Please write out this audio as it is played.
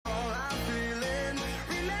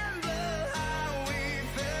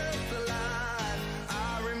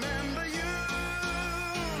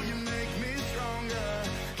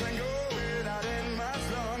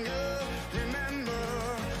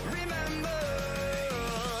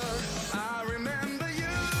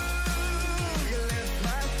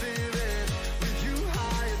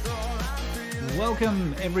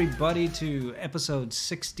Welcome everybody to episode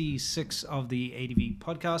 66 of the ADV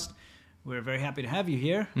podcast. We're very happy to have you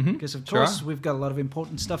here because of course we've got a lot of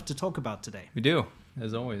important stuff to talk about today. We do,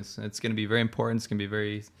 as always. It's going to be very important. It's going to be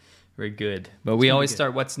very, very good. But we always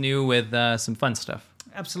start what's new with some fun stuff.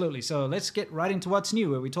 Absolutely. So let's get right into what's new,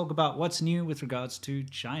 where we talk about what's new with regards to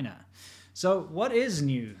China. So what is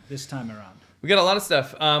new this time around? We got a lot of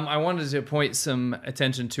stuff. I wanted to point some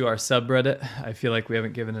attention to our subreddit. I feel like we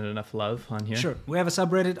haven't given it enough love on here. Sure. We have a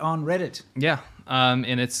subreddit on Reddit. Yeah.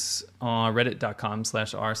 And it's on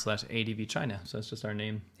reddit.com/r/ADVChina. So it's just our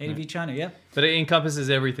name. ADV China, yeah. But it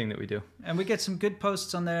encompasses everything that we do. And we get some good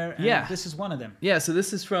posts on there. And this is one of them. Yeah, so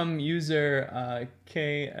this is from user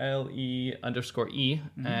KLE_E.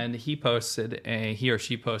 And he or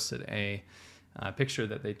she posted a picture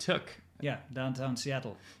that they took. Yeah, downtown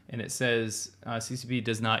Seattle. And it says CCP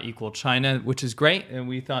does not equal China, which is great. And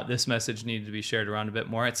we thought this message needed to be shared around a bit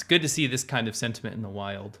more. It's good to see this kind of sentiment in the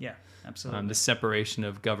wild. Yeah, absolutely. The separation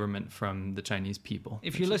of government from the Chinese people.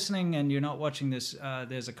 If you're listening and you're not watching this,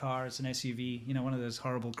 there's a car, it's an SUV, one of those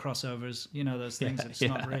horrible crossovers, those things. It's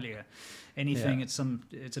not really anything. Yeah.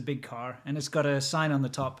 It's a big car. And it's got a sign on the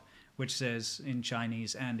top which says in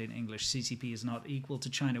Chinese and in English, CCP is not equal to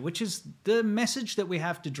China, which is the message that we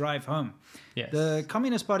have to drive home. Yes. The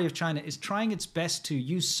Communist Party of China is trying its best to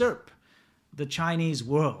usurp the Chinese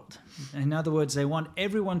world. In other words, they want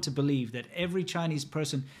everyone to believe that every Chinese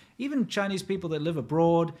person, even Chinese people that live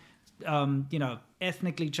abroad,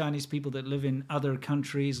 ethnically Chinese people that live in other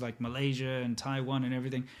countries like Malaysia and Taiwan and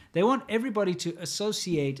everything, they want everybody to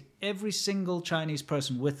associate every single Chinese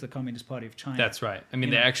person with the Communist Party of China. That's right. I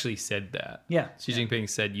mean, they actually said that. Yeah. Xi Jinping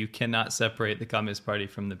said, you cannot separate the Communist Party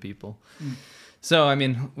from the people. So, I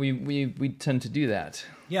mean, we tend to do that.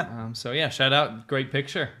 Yeah. Shout out. Great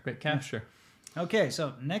picture. Great capture. Okay,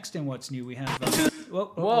 so next in what's new, we have...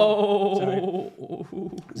 Whoa! Sorry.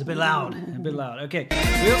 It's a bit loud. Okay.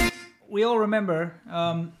 We all remember...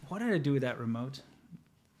 what did I do with that remote?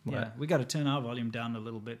 What? Yeah, we got to turn our volume down a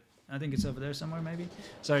little bit. I think it's over there somewhere, maybe.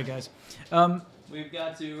 Sorry, guys. We've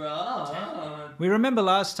got to run. We remember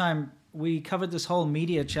last time we covered this whole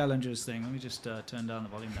media challenges thing. Let me just turn down the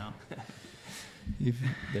volume now.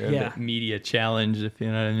 They're a bit media challenge, if you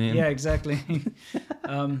know what I mean. Yeah, exactly.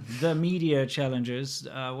 The media challenges,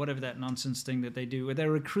 whatever that nonsense thing that they do, where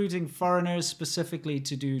they're recruiting foreigners specifically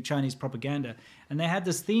to do Chinese propaganda. And they had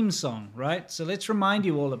this theme song, right? So let's remind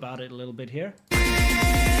you all about it a little bit here.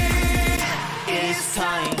 It's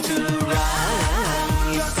time to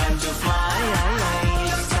run, it's time to fly,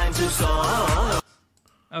 it's time to soar.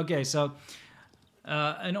 Okay, so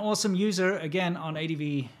an awesome user, again, on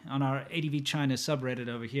our ADV China subreddit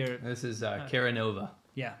over here. This is Karanova.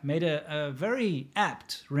 Yeah, made a very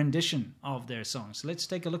apt rendition of their song. So let's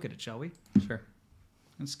take a look at it, shall we? Sure.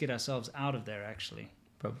 Let's get ourselves out of there, actually.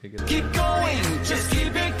 Probably a good Keep going, just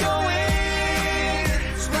keep it going.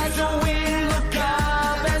 Spread your wings, look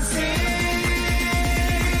up and see.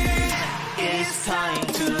 It's time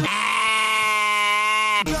to...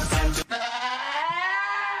 It's time to...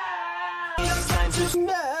 It's time to...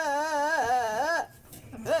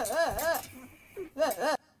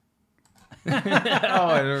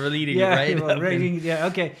 we're leading it right up.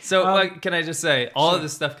 Okay. So can I just say, all of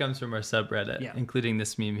this stuff comes from our subreddit, including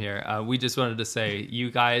this meme here. We just wanted to say,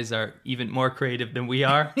 you guys are even more creative than we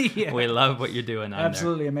are. We love what you're doing on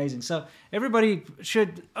Absolutely amazing. So everybody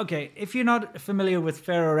should, if you're not familiar with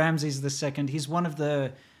Pharaoh Ramses II, he's one of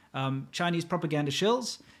the Chinese propaganda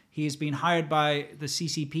shills. He's been hired by the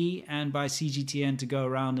CCP and by CGTN to go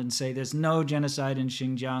around and say there's no genocide in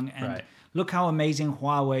Xinjiang and look how amazing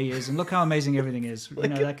Huawei is and look how amazing everything is.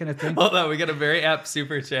 That kind of thing. Hold on, we got a very apt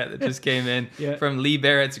super chat that just came in from Lee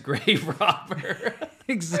Barrett's Grave Robber.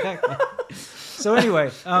 Exactly. So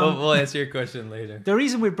anyway... we'll answer your question later. The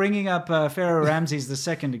reason we're bringing up Pharaoh Ramses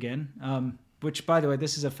II again, which, by the way,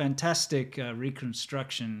 this is a fantastic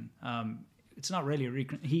reconstruction. It's not really a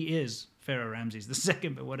he is Pharaoh Ramses II,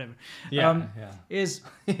 but whatever. We're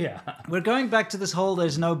going back to this whole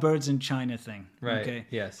 "there's no birds in China" thing. Right. Okay.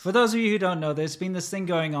 Yes. For those of you who don't know, there's been this thing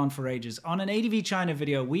going on for ages. On an ADV China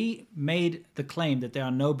video, we made the claim that there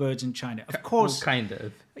are no birds in China. Of course. Well, kind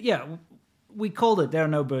of. Yeah. We called it "there are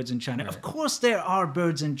no birds in China." Right. Of course there are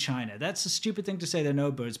birds in China. That's a stupid thing to say there are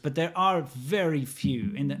no birds, but there are very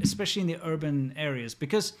few, especially in the urban areas.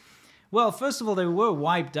 Because, well, first of all, they were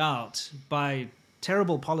wiped out by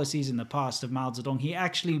terrible policies in the past of Mao Zedong. He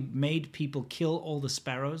actually made people kill all the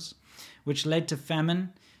sparrows, which led to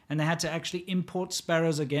famine. And they had to actually import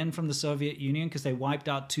sparrows again from the Soviet Union because they wiped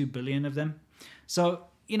out 2 billion of them. So,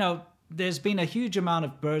 there's been a huge amount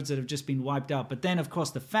of birds that have just been wiped out. But then, of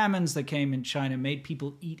course, the famines that came in China made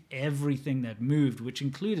people eat everything that moved, which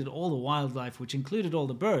included all the wildlife, which included all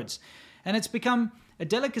the birds. And it's become a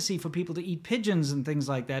delicacy for people to eat pigeons and things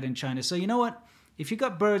like that in China. So you know what? If you've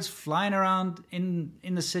got birds flying around in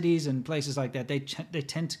the cities and places like that, they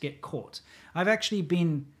tend to get caught. I've actually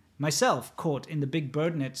been myself caught in the big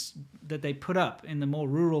bird nets that they put up in the more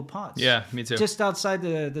rural parts. Yeah, me too. Just outside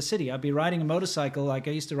the city. I'd be riding a motorcycle, like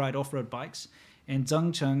I used to ride off-road bikes in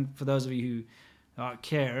Zhengcheng, for those of you who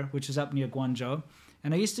care, which is up near Guangzhou.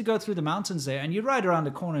 And I used to go through the mountains there, and you'd ride around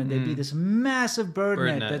the corner, and there'd be this massive bird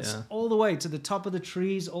net that's all the way to the top of the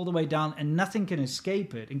trees, all the way down, and nothing can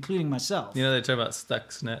escape it, including myself. You know, they talk about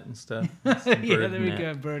Stuxnet and stuff. Yeah, there we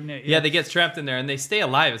go, bird net. Yeah, they get trapped in there, and they stay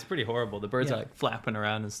alive. It's pretty horrible. The birds are like flapping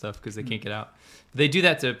around and stuff because they can't get out. They do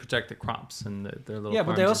that to protect the crops and their little Yeah,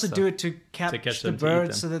 but they farms also do it to catch the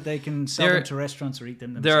birds so that they can sell them to restaurants or eat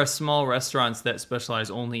them themselves. There are small restaurants that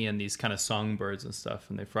specialize only in these kind of songbirds and stuff,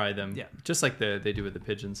 and they fry them just like they do with the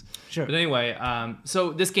pigeons. Sure. But anyway,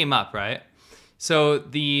 so this came up, right? So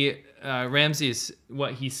the Ramses,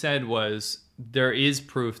 what he said was there is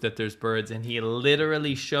proof that there's birds, and he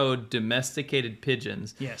literally showed domesticated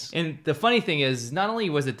pigeons. Yes. And the funny thing is, not only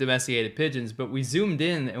was it domesticated pigeons, but we zoomed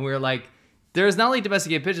in and we were like, there's not only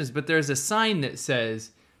domesticated pigeons, but there's a sign that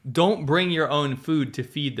says, don't bring your own food to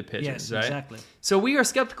feed the pigeons, right? Exactly. So we were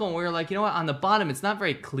skeptical, and we were like, you know what, on the bottom, it's not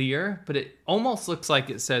very clear, but it almost looks like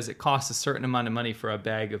it says it costs a certain amount of money for a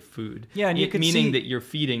bag of food. Yeah, and you could meaning that you're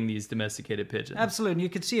feeding these domesticated pigeons. Absolutely. And you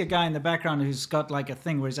could see a guy in the background who's got like a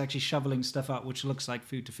thing where he's actually shoveling stuff out, which looks like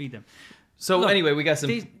food to feed them. So Look, anyway, we got some...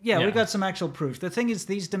 we got some actual proof. The thing is,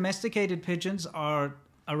 these domesticated pigeons are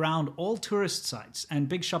around all tourist sites and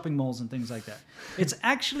big shopping malls and things like that. It's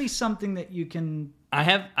actually something that you can... I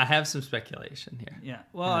have some speculation here. Yeah.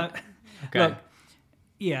 Well, okay.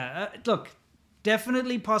 Look,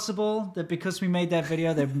 definitely possible that because we made that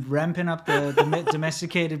video, they're ramping up the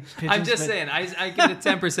domesticated pigeons. I'm just saying, I get a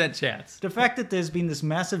 10% chance. The fact that there's been this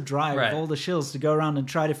massive drive of all the shills to go around and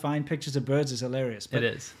try to find pictures of birds is hilarious. But,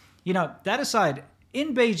 it is. You know, that aside...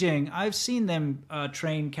 In Beijing, I've seen them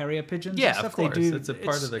train carrier pigeons. Yeah, and stuff. of course. They do. It's a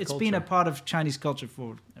part of the culture. It's been a part of Chinese culture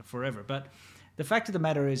for forever. But the fact of the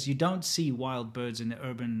matter is, you don't see wild birds in the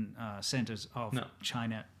urban centers of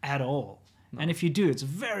China at all. No. And if you do, it's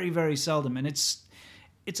very, very seldom. And it's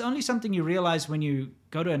only something you realize when you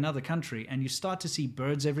go to another country and you start to see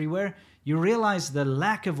birds everywhere. You realize the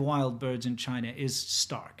lack of wild birds in China is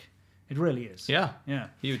stark. It really is. Yeah. Yeah.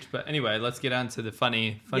 Huge. But anyway, let's get on to the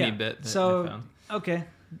funny bit that I found. Okay,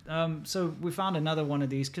 so we found another one of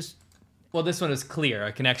these because... Well, this one is clear.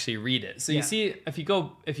 I can actually read it. So you see, if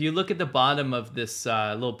you look at the bottom of this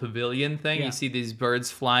little pavilion thing, you see these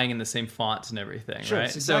birds flying in the same font and everything, sure, right?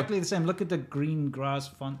 It's exactly the same. Look at the green grass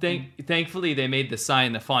font. Thankfully, they made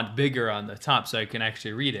the font bigger on the top so I can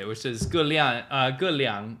actually read it, which is ge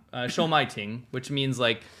liang, shou mai ting, which means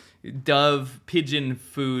like dove pigeon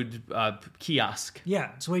food kiosk.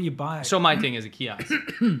 Yeah, it's where you buy. Shou mai ting is a kiosk.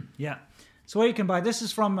 Yeah. So where you can buy, this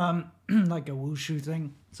is from like a wushu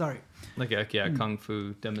thing. Sorry. Like a kung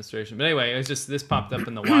fu demonstration. But anyway, it was just, this popped up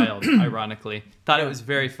in the wild, ironically. Thought it was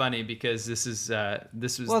very funny because this was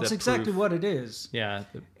well, it's exactly what it is. Yeah.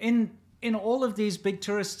 In all of these big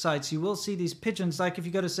tourist sites, you will see these pigeons. Like if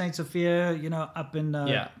you go to Saint Sophia, up in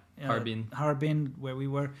Harbin, where we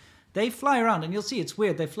were. They fly around, and you'll see it's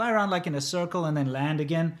weird. They fly around like in a circle and then land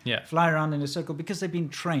again. Yeah. Fly around in a circle because they've been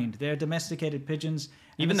trained. They're domesticated pigeons.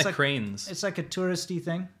 Even the cranes. It's like a touristy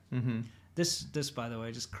thing. Mm-hmm. This, by the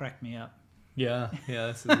way, just cracked me up. Yeah,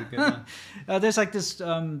 this is a good one. There's like this,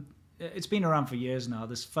 it's been around for years now,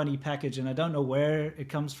 this funny package, and I don't know where it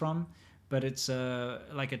comes from, but it's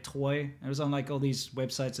like a toy. It was on like all these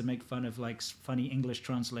websites that make fun of like funny English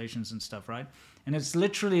translations and stuff, right? And it's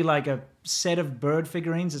literally like a set of bird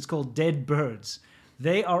figurines. It's called Dead Birds.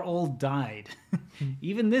 They are all died.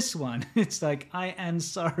 Even this one, it's like, I am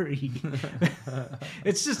sorry.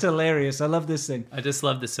 It's just hilarious. I love this thing. I just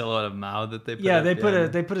love the silhouette of Mao that they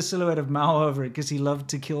put they put a silhouette of Mao over it because he loved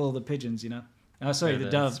to kill all the pigeons, the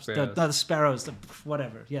doves, the sparrows,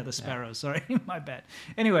 whatever. Yeah, the sparrows. Sorry, my bad.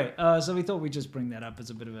 Anyway, so we thought we'd just bring that up as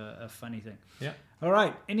a bit of a funny thing. Yeah. All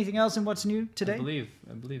right. Anything else in what's new today? I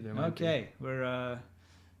believe there might be. Okay, we're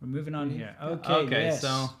moving on here. Okay, yes.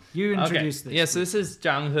 So you introduced this. Yeah, so this is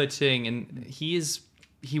Zhang Heqing, and he is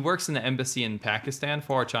he works in the embassy in Pakistan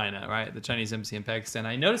for China, right? The Chinese embassy in Pakistan.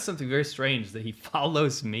 I noticed something very strange that he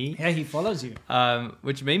follows me. Yeah, he follows you.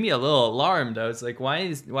 Which made me a little alarmed. I was like,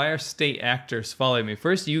 why are state actors following me?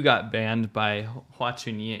 First, you got banned by Hua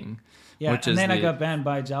Chunying. Yeah, which and is then I got banned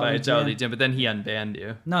by Zhao Lijian. Lijian, but then he unbanned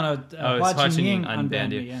you. No, Hua Chunying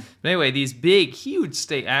unbanned you. me, yeah. But anyway, these big, huge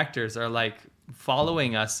state actors are like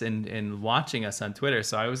following us and watching us on Twitter.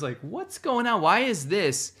 So I was like, what's going on? Why is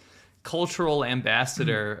this cultural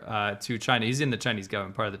ambassador to China? He's in the Chinese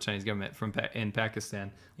government, part of the Chinese government in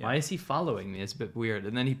Pakistan. Yeah. Why is he following me? It's a bit weird.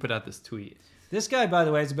 And then he put out this tweet. This guy, by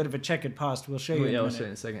the way, is a bit of a checkered past. We'll show you in a minute. I'll show you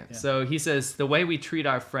in a second. Yeah. So he says, the way we treat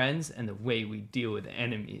our friends and the way we deal with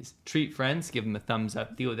enemies. Treat friends, give them a thumbs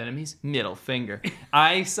up. Deal with enemies, middle finger.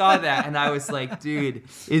 I saw that and I was like, dude,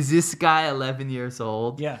 is this guy 11 years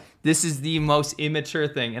old? Yeah. This is the most immature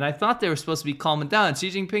thing. And I thought they were supposed to be calming down. Xi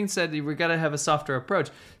Jinping said we got to have a softer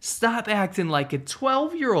approach. Stop acting like a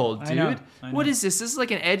 12-year-old, dude. I know. What is this? This is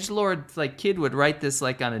like an edgelord like kid would write this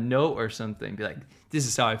like on a note or something. Be like, this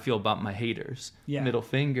is how I feel about my haters. Yeah. Middle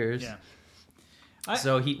fingers. Yeah.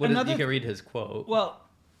 So you can read his quote. Well,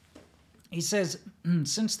 he says,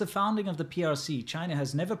 since the founding of the PRC, China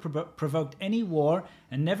has never provoked any war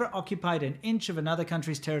and never occupied an inch of another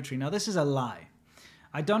country's territory. Now, this is a lie.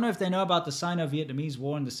 I don't know if they know about the Sino-Vietnamese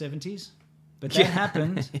War in the 70s, but that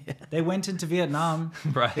happened. Yeah. They went into Vietnam.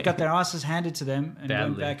 Right. They got their asses handed to them and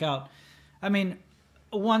went back out. I mean,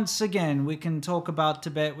 once again, we can talk about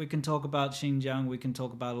Tibet, we can talk about Xinjiang, we can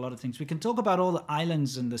talk about a lot of things. We can talk about all the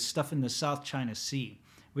islands and the stuff in the South China Sea.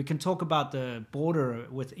 We can talk about the border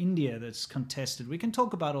with India that's contested. We can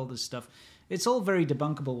talk about all this stuff. It's all very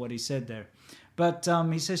debunkable what he said there. But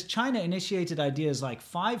he says China initiated ideas like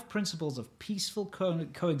 5 principles of peaceful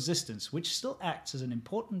coexistence, which still acts as an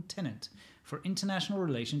important tenet for international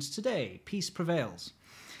relations today. Peace prevails.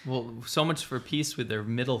 Well, so much for peace with their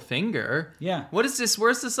middle finger. Yeah. What is this?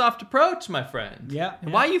 Where's the soft approach, my friend? Yeah.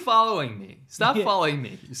 And why are you following me? Stop following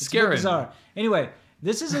me. You're scaring me. Anyway,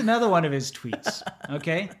 this is another one of his tweets.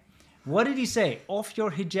 Okay. What did he say? Off your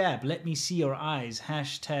hijab. Let me see your eyes.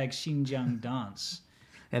 Hashtag Xinjiang dance.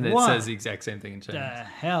 And it says the exact same thing in Chinese. The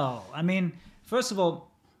hell? I mean, first of all,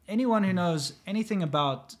 anyone who knows anything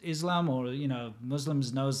about Islam or,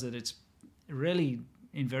 Muslims knows that it's really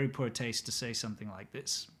in very poor taste to say something like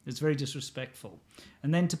this. It's very disrespectful.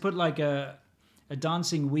 And then to put like a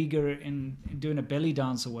dancing Uyghur in doing a belly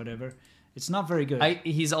dance or whatever, it's not very good.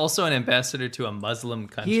 He's also an ambassador to a Muslim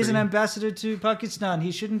country. He is an ambassador to Pakistan.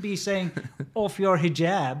 He shouldn't be saying off your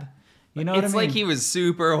hijab. You know what I mean? It's like he was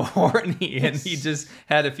super horny and he just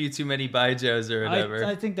had a few too many baijos or whatever.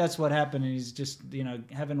 I think that's what happened. And he's just,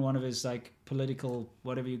 having one of his like political,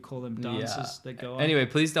 whatever you call them, dances that go on. Anyway,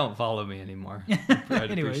 please don't follow me anymore.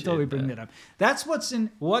 Anyway, I thought we'd bring that up. That's what's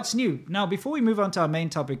new. Now, before we move on to our main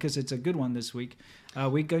topic, because it's a good one this week,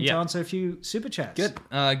 we're going to answer a few super chats.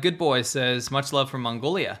 Good. Good boy says, much love from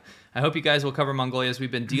Mongolia. I hope you guys will cover Mongolia, as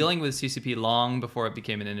we've been dealing with CCP long before it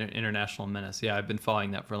became an international menace. Yeah, I've been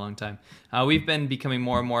following that for a long time. We've been becoming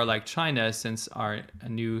more and more like China since our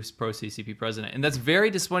new pro-CCP president. And that's very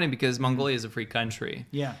disappointing because Mongolia is a free country.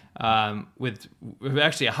 Yeah. With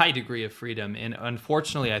actually a high degree of freedom. And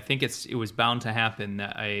unfortunately, I think it was bound to happen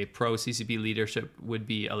that a pro-CCP leadership would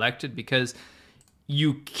be elected because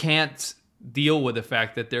you can't deal with the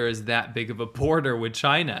fact that there is that big of a border with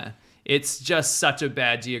China. It's just such a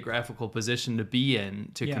bad geographical position to be in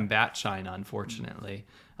to combat China, unfortunately.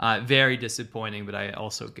 Very disappointing, but I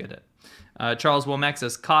also get it. Charles Womack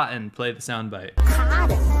says, cotton, play the soundbite.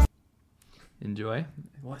 Cotton. Enjoy.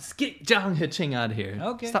 Get Zhang Heching out of here.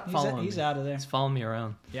 Okay, Stop following me. He's out of there. He's following me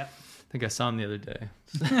around. Yeah. I think I saw him the other day.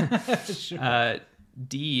 Sure.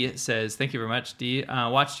 D says, thank you very much, D.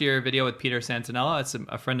 Watched your video with Peter Santinella. It's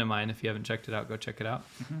a friend of mine. If you haven't checked it out, go check it out.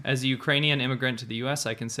 Mm-hmm. As a Ukrainian immigrant to the U.S.,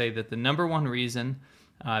 I can say that the number one reason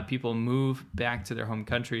people move back to their home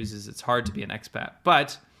countries is it's hard to be an expat.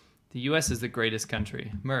 But the U.S. is the greatest country,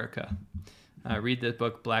 America. Read the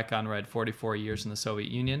book Black on Red, 44 Years in the Soviet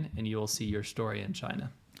Union, and you will see your story in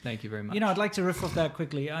China. Thank you very much. I'd like to riff off that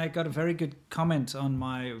quickly. I got a very good comment on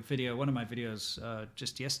my video, one of my videos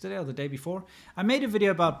just yesterday or the day before. I made a video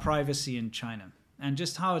about privacy in China and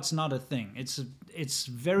just how it's not a thing. It's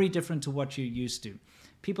very different to what you're used to.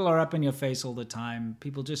 People are up in your face all the time.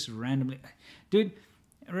 People just randomly... Dude,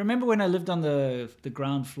 remember when I lived on the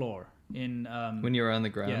ground floor? When you were on the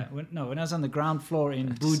ground? Yeah, when I was on the ground floor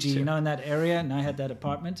in Buji, in that area, and I had that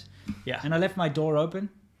apartment. Yeah. And I left my door open.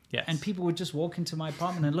 Yes. And people would just walk into my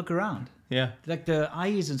apartment and look around. Yeah. Like the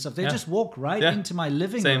eyes and stuff. They Yeah. just walk right Yeah. into my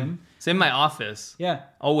living room. Same in my office. Yeah.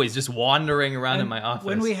 Always just wandering around in And my office.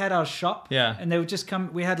 when we had our shop, Yeah. and they would just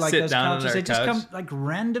come. We had like Sit those down on couches. our They just couch. come like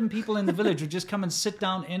random people in the village would just come and sit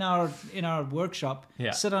down in our workshop,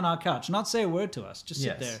 Yeah. sit on our couch, not say a word to us, just sit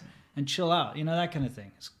Yes. there and chill out. You know, that kind of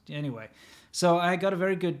thing. Anyway, so I got a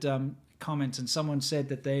very good comment, and someone said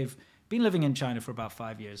that they've been living in China for about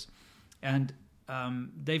 5 years, and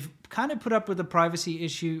they've kind of put up with the privacy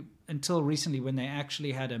issue until recently, when they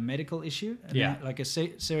actually had a medical issue, and Yeah. like a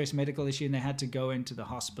serious medical issue, and they had to go into the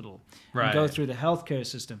hospital Right. and go through the healthcare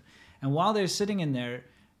system. And while they're sitting in there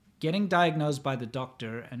getting diagnosed by the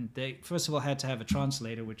doctor, and they first of all had to have a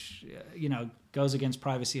translator, which goes against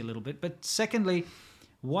privacy a little bit, but secondly,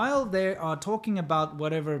 while they are talking about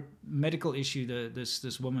whatever medical issue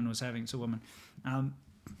this woman was having, it's a woman,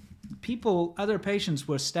 other patients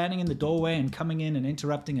were standing in the doorway and coming in and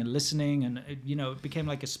interrupting and listening, and it became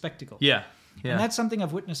like a spectacle. Yeah. Yeah. And that's something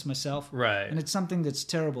I've witnessed myself. Right. And it's something that's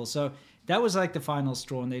terrible. So that was like the final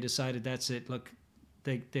straw, and they decided that's it. Look,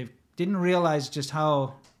 they didn't realize just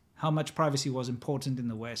how much privacy was important in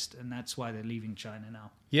the West, and that's why they're leaving China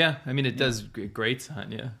now. Yeah. I mean, it does grate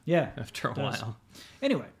on you Yeah. after a it does. while.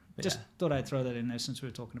 Anyway, just Yeah. thought I'd throw that in there since we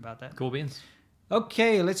were talking about that. Cool beans.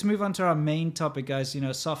 Okay, let's move on to our main topic, guys.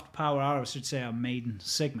 Soft power hour, I should say our main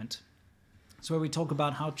segment. It's where we talk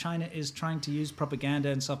about how China is trying to use propaganda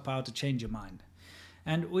and soft power to change your mind.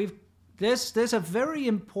 And there's a very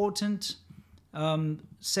important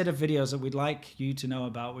set of videos that we'd like you to know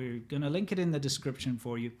about. We're going to link it in the description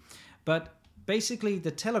for you. But basically,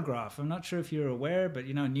 The Telegraph, I'm not sure if you're aware, but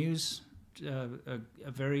news, a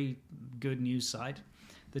very good news site,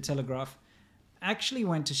 The Telegraph, actually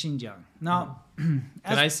went to Xinjiang. Now, Can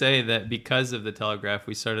I say that because of The Telegraph,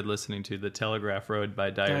 we started listening to The Telegraph Road by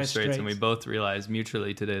Dire Straits, and we both realized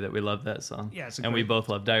mutually today that we love that song. Yeah, it's a and we great- both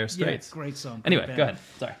love Dire Straits. Yeah, great song. Anyway, great go band.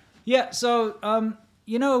 ahead. Sorry. Yeah,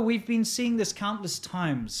 so we've been seeing this countless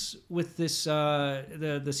times with this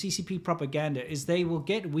the CCP propaganda. Is they will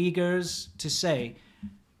get Uyghurs to say,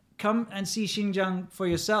 "Come and see Xinjiang for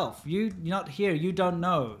yourself. You're not here. You don't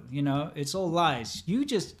know. It's all lies.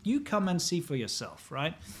 You come and see for yourself,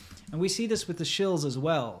 right?" And we see this with the shills as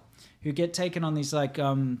well, who get taken on these like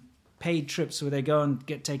paid trips where they go and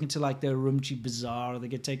get taken to like the Urumqi Bazaar, or they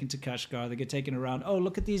get taken to Kashgar, they get taken around. Oh,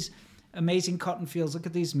 look at these amazing cotton fields. Look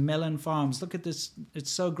at these melon farms. Look at this. It's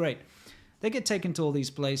so great. They get taken to all these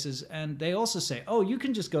places, and they also say, "Oh, you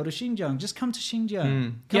can just go to Xinjiang. Just come to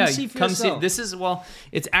Xinjiang. Come see for yourself." This is,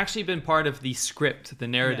 it's actually been part of the script, the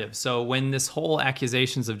narrative. Yeah. So when this whole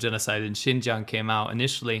accusations of genocide in Xinjiang came out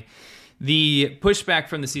initially, the pushback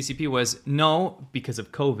from the CCP was, no, because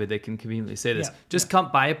of COVID, they can conveniently say this, just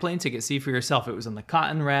come buy a plane ticket, see for yourself. It was on the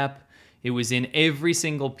cotton wrap. It was in every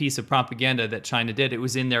single piece of propaganda that China did. It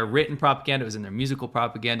was in their written propaganda. It was in their musical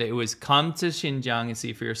propaganda. It was come to Xinjiang and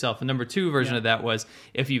see for yourself. The number 2 version of that was,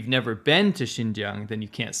 if you've never been to Xinjiang, then you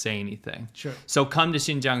can't say anything. Sure. So come to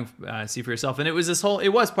Xinjiang, see for yourself. And it was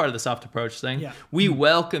it was part of the soft approach thing. Yeah. We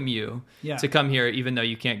welcome you Yeah. to come here, even though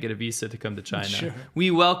you can't get a visa to come to China. Sure.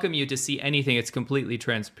 We welcome you to see anything. It's completely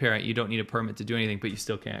transparent. You don't need a permit to do anything, but you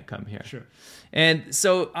still can't come here. Sure. And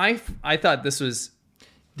so I thought this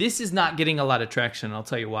is not getting a lot of traction. I'll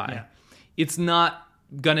tell you why. Yeah. It's not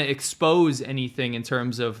going to expose anything in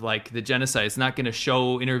terms of like the genocide. It's not going to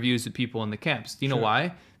show interviews with people in the camps. Do you know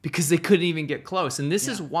why? Because they couldn't even get close. And this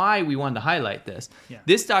is why we wanted to highlight this. Yeah.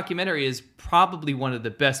 This documentary is probably one of the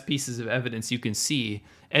best pieces of evidence you can see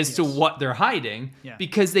as to what they're hiding,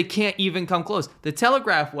 because they can't even come close. The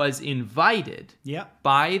Telegraph was invited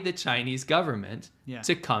by the Chinese government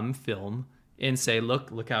to come film and say,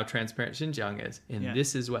 look how transparent Xinjiang is. And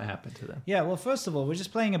this is what happened to them. Yeah, well, first of all, we're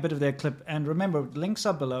just playing a bit of their clip. And remember, links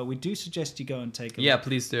are below. We do suggest you go and take a look. Yeah,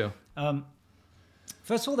 please do.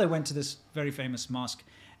 First of all, they went to this very famous mosque.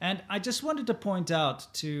 And I just wanted to point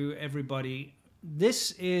out to everybody,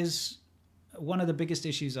 this is one of the biggest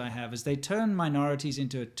issues I have, is they turn minorities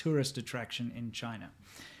into a tourist attraction in China.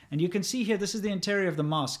 And you can see here, this is the interior of the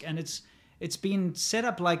mosque. And it's been set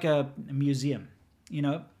up like a museum.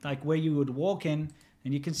 Like where you would walk in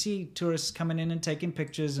and you can see tourists coming in and taking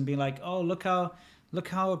pictures and being like, "Oh, look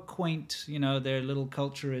how quaint, their little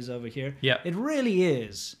culture is over here." Yeah. It really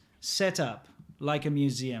is set up like a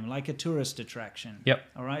museum, like a tourist attraction. Yep.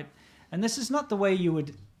 All right. And this is not the way you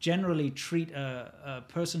would generally treat a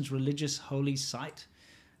person's religious holy site.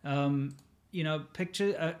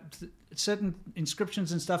 Certain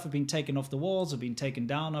inscriptions and stuff have been taken off the walls, have been taken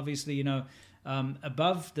down, obviously,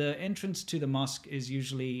 above the entrance to the mosque is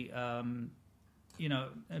usually, a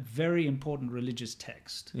very important religious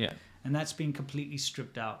text. Yeah. And that's been completely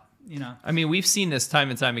stripped out you know. I mean, we've seen this time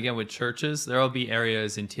and time again with churches. There will be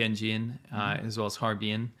areas in Tianjin as well as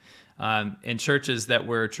Harbin, and churches that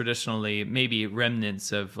were traditionally maybe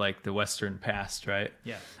remnants of like the Western past, right?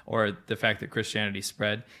 Yeah. Or the fact that Christianity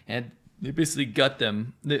spread, and they basically gut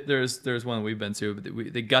them. There's one we've been to,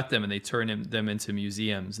 but they gut them and they turn them into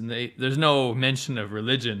museums, and there's no mention of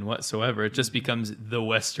religion whatsoever. It just becomes the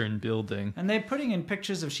Western building. And they're putting in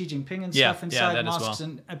pictures of Xi Jinping and Yeah, stuff inside that as mosques. well.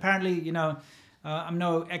 And apparently, you know, I'm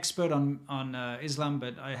no expert on Islam,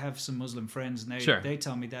 but I have some Muslim friends, and Sure. they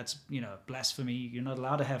tell me that's, you know, blasphemy. You're not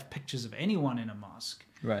allowed to have pictures of anyone in a mosque.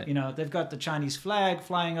 Right. You know, they've got the Chinese flag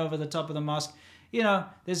flying over the top of the mosque. You know,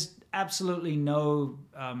 there's absolutely no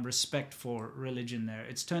respect for religion there.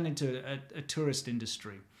 It's turned into a tourist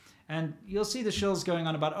industry. And you'll see the shills going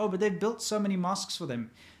on about, oh, but they've built so many mosques for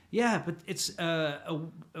them. Yeah, but it's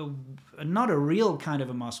not a real kind of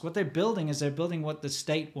a mosque. What they're building is they're building what the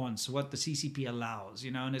state wants, what the CCP allows,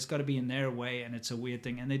 you know, and it's got to be in their way, and it's a weird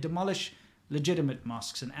thing. And they demolish legitimate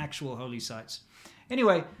mosques and actual holy sites.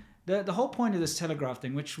 Anyway, the whole point of this Telegraph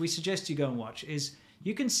thing, which we suggest you go and watch, is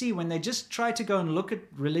you can see when they just try to go and look at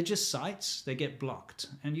religious sites, they get blocked.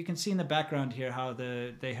 And you can see in the background here how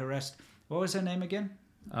they harassed... What was her name again?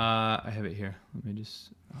 I have it here. Let me just...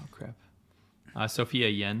 Oh, crap. Sophia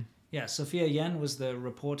Yen. Yeah, Sophia Yen was the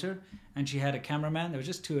reporter, and she had a cameraman. There were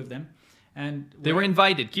just two of them. And They were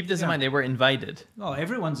invited. Keep this in Yeah. mind. They were invited. Oh,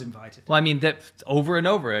 everyone's invited. Well, I mean, that over and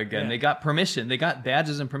over again. Yeah. They got permission. They got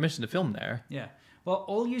badges and permission to film there. Yeah. Well,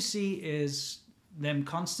 all you see is them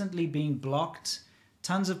constantly being blocked.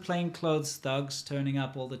 Tons of plainclothes thugs turning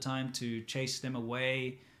up all the time to chase them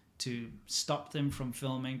away, to stop them from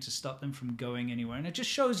filming, to stop them from going anywhere. And it just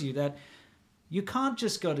shows you that you can't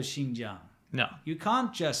just go to Xinjiang. No. You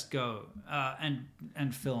can't just go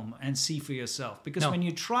and film and see for yourself. Because No. when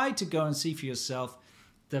you try to go and see for yourself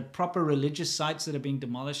the proper religious sites that are being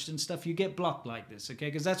demolished and stuff, you get blocked like this, okay?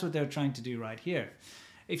 Because that's what they're trying to do right here.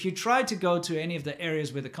 If you try to go to any of the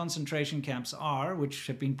areas where the concentration camps are, which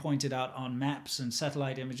have been pointed out on maps and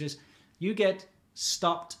satellite images, you get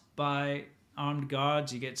stopped by armed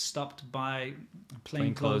guards. You get stopped by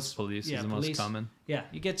Plainclothes police is the most police. common. Yeah,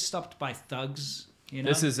 you get stopped by thugs. You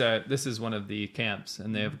know? This is one of the camps,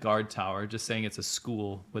 and they have a guard tower. Just saying, it's a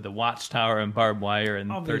school with a watchtower and barbed wire and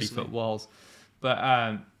Obviously. 30-foot walls.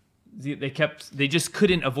 But they just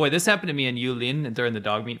couldn't avoid. This happened to me in Yulin during the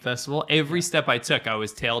dog meat festival. Every step I took, I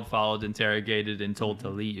was tailed, followed, interrogated, and told to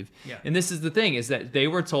leave. Yeah. And this is the thing: is that they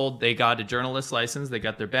were told they got a journalist license, they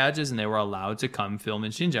got their badges, and they were allowed to come film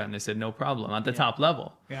in Xinjiang. And they said no problem at the top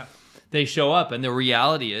level. Yeah. They show up, and the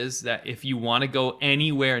reality is that if you want to go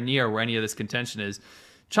anywhere near where any of this contention is,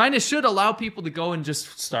 China should allow people to go and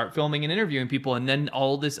just start filming and interviewing people, and then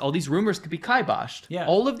all these rumors could be kiboshed. Yeah.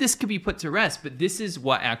 All of this could be put to rest, but this is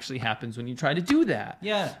what actually happens when you try to do that.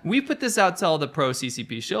 Yeah. We put this out to all the pro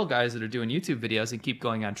CCP shill guys that are doing YouTube videos and keep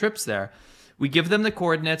going on trips there. We give them the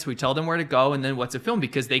coordinates, we tell them where to go, and then what to film,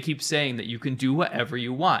 because they keep saying that you can do whatever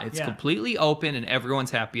you want. It's Yeah. completely open and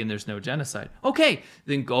everyone's happy and there's no genocide. Okay,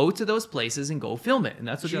 then go to those places and go film it. And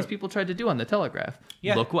that's what Sure. these people tried to do on the Telegraph.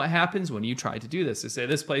 Yeah. Look what happens when you try to do this. They say,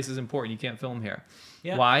 this place is important, you can't film here.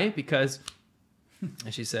 Yeah. Why? Because,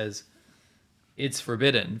 and she says, it's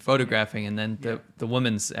forbidden, photographing. And then the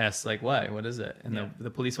woman asks, like, why? What is it? And Yeah.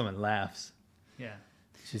 the policewoman laughs. Yeah.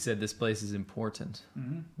 She said, this place is important.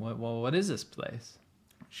 Mm-hmm. What is this place?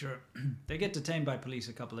 Sure. They get detained by police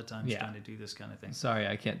a couple of times Yeah. trying to do this kind of thing. Sorry,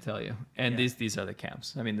 I can't tell you. And Yeah. these are the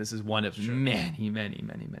camps. I mean, this is one of Sure. many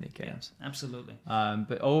camps. Yeah, absolutely.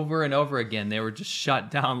 But over and over again, they were just shut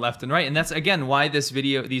down left and right. And that's, again, why these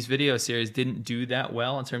video series didn't do that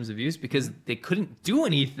well in terms of views, because they couldn't do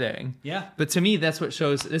anything. Yeah. But to me, that's what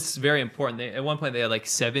shows, this is very important. At one point, they had like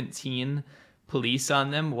 17 police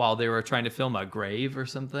on them while they were trying to film a grave or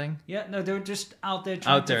something. Yeah, no, they were just out there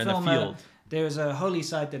trying Out there to in the film field. There was a holy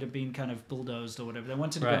site that had been kind of bulldozed or whatever. They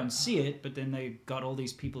wanted to Right. go and see it, but then they got all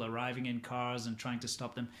these people arriving in cars and trying to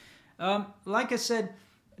stop them. Like I said,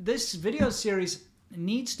 this video series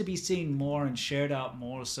needs to be seen more and shared out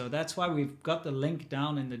more. So that's why we've got the link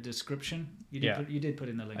down in the description. You did put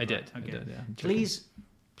in the link. I right? did. Okay. I did, yeah. I'm checking.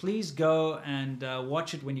 Please go and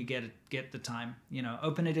watch it when you get the time. You know,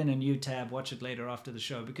 open it in a new tab, watch it later after the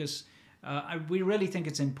show, because we really think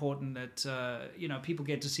it's important that people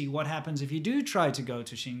get to see what happens if you do try to go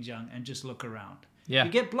to Xinjiang and just look around. Yeah. You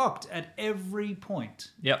get blocked at every point.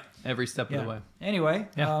 Yep, every step of the way. Anyway,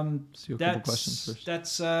 Yeah. Let's do a couple questions first.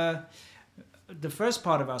 That's the first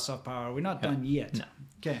part of our soft power. We're not done yet. No.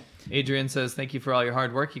 Okay. Adrian says, thank you for all your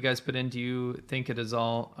hard work you guys put in. Do you think it is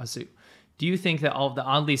all... Do you think that all of the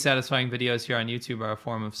oddly satisfying videos here on YouTube are a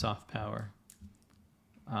form of soft power?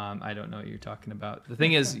 I don't know what you're talking about. The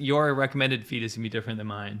thing is, your recommended feed is going to be different than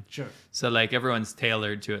mine. Sure. So like everyone's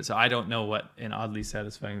tailored to it. So I don't know what an oddly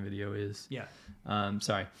satisfying video is. Yeah.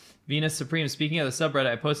 Sorry. Venus Supreme. Speaking of the subreddit,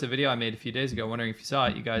 I posted a video I made a few days ago wondering if you saw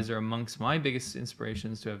it. You guys are amongst my biggest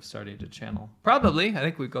inspirations to have started a channel. Probably. I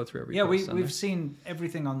think we go through every Yeah, post on there. we've seen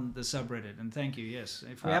everything on the subreddit, and thank you. Yes,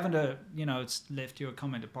 if we haven't, it's left you a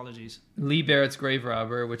comment. Apologies. Lee Barrett's Grave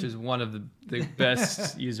Robber, which is one of the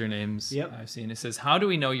best usernames Yep. I've seen. It says, how do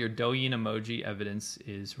we know your Douyin emoji evidence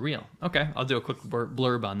is real? Okay, I'll do a quick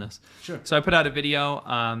blurb on this. Sure. So I put out a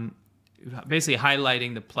video basically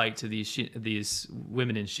highlighting the plight to these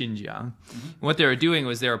women in Xinjiang. And what they were doing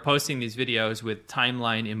was they were posting these videos with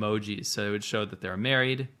timeline emojis. So it would show that they were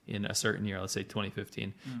married in a certain year, let's say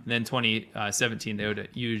 2015. And then 2017, they would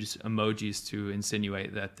use emojis to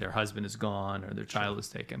insinuate that their husband is gone or their child is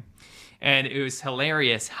taken. And it was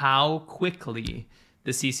hilarious how quickly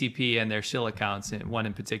the CCP and their shill accounts, and one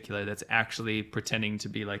in particular that's actually pretending to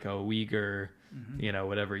be like a Uyghur,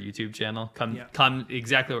 whatever YouTube channel, come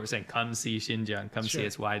exactly what we're saying, come see Xinjiang, come see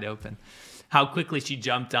it's wide open. How quickly she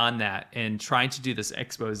jumped on that and trying to do this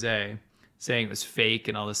expose, saying it was fake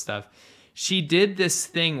and all this stuff. She did this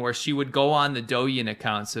thing where she would go on the Douyin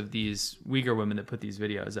accounts of these Uyghur women that put these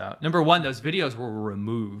videos out. Number one, those videos were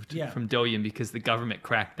removed from Douyin because the government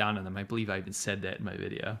cracked down on them. I believe I even said that in my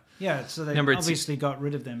video. Yeah, so they Number obviously got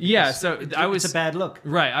rid of them. Yeah, so it's a bad look.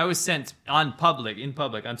 Right, I was sent in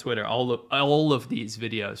public on Twitter all of these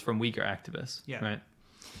videos from Uyghur activists. Yeah. Right.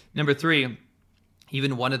 Number three,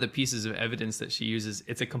 even one of the pieces of evidence that she uses,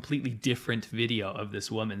 it's a completely different video of this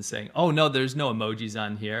woman saying, "Oh no, there's no emojis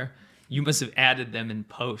on here. You must have added them in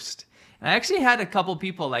post." And I actually had a couple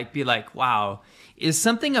people be like, wow, is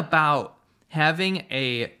something about having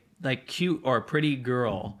a cute or pretty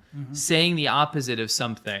girl saying the opposite of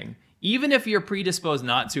something, even if you're predisposed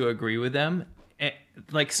not to agree with them,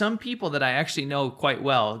 like some people that I actually know quite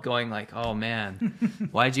well going oh man,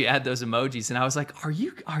 why'd you add those emojis? And I was like, are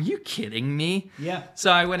you kidding me? Yeah.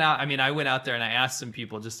 So I went out there and I asked some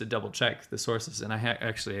people just to double check the sources, and I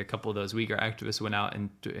actually a couple of those Uyghur activists went out and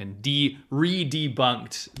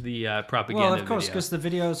re-debunked the propaganda. Well, of course, video. because the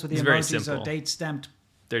videos with the It's very emojis are simple. date stamped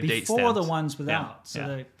They're date before stamped. the ones without, so Yeah.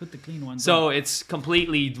 they put the clean ones. So on. it's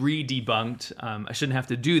completely re-debunked. I shouldn't have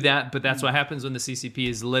to do that, but that's what happens when the CCP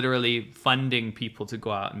is literally funding people to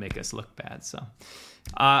go out and make us look bad. So,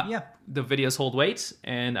 the videos hold weight,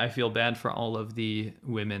 and I feel bad for all of the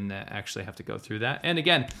women that actually have to go through that. And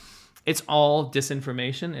again, it's all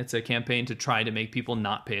disinformation. It's a campaign to try to make people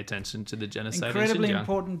not pay attention to the genocide incredibly in Xinjiang.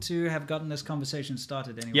 important to have gotten this conversation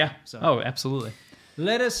started anyway. Yeah. So. Oh, absolutely.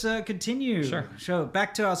 Let us continue. Sure. So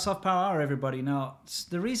back to our soft power hour, everybody. Now,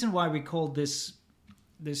 the reason why we called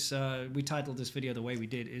we titled this video the way we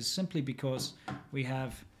did is simply because we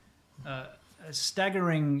have a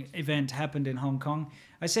staggering event happened in Hong Kong.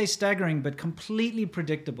 I say staggering, but completely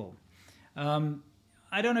predictable.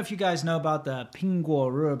 I don't know if you guys know about the Pingguo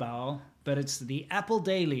Ribao, but it's the Apple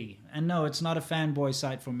Daily. And no, it's not a fanboy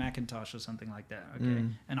site for Macintosh or something like that, okay?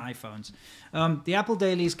 And iPhones. The Apple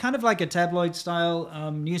Daily is kind of like a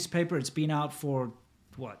tabloid-style newspaper. It's been out for,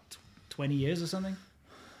 20 years or something?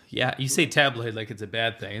 Yeah, you say tabloid like it's a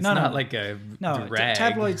bad thing. It's not like a drag.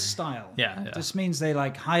 Tabloid style. Yeah. It just means they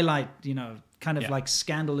highlight, kind of like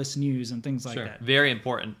scandalous news and things like Sure. that. Very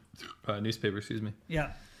important newspaper, excuse me.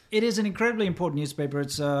 Yeah. It is an incredibly important newspaper.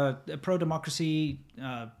 It's a pro-democracy,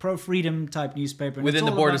 pro-freedom type newspaper. And Within it's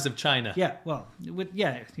the all borders about- of China. Yeah, well,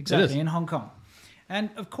 exactly, in Hong Kong. And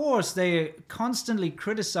of course, they constantly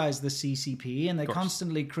criticize the CCP, and they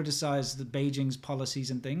constantly criticize the Beijing's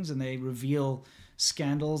policies and things, and they reveal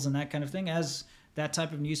scandals and that kind of thing, as that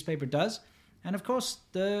type of newspaper does. And of course,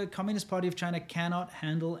 the Communist Party of China cannot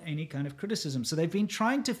handle any kind of criticism. So they've been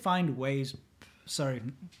trying to find ways. Sorry,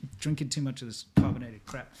 drinking too much of this carbonated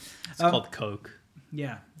crap. It's called Coke.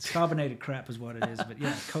 Yeah, it's carbonated crap is what it is. But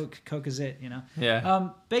yeah, Coke is it, Yeah.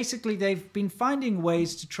 Basically, they've been finding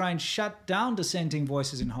ways to try and shut down dissenting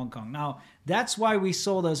voices in Hong Kong. Now, that's why we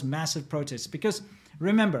saw those massive protests. Because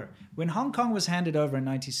remember, when Hong Kong was handed over in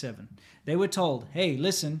 1997, they were told, hey,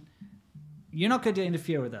 listen, you're not going to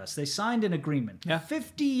interfere with us. They signed an agreement. Yeah.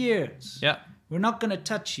 50 years. Yeah. We're not going to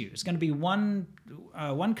touch you. It's going to be one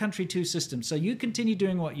country, two systems. So you continue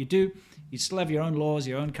doing what you do. You still have your own laws,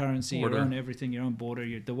 your own currency, your own everything, your own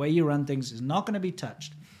border. The way you run things is not going to be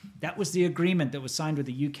touched. That was the agreement that was signed with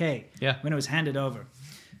the UK when it was handed over.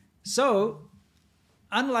 So,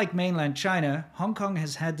 unlike mainland China, Hong Kong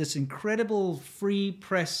has had this incredible free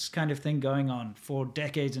press kind of thing going on for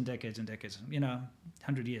decades and decades and decades.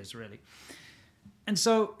 100 years, really. And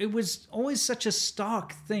so it was always such a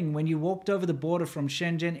stark thing when you walked over the border from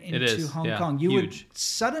Shenzhen into is, Hong yeah, Kong. huge.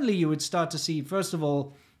 You would start to see, first of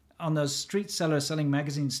all, on those street sellers selling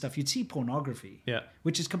magazines and stuff, you'd see pornography, Yeah.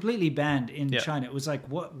 which is completely banned in Yeah. China. It was like,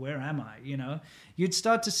 what? Where am I? You know, you'd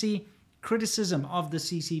start to see criticism of the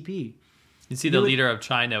CCP. You see the leader of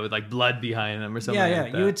China with like blood behind him or something. Yeah,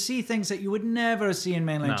 like that. you would see things that you would never see in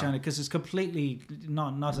mainland No. China because it's completely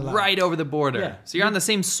not allowed. right over the border. Yeah. So you're on the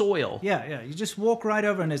same soil. Yeah. You just walk right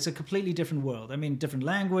over, and it's a completely different world. I mean, different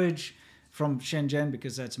language from Shenzhen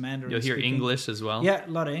because that's Mandarin. You'll hear speaking. English as well. Yeah,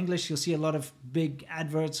 a lot of English. You'll see a lot of big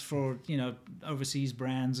adverts for, overseas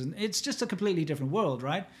brands, and it's just a completely different world,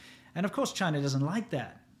 right? And of course, China doesn't like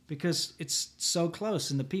that because it's so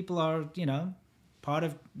close, and the people are, part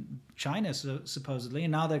of China supposedly,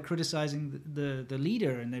 and now they're criticizing the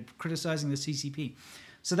leader, and they're criticizing the CCP.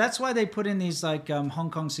 So that's why they put in these like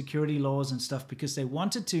Hong Kong security laws and stuff, because they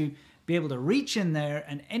wanted to be able to reach in there,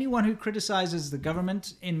 and anyone who criticizes the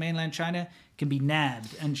government in mainland China can be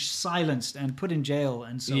nabbed and silenced and put in jail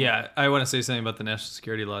and so on. Yeah, I want to say something about the national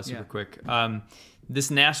security law super Yeah. quick. This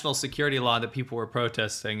national security law that people were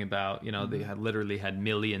protesting about, they had literally had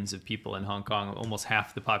millions of people in Hong Kong, almost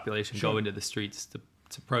half the population go into the streets to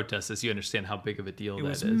protest this. You understand how big of a deal It that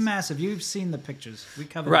was is. massive. You've seen the pictures. We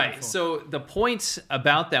covered it Right. before. So the point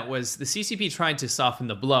about that was the CCP tried to soften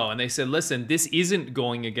the blow, and they said, listen, this isn't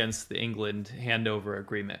going against the England handover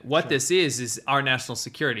agreement. What this is our national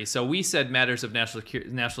security. So we said matters of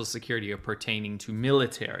national security are pertaining to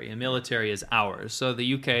military, and military is ours. So the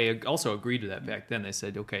UK also agreed to that back then. They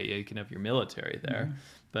said, okay, yeah, you can have your military there,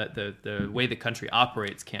 but the way the country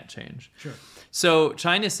operates can't change. Sure. So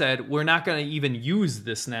China said, we're not going to even use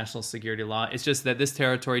this national security law. It's just that this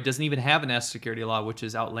territory doesn't even have a national security law, which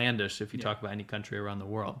is outlandish if you talk about any country around the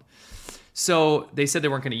world. So they said they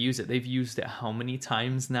weren't going to use it. They've used it how many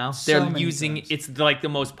times now? So They're many using times. It's like the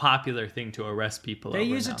most popular thing to arrest people They over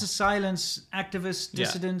use now. it to silence activists, Yeah.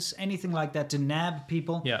 dissidents, anything like that, to nab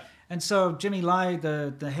people. Yeah. And so Jimmy Lai,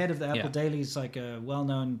 the head of the Apple Yeah. Daily, is like a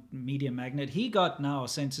well-known media magnate. He got now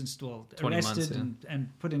sentenced, 20 months, arrested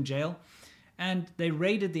and put in jail. And they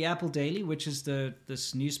raided the Apple Daily, which is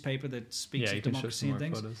this newspaper that speaks Yeah, you of can show democracy some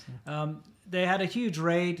and more things. photos. They had a huge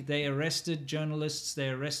raid. They arrested journalists. They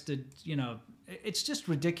arrested, it's just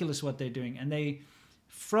ridiculous what they're doing. And they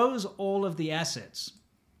froze all of the assets.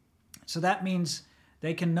 So that means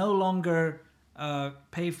they can no longer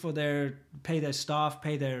pay their staff,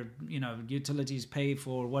 pay their utilities, pay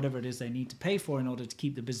for whatever it is they need to pay for in order to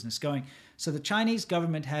keep the business going. So the Chinese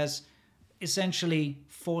government has essentially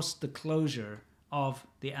forced the closure of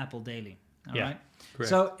the Apple Daily. All Yeah, right. correct.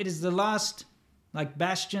 So it is the last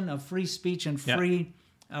bastion of free speech and Yeah. free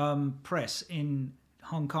press in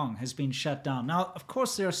Hong Kong has been shut down. Now, of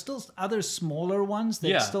course, there are still other smaller ones that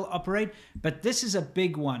Yeah. still operate, but this is a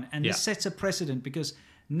big one, and this Yeah. sets a precedent because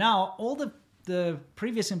now all the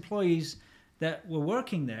previous employees that were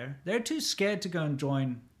working there, they're too scared to go and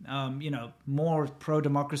join, more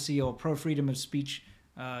pro-democracy or pro-freedom of speech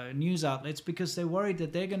news outlets because they're worried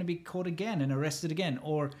that they're going to be caught again and arrested again,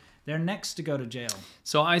 or they're next to go to jail.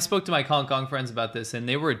 So I spoke to my Hong Kong friends about this, and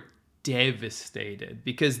they were devastated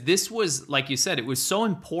because this was, like you said, it was so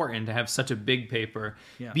important to have such a big paper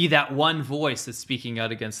be that one voice that's speaking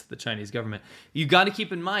out against the Chinese government. You got to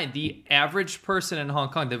keep in mind the average person in Hong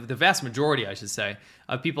Kong, the vast majority, I should say,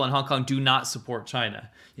 of people in Hong Kong do not support China.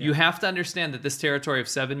 You have to understand that this territory of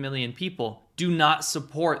 7 million people do not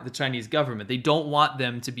support the Chinese government. They don't want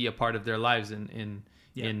them to be a part of their lives in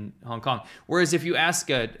Hong Kong. Whereas if you ask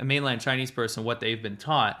a mainland Chinese person what they've been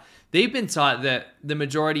taught that the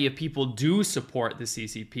majority of people do support the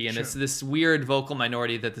CCP, and it's this weird vocal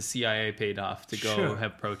minority that the CIA paid off to go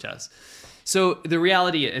have protests. So the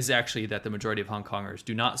reality is actually that the majority of Hong Kongers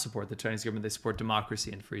do not support the Chinese government. They support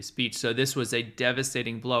democracy and free speech. So this was a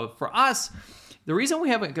devastating blow. For us, the reason we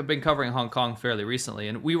haven't been covering Hong Kong fairly recently,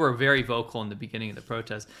 and we were very vocal in the beginning of the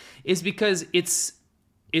protest, is because it's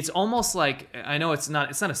almost like, I know it's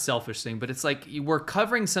not a selfish thing, but it's like we're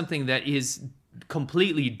covering something that is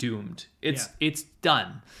completely doomed. It's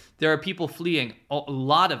done. There are people fleeing. A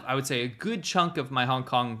lot of, I would say, a good chunk of my Hong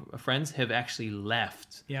Kong friends have actually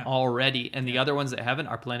left already, and the other ones that haven't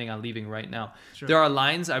are planning on leaving right now. There are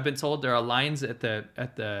lines. I've been told there are lines at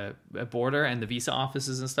the border and the visa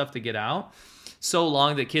offices and stuff to get out. So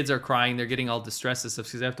long that kids are crying, they're getting all distressed and stuff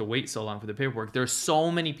because they have to wait so long for the paperwork. There are so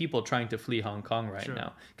many people trying to flee Hong Kong right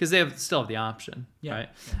now because they still have the option. Right?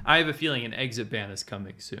 I have a feeling an exit ban is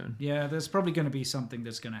coming soon. Yeah, there's probably going to be something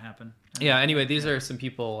that's going to happen. Yeah. Anyway, these are some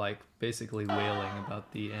people basically wailing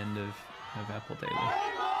about the end of Apple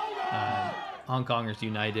Daily. Hong Kongers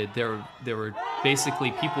United. There were basically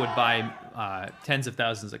people would buy tens of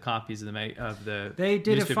thousands of copies of the They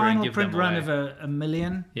did a newspaper and final give print them run away. of a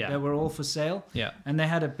million Yeah. that were all for sale. Yeah. And they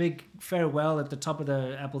had a big farewell at the top of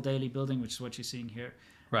the Apple Daily building, which is what you're seeing here.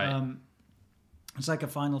 Right. It's like a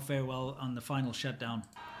final farewell on the final shutdown.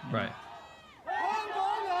 Right.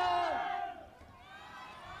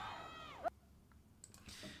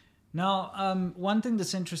 Now, one thing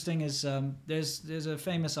that's interesting is there's a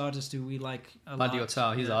famous artist who we like a lot. Badio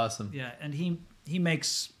Cao, he's awesome. Yeah, and he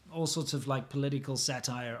makes all sorts of like political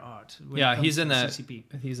satire art. when it Yeah, comes he's to in the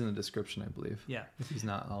CCP. he's in the description, I believe. Yeah. If he's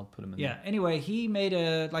not, I'll put him in. Yeah. Anyway, he made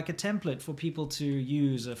a template for people to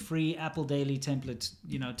use, a free Apple Daily template,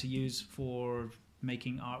 to use for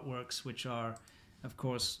making artworks, which are, of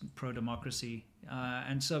course, pro-democracy.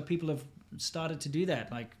 And so people have started to do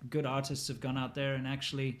that. Like good artists have gone out there and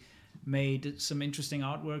actually made some interesting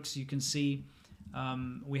artworks. You can see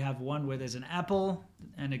we have one where there's an apple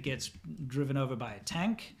and it gets driven over by a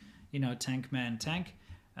tank, Tank Man Tank.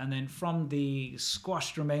 And then from the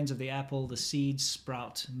squashed remains of the apple, the seeds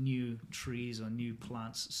sprout new trees or new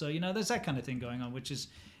plants. So, there's that kind of thing going on, which is,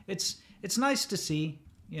 it's nice to see,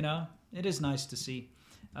 it is nice to see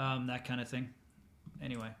that kind of thing.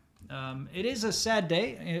 Anyway, it is a sad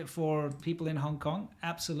day for people in Hong Kong,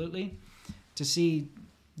 absolutely, to see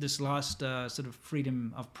this last sort of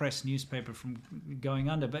freedom of press newspaper from going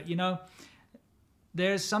under. But,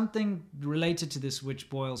 there's something related to this which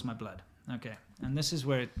boils my blood. Okay, and this is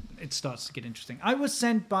where it starts to get interesting. I was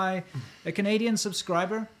sent by a Canadian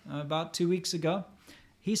subscriber about 2 weeks ago.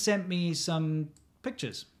 He sent me some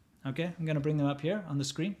pictures. Okay, I'm going to bring them up here on the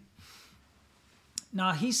screen.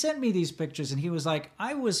 Now, he sent me these pictures and he was like,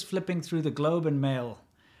 I was flipping through the Globe and Mail,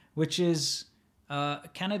 which is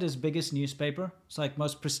Canada's biggest newspaper. It's like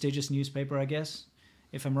most prestigious newspaper, I guess.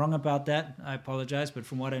 If I'm wrong about that, I apologize. But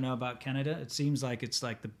from what I know about Canada, it seems like it's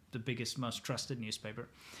like the biggest, most trusted newspaper.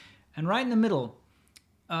 And right in the middle,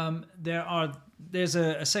 there's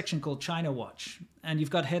a section called China Watch. And you've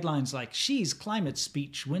got headlines like, Xi's climate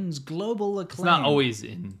speech wins global acclaim. It's not always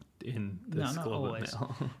in this not Globe and always.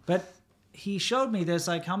 Mail. But he showed me there's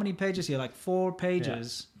like how many pages here? Like 4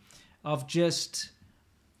 pages of just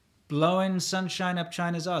blowing sunshine up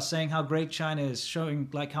China's ass, saying how great China is, showing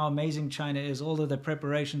like how amazing China is, all of the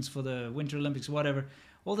preparations for the Winter Olympics, whatever,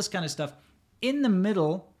 all this kind of stuff, in the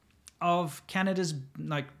middle of Canada's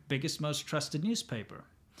like biggest, most trusted newspaper.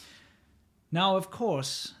 Now, of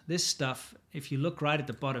course, this stuff, if you look right at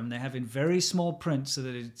the bottom, they have in very small print so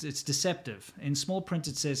that it's deceptive. In small print,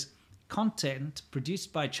 it says, content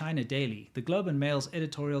produced by China Daily. The Globe and Mail's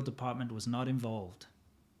editorial department was not involved.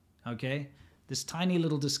 Okay? This tiny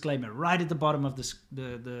little disclaimer right at the bottom of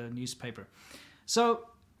the newspaper. So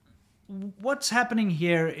what's happening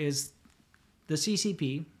here is the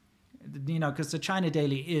CCP, because the China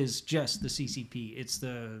Daily is just the CCP. It's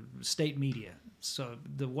the state media. So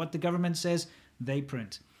what the government says, they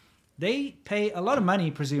print. They pay a lot of money,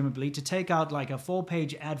 presumably, to take out like a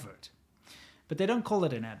 4-page advert. But they don't call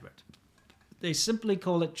it an advert. They simply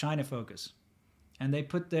call it China Focus. And they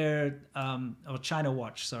put their, or China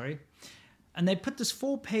Watch, sorry. And they put this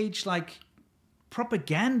 4-page like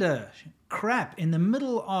propaganda crap in the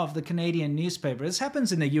middle of the Canadian newspaper. This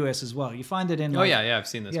happens in the US as well. You find it in like, yeah, I've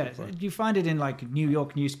seen this before. You find it in like New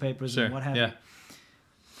York newspapers and what have you.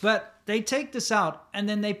 But they take this out and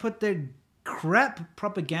then they put their crap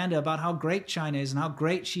propaganda about how great China is and how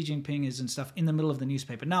great Xi Jinping is and stuff in the middle of the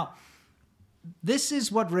newspaper. Now, this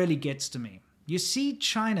is what really gets to me. You see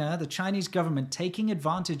China, the Chinese government, taking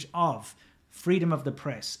advantage of freedom of the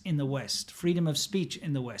press in the West, freedom of speech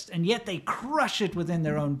in the West, and yet they crush it within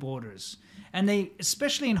their own borders. And they,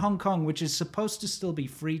 especially in Hong Kong, which is supposed to still be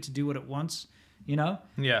free to do what it wants, for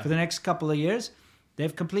the next couple of years,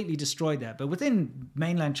 they've completely destroyed that. But within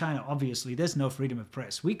mainland China, obviously, there's no freedom of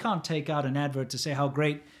press. We can't take out an advert to say how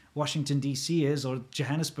great Washington, D.C. is or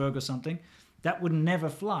Johannesburg or something. That would never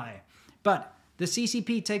fly. But the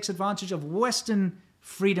CCP takes advantage of Western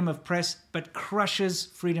freedom of press, but crushes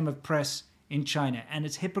freedom of press in China. And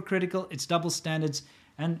it's hypocritical, it's double standards,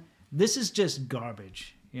 and this is just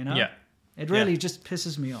garbage, Yeah. It really just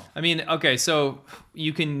pisses me off. I mean, okay, so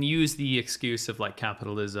you can use the excuse of like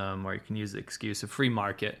capitalism, or you can use the excuse of free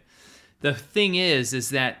market. The thing is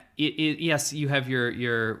that yes, you have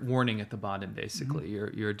your warning at the bottom, basically,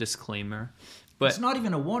 your disclaimer. But it's not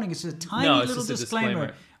even a warning; it's a tiny little just a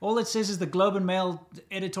disclaimer. All it says is the Globe and Mail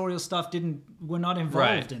editorial stuff we're not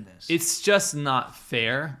involved in this. It's just not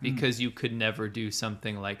fair because you could never do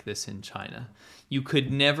something like this in China. You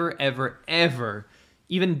could never, ever, ever,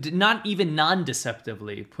 not even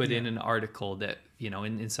non-deceptively put in an article that,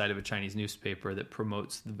 inside of a Chinese newspaper that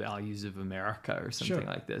promotes the values of America or something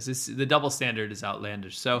like this. The double standard is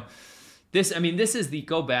outlandish. So This is the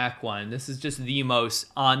go back one. This is just the most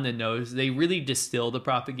on the nose. They really distill the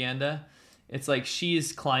propaganda. It's like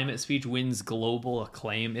Xi's climate speech wins global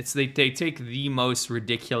acclaim. They take the most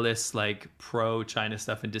ridiculous like pro China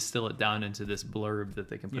stuff and distill it down into this blurb that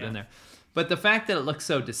they can put in there. But the fact that it looks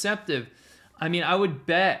so deceptive, I mean, I would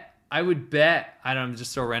bet, I don't know,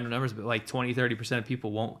 just throw random numbers, but like 20-30% of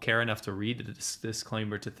people won't care enough to read this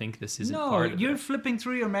disclaimer to think this isn't part of you're it. flipping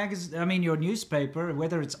through your newspaper,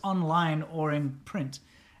 whether it's online or in print,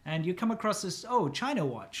 and you come across this, China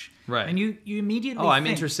Watch. Right. And you immediately I'm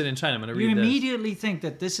think, interested in China. I'm going to you read this. immediately think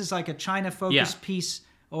that this is like a China-focused piece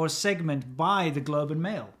or segment by the Globe and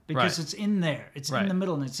Mail because Right. it's in there. It's in Right. the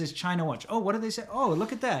middle and it says China Watch. Oh, what do they say? Oh,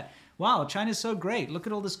 look at that. Wow, China's so great. Look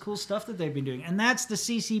at all this cool stuff that they've been doing. And that's the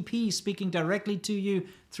CCP speaking directly to you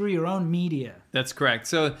through your own media. That's correct.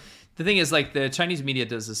 So the thing is, like, the Chinese media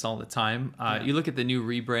does this all the time. You look at the new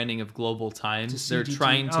rebranding of Global Times. They're CGT.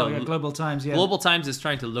 trying to... Global Times, yeah. Global Times is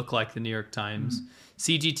trying to look like the New York Times.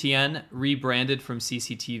 CGTN rebranded from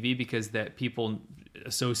CCTV because that people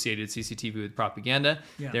associated CCTV with propaganda.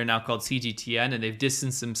 Yeah. They're now called CGTN, and they've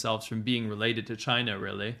distanced themselves from being related to China,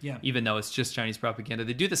 really. Yeah. Even though it's just Chinese propaganda.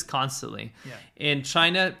 They do this constantly. Yeah. And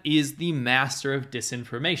China is the master of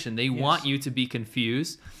disinformation. They want you to be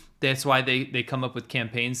confused. That's why they come up with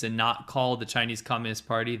campaigns to not call the Chinese Communist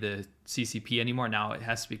Party the CCP anymore. Now it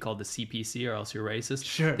has to be called the CPC or else you're racist.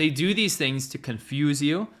 Sure. They do these things to confuse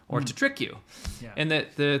you or to trick you. Yeah. And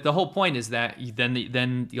the whole point is that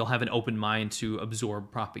then you'll have an open mind to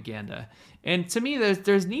absorb propaganda. And to me,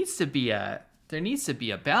 there needs to be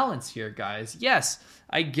a balance here, guys. Yes,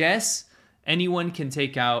 I guess anyone can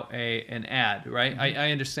take out an ad, right?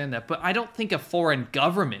 I understand that, but I don't think a foreign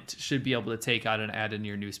government should be able to take out an ad in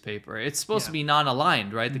your newspaper. It's supposed to be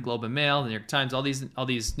non-aligned, right? The Globe and Mail, the New York Times, all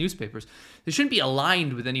these newspapers, they shouldn't be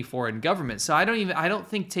aligned with any foreign government. So I don't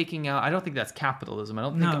think that's capitalism. I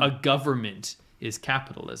don't think a government is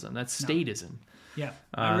capitalism. That's statism. Yeah,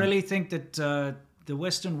 I really think that the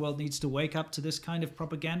Western world needs to wake up to this kind of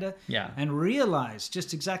propaganda and realize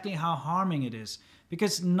just exactly how harming it is.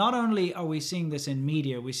 Because not only are we seeing this in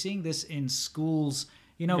media, we're seeing this in schools,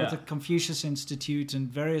 with the Confucius Institute and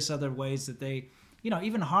various other ways that they,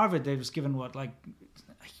 even Harvard, they was given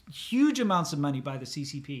huge amounts of money by the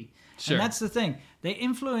CCP. Sure. And that's the thing. They're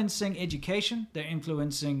influencing education, they're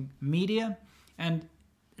influencing media, and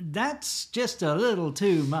that's just a little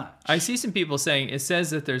too much. I see some people saying it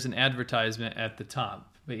says that there's an advertisement at the top.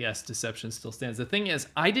 But yes, deception still stands. The thing is,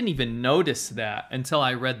 I didn't even notice that until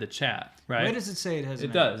I read the chat, right? Where does it say it has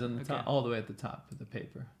It does, on the top, all the way at the top of the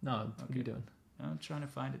paper. No, what are you doing? I'm trying to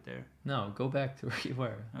find it there. No, go back to where you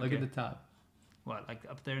were. Look at the top. What, like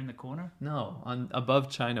up there in the corner? No,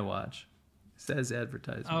 above China Watch. It says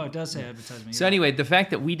advertisement. Oh, it does say advertisement. So anyway, the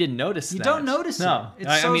fact that we didn't notice You that. don't notice it.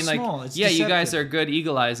 It's so small. It's you guys deceptive. are good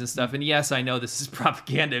eagle eyes and stuff. And yes, I know this is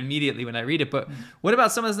propaganda immediately when I read it. But what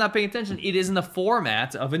about someone that's not paying attention? It is in the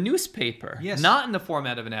format of a newspaper, not in the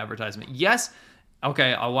format of an advertisement. Yes.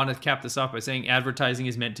 Okay, I want to cap this off by saying advertising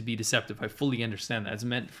is meant to be deceptive. I fully understand that. It's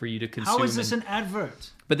meant for you to consume. How is this an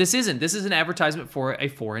advert? But this isn't. This is an advertisement for a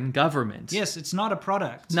foreign government. Yes, it's not a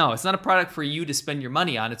product. No, it's not a product for you to spend your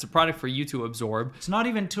money on. It's a product for you to absorb. It's not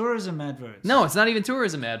even tourism adverts. No, it's not even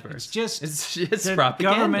tourism adverts. It's the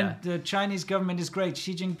propaganda. The Chinese government is great.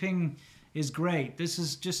 Xi Jinping is great. This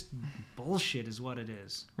is just bullshit is what it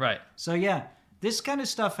is. Right. So yeah, this kind of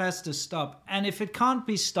stuff has to stop. And if it can't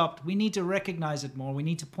be stopped, we need to recognize it more. We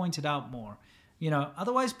need to point it out more.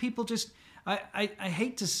 Otherwise people just... I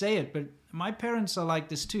hate to say it, but my parents are like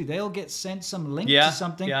this too. They'll get sent some link to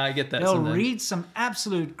something. Yeah, I get that They'll sometimes. read some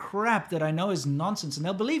absolute crap that I know is nonsense, and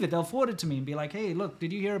they'll believe it. They'll forward it to me and be like, hey, look,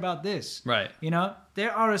 did you hear about this? Right.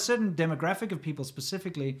 There are a certain demographic of people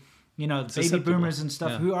specifically, baby Susceptible. boomers and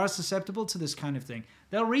stuff who are susceptible to this kind of thing.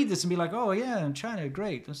 They'll read this and be like, oh, yeah, in China,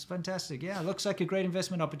 great. That's fantastic. Yeah, looks like a great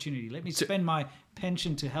investment opportunity. Let me spend my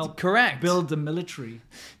pension to help build the military.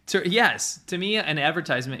 Yes. To me, an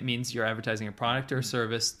advertisement means you're advertising a product or a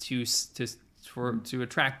service to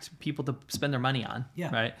attract people to spend their money on.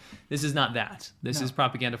 Yeah. Right? This is not that. This is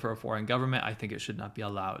propaganda for a foreign government. I think it should not be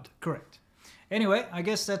allowed. Correct. Anyway, I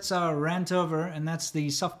guess that's our rant over, and that's the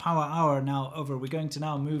Soft Power Hour now over. We're going to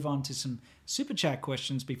now move on to some Super Chat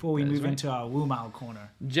questions before we move into our Wu Mao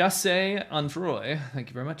corner. Jose Androy, thank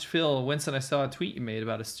you very much. Phil Winston, I saw a tweet you made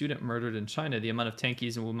about a student murdered in China. The amount of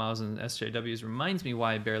tankies and Wu Maos and SJWs reminds me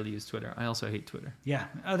why I barely use Twitter. I also hate Twitter. Yeah,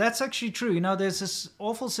 that's actually true. There's this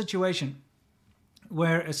awful situation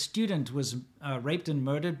where a student was raped and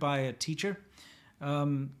murdered by a teacher.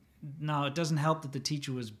 Now, it doesn't help that the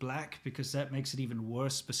teacher was black, because that makes it even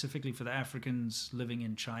worse, specifically for the Africans living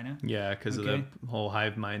in China. Yeah, because of Okay. the whole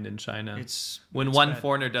hive mind in China. When it's one bad.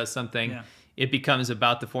 foreigner does something, Yeah. it becomes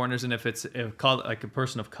about the foreigners, and if it's like a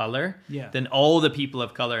person of color, Yeah. then all the people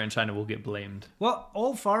of color in China will get blamed. Well,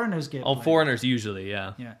 all foreigners get All blamed. foreigners usually,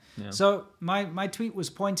 yeah. Yeah. Yeah. So my tweet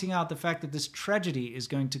was pointing out the fact that this tragedy is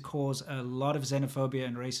going to cause a lot of xenophobia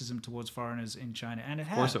and racism towards foreigners in China, and it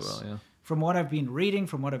has. Of course it will, yeah. From what I've been reading,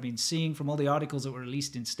 from what I've been seeing, from all the articles that were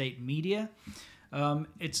released in state media,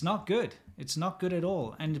 it's not good. It's not good at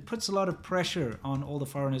all, and it puts a lot of pressure on all the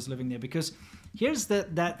foreigners living there. Because here's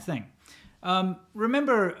that thing.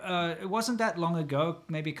 Remember, it wasn't that long ago,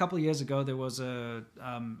 maybe a couple of years ago, there was I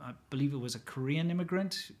believe it was a Korean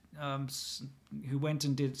immigrant who went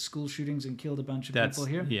and did school shootings and killed a bunch of people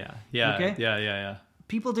here. Yeah. Okay. Yeah.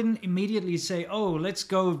 People didn't immediately say, "Oh, let's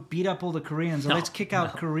go beat up all the Koreans," or No, "Let's kick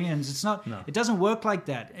out Koreans." It's not. No. It doesn't work like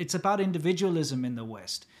that. It's about individualism in the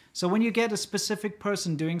West. So when you get a specific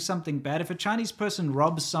person doing something bad, if a Chinese person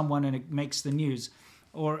robs someone and it makes the news,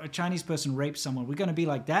 or a Chinese person rapes someone, we're going to be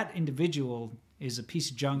like, that individual is a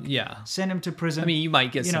piece of junk. Yeah. Send him to prison. I mean, you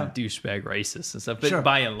might get You some know. douchebag racists and stuff, but Sure.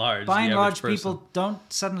 by and large, By the and average large, person- people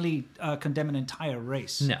don't suddenly condemn an entire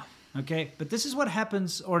race. No. Okay, but this is what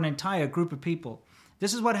happens, or an entire group of people.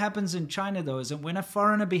 This is what happens in China, though, is that when a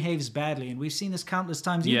foreigner behaves badly, and we've seen this countless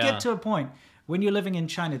times, you Yeah. get to a point when you're living in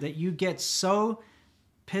China that you get so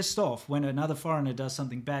pissed off when another foreigner does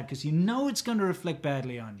something bad, because you know it's going to reflect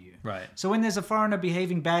badly on you. Right. So when there's a foreigner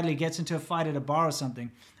behaving badly, gets into a fight at a bar or something,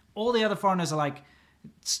 all the other foreigners are like,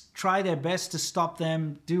 try their best to stop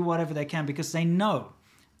them, do whatever they can, because they know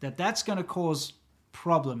that that's going to cause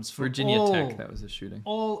problems for Virginia all, Tech, that was a shooting.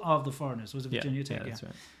 all of the foreigners. Was it Yeah, Virginia Tech? yeah, that's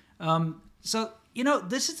right. So,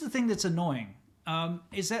 this is the thing that's annoying,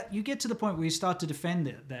 is that you get to the point where you start to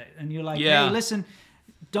defend that, and you're like, Yeah. hey, listen,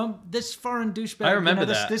 this foreign douchebag, I remember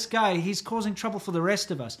this, that. this guy, he's causing trouble for the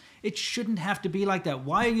rest of us. It shouldn't have to be like that.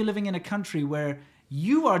 Why are you living in a country where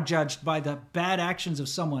you are judged by the bad actions of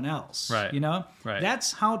someone else? Right. Right.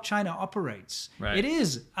 That's how China operates. Right. It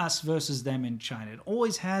is us versus them in China. It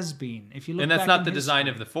always has been. If you look And that's back not in the design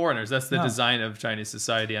history. of the foreigners. That's the No. design of Chinese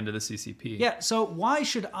society under the CCP. Yeah, so why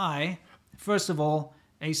should I, first of all,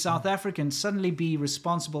 a South African, suddenly be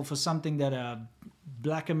responsible for something that a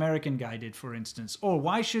black American guy did, for instance? Or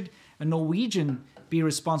why should a Norwegian be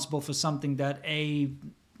responsible for something that a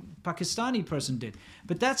Pakistani person did?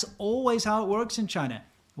 But that's always how it works in China.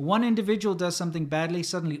 One individual does something badly,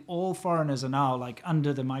 suddenly all foreigners are now like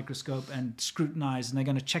under the microscope and scrutinized, and they're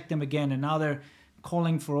going to check them again, and now they're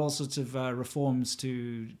calling for all sorts of reforms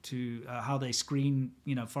to how they screen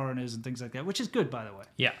foreigners and things like that, which is good, by the way.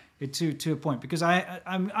 Yeah. To a point, because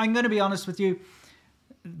I'm going to be honest with you,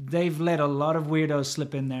 they've let a lot of weirdos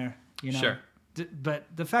slip in there. Sure. But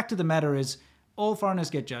the fact of the matter is, all foreigners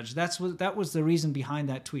get judged. That was the reason behind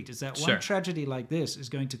that tweet. Is that Sure. one tragedy like this is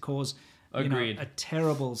going to cause Agreed. a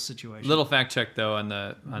terrible situation. Little fact check though on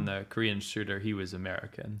the Korean shooter, he was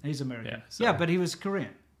American. He's American. Yeah, so- Yeah, but he was Korean.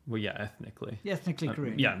 Well, yeah, ethnically. Ethnically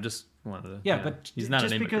Korean. Yeah, just wanted to. Yeah, but he's not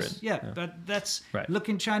just an immigrant. because but that's Right. look,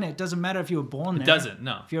 in China. It doesn't matter if you were born there. It doesn't.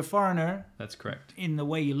 No, If you're a foreigner, that's correct. in the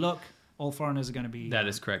way you look, all foreigners are going to be. That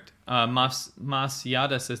is correct. Mas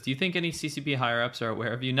Yada says, "Do you think any CCP higher ups are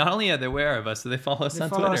aware of you? Not only are they aware of us, so they follow us They on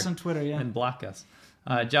follow Twitter. us on Twitter, yeah. and block us."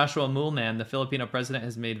 Joshua Moolman, the Filipino president,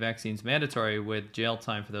 has made vaccines mandatory with jail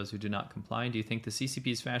time for those who do not comply. Do you think the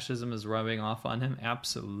CCP's fascism is rubbing off on him?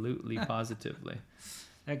 Absolutely, positively.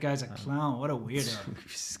 That guy's a clown. What a weirdo.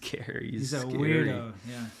 Scary. He's a scary. weirdo.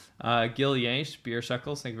 Yeah. Gil Yesh, Beer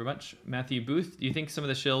Shuckles, thank you very much. Matthew Booth, do you think some of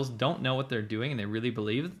the shills don't know what they're doing and they really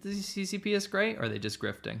believe that the CCP is great, or are they just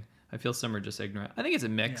grifting? I feel some are just ignorant. I think it's a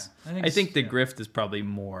mix. Yeah, I I think think, it's- the yeah. grift is probably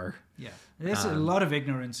more. Yeah. There's a lot of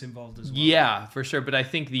ignorance involved as well. Yeah, for sure. But I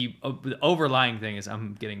think the overlying thing is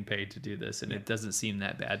I'm getting paid to do this, and it doesn't seem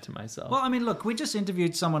that bad to myself. Well, I mean, look, we just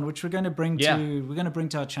interviewed someone, which we're going to bring Yeah.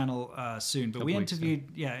 to our channel soon. But we Couple weeks,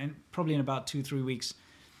 interviewed, probably in about 2-3 weeks.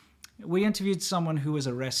 We interviewed someone who was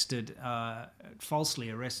arrested, falsely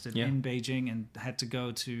arrested Yeah. in Beijing, and had to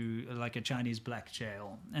go to like a Chinese black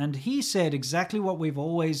jail. And he said exactly what we've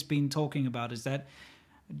always been talking about: is that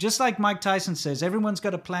just like Mike Tyson says, everyone's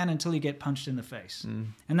got a plan until you get punched in the face.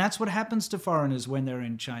 And that's what happens to foreigners when they're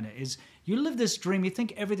in China. Is you live this dream, you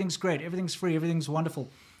think everything's great, everything's free, everything's wonderful,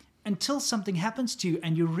 until something happens to you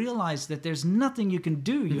and you realize that there's nothing you can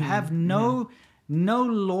do. You have no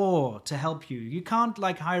law to help you. You can't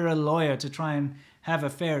like hire a lawyer to try and have a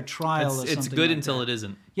fair trial or something. it's good like until that. it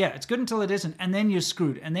isn't. Yeah, it's good until it isn't, and then you're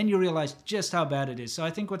screwed, and then you realize just how bad it is. So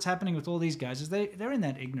I think what's happening with all these guys is they're in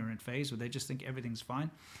that ignorant phase where they just think everything's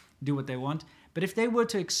fine. do what they want. But if they were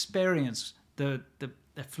to experience the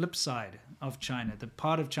flip side of China, the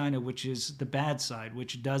part of China which is the bad side,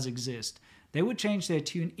 which does exist, they would change their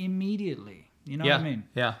tune immediately. You know what I mean?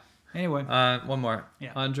 Yeah. Anyway. One more.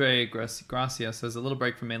 Yeah. Andre Gracia says, a little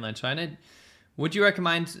break from mainland China. Would you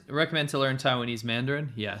recommend to learn Taiwanese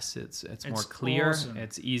Mandarin? Yes, it's more clear. Awesome.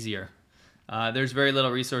 It's easier. There's very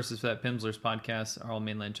little resources for that. Pimsleur's podcast are all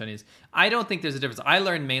mainland Chinese. I don't think there's a difference. I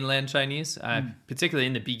learned mainland Chinese, particularly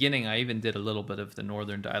in the beginning. I even did a little bit of the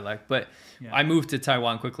northern dialect, but I moved to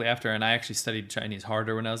Taiwan quickly after, and I actually studied Chinese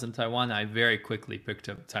harder when I was in Taiwan. I very quickly picked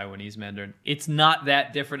up Taiwanese Mandarin. It's not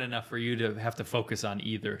that different enough for you to have to focus on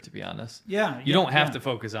either, to be honest. You don't have to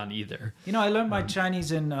focus on either. You know, I learned my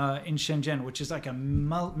Chinese in Shenzhen, which is like a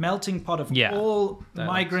melting pot of all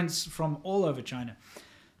migrants from all over China.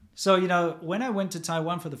 So, you know, when I went to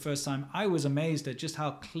Taiwan for the first time, I was amazed at just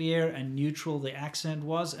how clear and neutral the accent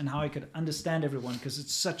was and how I could understand everyone because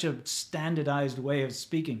it's such a standardized way of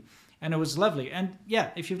speaking. And it was lovely. And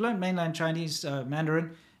yeah, if you've learned mainland Chinese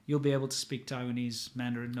Mandarin, you'll be able to speak Taiwanese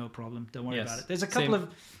Mandarin, no problem. Don't worry about it. There's a couple of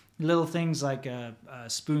little things like a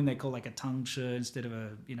spoon they call like a tangshe instead of a,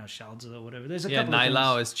 you know, shaozi or whatever. There's a couple nai of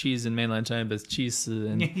lao things. is cheese in mainland China, but it's cheese.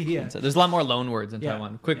 And Yeah. there's a lot more loan words in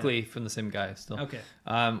Taiwan. Quickly from the same guy still. Okay.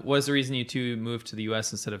 What was the reason you two moved to the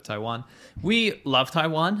U.S. instead of Taiwan? We love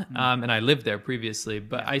Taiwan, and I lived there previously,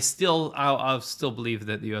 but I'll still believe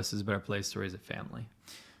that the U.S. is a better place to raise a family.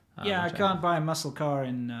 I can't buy a muscle car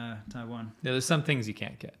in Taiwan. Yeah, there's some things you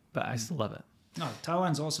can't get, but I still love it. No,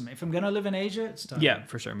 Taiwan's awesome. If I'm going to live in Asia, it's Taiwan. Yeah,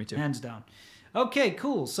 for sure. Me too. Hands down. Okay,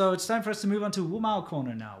 cool. So it's time for us to move on to Wu Mao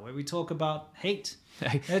Corner now, where we talk about hate.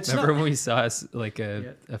 Remember when we saw like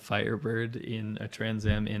a Firebird in a Trans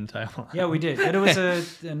Am in Taiwan? Yeah, we did. But it was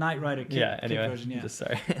a Knight Rider kit, anyway, version. Yeah, just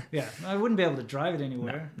sorry. Yeah, I wouldn't be able to drive it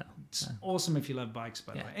anywhere. No. It's awesome if you love bikes,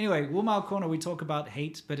 by the way. Anyway, Wu Mao Corner, we talk about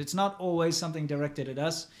hate, but it's not always something directed at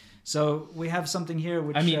us. So we have something here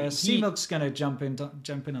which Seamilk's going to jump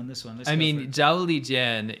in on this one. Zhao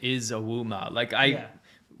Lijian is a Wu Mao.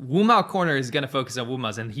 Wu Mao Corner is going to focus on Wu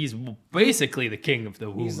Maos, and he's basically the king of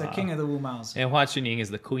the Wu Mao. He's the king of the Wu Maos. And Hua Chunying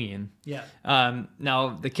is the queen. Yeah. Now,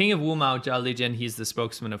 the king of Wu Mao, Zhao Lijian, he's the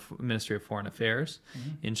spokesman of Ministry of Foreign Affairs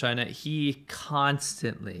in China. He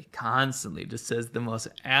constantly just says the most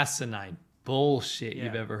asinine bullshit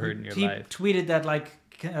you've ever heard in your life. He tweeted that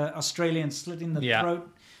Australian slit in the throat.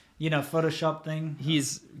 You know, Photoshop thing.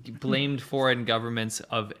 He's blamed foreign governments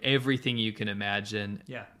of everything you can imagine.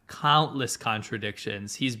 Yeah. Countless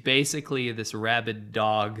contradictions. He's basically this rabid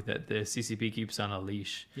dog that the CCP keeps on a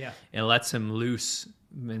leash. Yeah. And lets him loose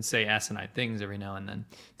and say asinine things every now and then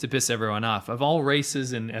to piss everyone off. Of all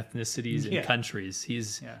races and ethnicities and countries,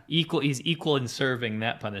 he's equal. He's equal in serving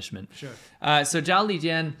that punishment. Sure. So Zhao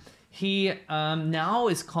Lijian, he now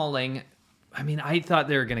is calling. I thought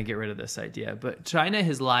they were going to get rid of this idea, but China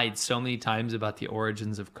has lied so many times about the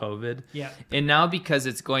origins of COVID. Yeah. And now because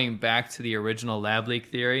it's going back to the original lab leak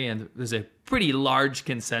theory, and there's a pretty large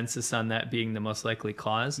consensus on that being the most likely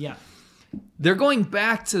cause. Yeah. They're going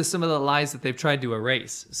back to some of the lies that they've tried to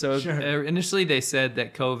erase. So initially they said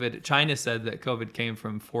that China said that COVID came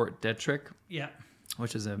from Fort Detrick. Yeah.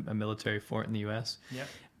 Which is a military fort in the U.S.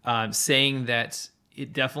 Yeah. Saying that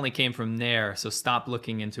it definitely came from there, so stop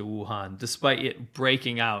looking into Wuhan, despite it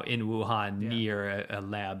breaking out in Wuhan near a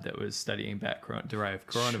lab that was studying bat-derived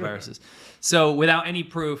coronaviruses. Sure. So without any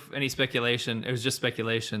proof, any speculation, it was just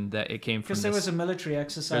speculation that it came from because there was a military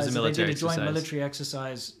exercise. They did a joint military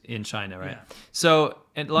exercise in China, right? Yeah. So,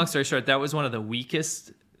 and long story short, that was one of the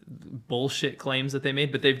weakest bullshit claims that they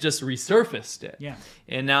made, but they've just resurfaced it. Yeah.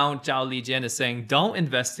 And now Zhao Lijian is saying, don't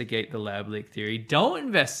investigate the lab leak theory. Don't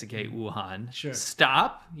investigate Wuhan. Sure.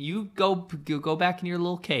 Stop. You go back in your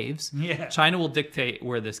little caves. Yeah. China will dictate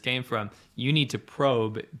where this came from. You need to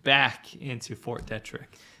probe back into Fort Detrick.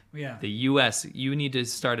 Yeah. The U.S., you need to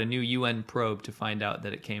start a new UN probe to find out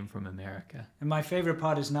that it came from America. And my favorite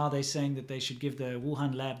part is now they're saying that they should give the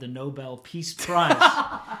Wuhan lab the Nobel Peace Prize.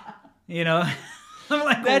 You know? I'm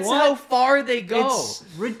like, that's what? how far they go. It's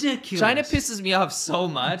ridiculous. China pisses me off so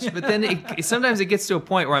much, but then sometimes it gets to a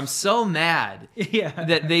point where I'm so mad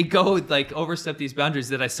that they go overstep these boundaries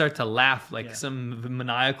that I start to laugh like some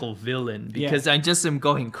maniacal villain because I just am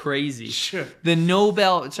going crazy. Sure.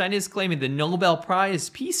 China is claiming the Nobel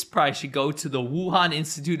Peace Prize should go to the Wuhan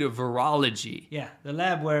Institute of Virology. Yeah, the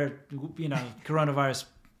lab where coronavirus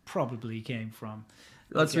probably came from.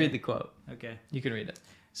 Let's read the quote. Okay. You can read it.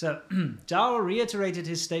 So, Zhao reiterated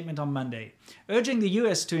his statement on Monday, urging the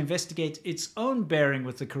US to investigate its own bearing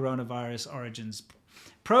with the coronavirus origins,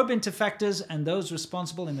 probe into factors and those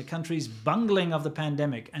responsible in the country's bungling of the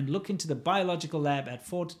pandemic, and look into the biological lab at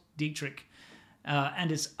Fort Detrick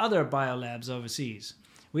and its other biolabs overseas.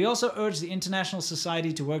 We also urge the international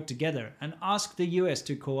society to work together and ask the US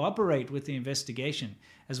to cooperate with the investigation,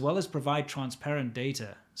 as well as provide transparent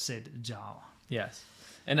data, said Zhao. Yes.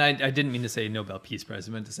 And I didn't mean to say Nobel Peace Prize.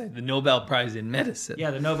 I meant to say the Nobel Prize in Medicine.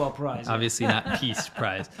 Yeah, the Nobel Prize. yeah. Obviously not Peace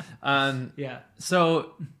Prize. Yeah.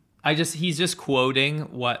 So he's just quoting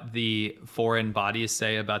what the foreign bodies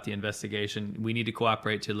say about the investigation. We need to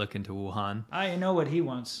cooperate to look into Wuhan. I know what he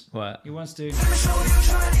wants. What? He wants to show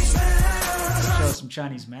some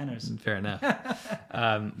Chinese manners. Fair enough.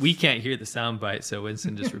 We can't hear the soundbite, so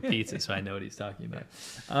Winston just repeats it, so I know what he's talking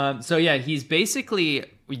about. So yeah, he's basically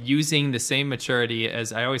using the same maturity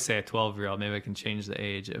as, I always say, a 12-year-old. Maybe I can change the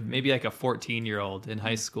age of maybe like a 14-year-old in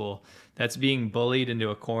high school that's being bullied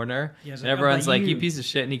into a corner. Yeah, And everyone's like, you piece of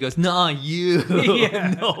shit. And he goes, nah, you.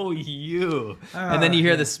 Yeah. No, you. And then you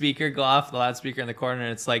hear the speaker go off, the loudspeaker in the corner,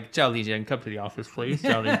 and it's like, Zhao Lijian, come to the office, please.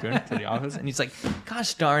 Zhao Lijian, to the office. And he's like,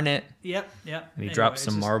 gosh darn it. Yep. And he Anyway, drops it's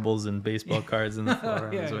some just- marbles and baseball cards in the floor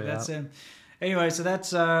on Yeah, his way that's out. him. Anyway, so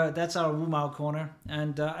that's our Wu Mao corner,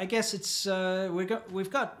 and I guess it's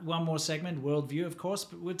we've got one more segment, worldview, of course,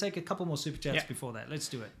 but we'll take a couple more super chats Yeah. before that. Let's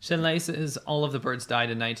do it. Shen Lei says all of the birds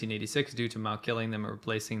died in 1986 due to Mao killing them or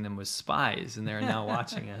replacing them with spies, and they are now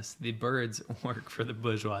watching us. The birds work for the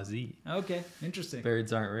bourgeoisie. Okay, interesting.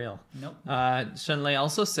 Birds aren't real. Nope. Shen Lei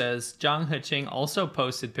also says Zhang Heqing also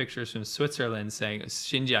posted pictures from Switzerland saying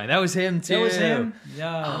Xinjiang. That was him too. That was him.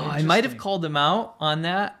 Yeah. Oh, I might have interesting. called him out on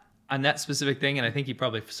that specific thing, and I think he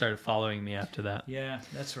probably started following me after that. Yeah,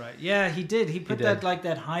 that's right. Yeah, he did. He put did. that like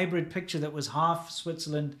that hybrid picture that was half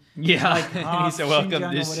Switzerland. Yeah, like and he half said, "Welcome to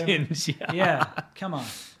Xinjiang or whatever." Xinjiang." Yeah, come on.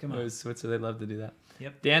 It was Switzerland. They love to do that.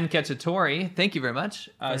 Yep. Dan Cacciatore, thank you very much.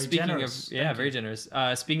 Very Speaking generous. of, Thank very generous.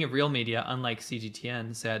 Speaking of real media, unlike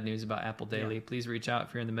CGTN, sad news about Apple Daily. Yeah. Please reach out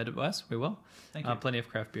if you're in the Midwest. We will. Thank you. Plenty of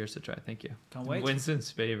craft beers to try. Thank you. Can't wait. Winston's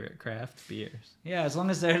favorite craft beers. Yeah, as long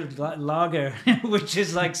as they're lager, which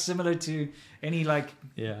is like similar to any like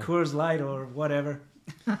Yeah. Coors Light or whatever.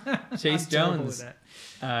 Chase I'm terrible Jones. with that.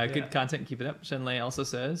 Good Yeah. Mm-hmm. content. Keep it up. Shen Lei also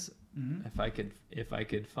says, if I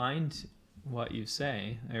could find what you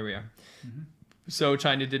say, there we are. Mm-hmm. So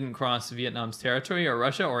China didn't cross Vietnam's territory, or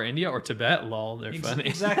Russia, or India, or Tibet. Lol, they're funny.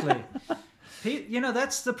 Exactly. You know,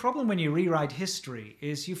 that's the problem when you rewrite history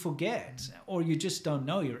is you forget or you just don't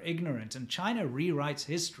know, you're ignorant. And China rewrites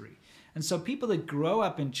history. And so people that grow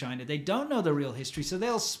up in China, they don't know the real history. So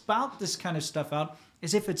they'll spout this kind of stuff out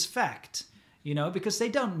as if it's fact, you know, because they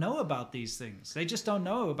don't know about these things. They just don't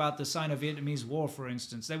know about the Sino-Vietnamese War, for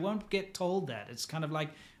instance. They won't get told that. It's kind of like,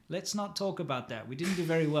 let's not talk about that. We didn't do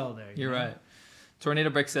very well there. You're know? right.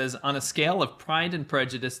 Tornado Brick says, on a scale of Pride and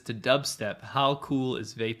Prejudice to dubstep, how cool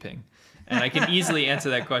is vaping? And I can easily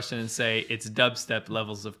answer that question and say it's dubstep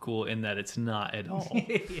levels of cool in that it's not at all.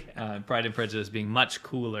 Pride and Prejudice being much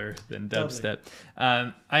cooler than dubstep.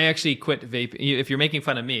 I actually quit vaping. If you're making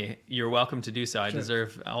fun of me, you're welcome to do so. I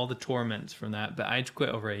deserve all the torment from that. But I quit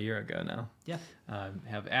over a year ago now. Yeah.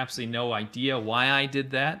 Have absolutely no idea why I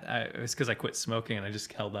did that. It was because I quit smoking and I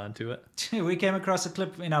just held on to it. We came across a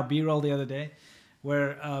clip in our B-roll the other day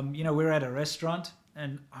where, we were at a restaurant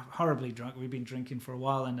and horribly drunk. We've been drinking for a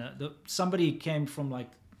while, and somebody came from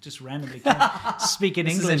just randomly speaking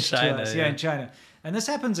This is in English China, to us. yeah. In China. And this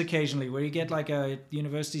happens occasionally where you get like a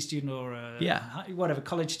university student or a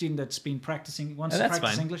college student that's been practicing, wants to that's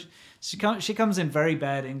practice fine. English. She comes in very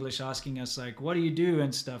bad English asking us like, what do you do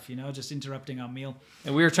and stuff, just interrupting our meal.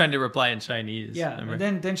 And we were trying to reply in Chinese. Yeah, remember?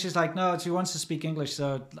 and then she's like, no, she wants to speak English,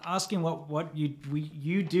 so ask him what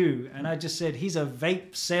you do. And I just said, he's a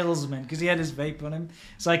vape salesman, because he had his vape on him.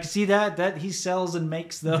 So I could see that he sells and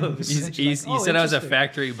makes those. And she's like, You "Oh, said I was a interesting."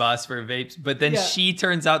 factory boss for vapes, but then Yeah. she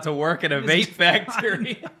turns out to work at a vape factory.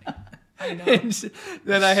 I know. And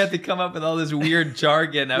then I had to come up with all this weird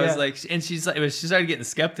jargon. I was Yeah. like, and she started getting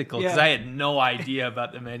skeptical because Yeah. I had no idea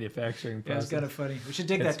about the manufacturing Yeah, process. it's kind of funny. We should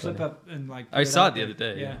dig It's that clip funny. up and like. I put saw out it the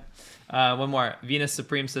there. other day. Yeah. One more. Venus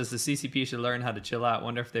Supreme says the CCP should learn how to chill out.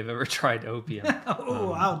 Wonder if they've ever tried opium.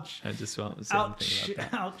 Oh, ouch! I just won't say Ouch! anything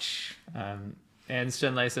about that. Ouch! And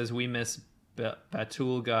Shen Lei says we miss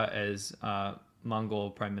Batulga as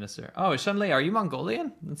Mongol prime minister. Oh, Shen Lei, are you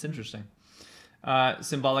Mongolian? That's interesting.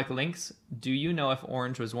 Symbolic links. Do you know if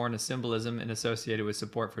orange was worn as symbolism and associated with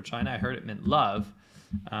support for China? I heard it meant love,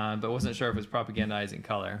 but wasn't sure if it was propagandizing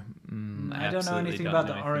color. I don't know anything about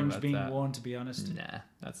the orange being worn, to be honest. Nah,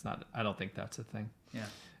 that's not. I don't think that's a thing. Yeah.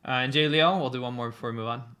 And Jay Leo, we'll do one more before we move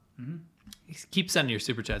on. keep sending your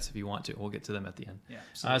super chats if you want to. We'll get to them at the end.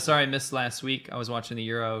 Yeah, Sorry I missed last week. I was watching the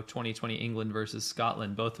Euro 2020 England versus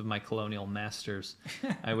Scotland, both of my colonial masters.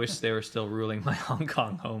 I wish they were still ruling my Hong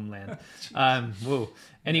Kong homeland. Whoa.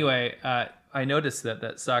 Anyway, I noticed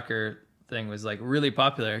that soccer thing was like really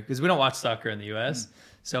popular because we don't watch soccer in the U.S.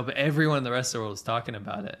 So, but everyone in the rest of the world was talking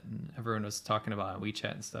about it, and everyone was talking about it on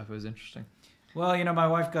WeChat and stuff. It was interesting. Well, my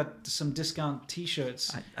wife got some discount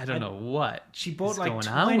T-shirts. I don't know what She bought is like going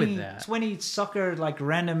on with that. 20 soccer, like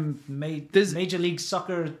random Major League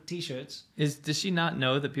Soccer T-shirts. Does she not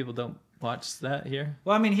know that people don't watch that here?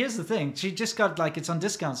 Well, I mean, here's the thing. She just got it's on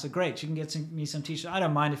discount, so great. She can get me some T-shirts. I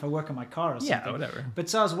don't mind if I work on my car or something. Yeah, whatever. But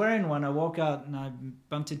so I was wearing one. I walk out and I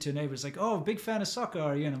bumped into a neighbor. It's like, oh, big fan of soccer,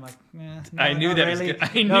 are you? And I'm like, no, I knew not that really.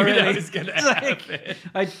 that was gonna It's like,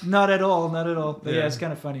 happen. not at all. But yeah, it's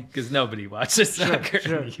kind of funny. Because nobody watches soccer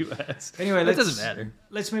sure. in the U.S. Anyway, that doesn't matter.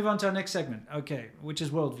 Let's move on to our next segment. Okay, which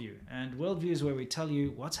is Worldview. And Worldview is where we tell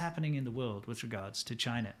you what's happening in the world with regards to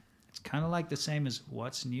China. It's kind of like the same as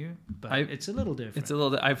What's New, but it's a little different. It's a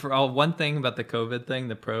little. One thing about the COVID thing,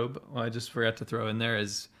 the probe, I just forgot to throw in there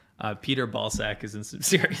is Peter Balsack is in some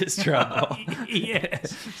serious trouble.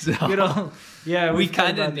 Yes. So Good old, yeah, we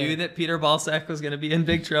kind of knew that Peter Balsack was going to be in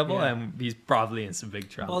big trouble, Yeah. and he's probably in some big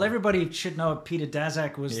trouble. Well, everybody should know Peter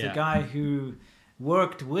Daszak was the guy who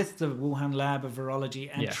worked with the Wuhan lab of virology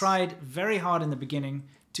and tried very hard in the beginning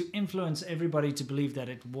to influence everybody to believe that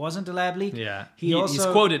it wasn't a lab leak. Yeah. He's He's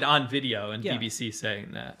quoted on video in Yeah. BBC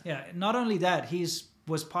saying that. Yeah, not only that,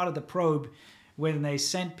 was part of the probe when they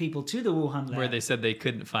sent people to the Wuhan lab. Where they said they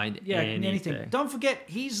couldn't find anything. Don't forget,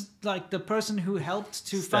 he's like the person who helped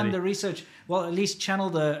to Study. fund the research. Well, at least channel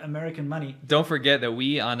the American money. Don't forget that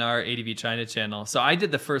we on our ADV China channel. So I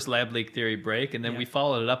did the first lab leak theory break, and then we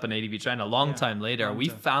followed it up on ADV China a long time later. We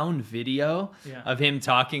found video of him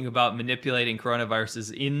talking about manipulating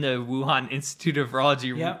coronaviruses in the Wuhan Institute of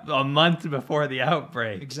Virology a month before the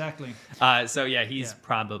outbreak. Exactly. So he's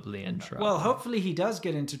probably in trouble. Well, hopefully he does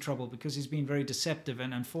get into trouble because he's been very deceptive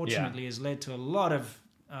and unfortunately has led to a lot of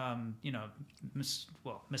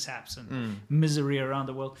mishaps and misery around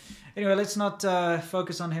the world. Anyway, let's not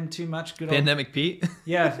focus on him too much. Good Pandemic Pete?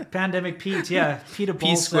 Yeah, Pandemic Pete. Yeah, Peter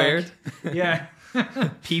P Balsack. squared? Yeah.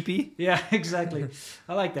 Pee-pee? Yeah, exactly.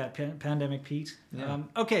 I like that, Pandemic Pete. Yeah.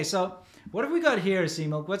 Okay, so what have we got here,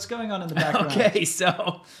 Seamilk? What's going on in the background?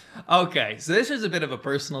 Okay, so this is a bit of a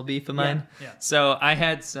personal beef of mine. Yeah. So I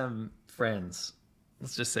had some friends.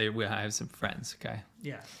 Let's just say I have some friends, okay?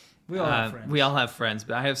 Yeah. We all have friends. We all have friends,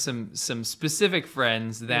 but I have some specific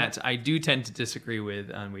friends that I do tend to disagree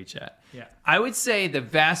with on WeChat. Yeah. I would say the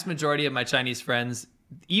vast majority of my Chinese friends,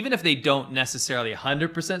 even if they don't necessarily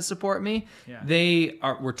 100% support me,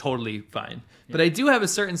 we're totally fine. Yeah. But I do have a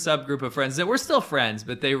certain subgroup of friends that we're still friends,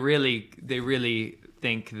 but they really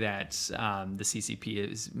think that the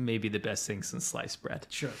CCP is maybe the best thing since sliced bread.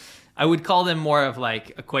 Sure. I would call them more of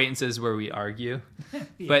like acquaintances where we argue,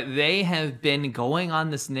 but they have been going on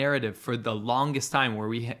this narrative for the longest time where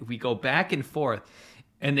we go back and forth.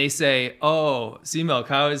 And they say, "Oh, Seamilk,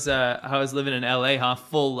 how is living in LA? Huh?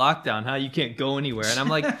 Full lockdown? Huh? You can't go anywhere." And I'm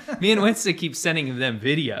like, me and Winston keep sending them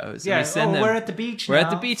videos. Yeah. And we're at the beach. We're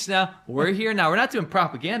at the beach now. We're here now. We're not doing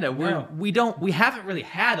propaganda. We haven't really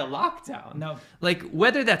had a lockdown. No. Like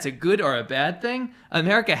whether that's a good or a bad thing,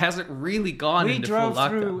 America hasn't really gone into full lockdown. We drove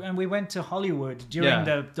through and we went to Hollywood during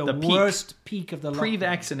the worst peak of the lockdown.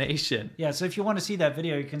 Pre-vaccination. Yeah. So if you want to see that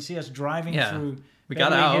video, you can see us driving through. We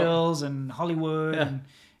got Beverly out. Hills and Hollywood, and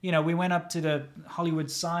we went up to the Hollywood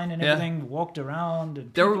sign and everything, walked around,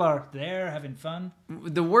 and people are there having fun.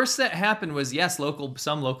 The worst that happened was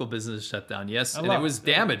some local businesses shut down. Yes, and it was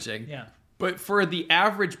damaging. Yeah. But for the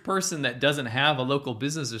average person that doesn't have a local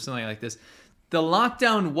business or something like this, the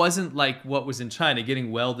lockdown wasn't like what was in China, getting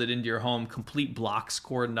welded into your home, complete blocks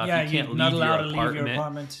cordoned off. Yeah, you can't you're not allowed to leave leave your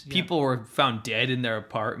apartment. Yeah. People were found dead in their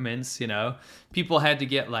apartments, People had to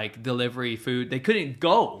get like delivery food. They couldn't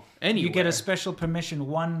go anywhere. You get a special permission.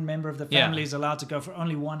 One member of the family is allowed to go for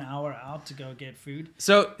only 1 hour out to go get food.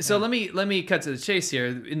 So let me cut to the chase here.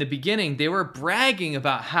 In the beginning, they were bragging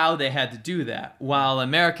about how they had to do that while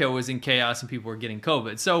America was in chaos and people were getting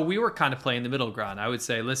COVID. So we were kind of playing the middle ground. I would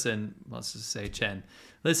say, listen, let's just say Chen.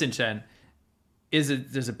 Listen, Chen,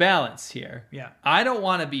 there's a balance here. Yeah. I don't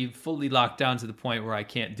want to be fully locked down to the point where I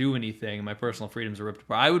can't do anything and my personal freedoms are ripped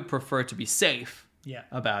apart. I would prefer to be safe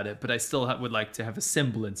about it, but I still would like to have a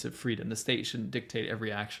semblance of freedom. The state shouldn't dictate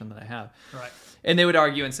every action that I have. Right. And they would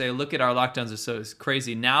argue and say, look at our lockdowns are so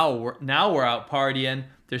crazy. Now we're out partying.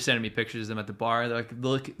 They're sending me pictures of them at the bar. They're like,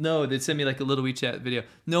 look, no, they'd send me like a little WeChat video.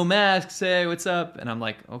 No masks, hey, what's up? And I'm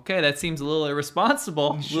like, okay, that seems a little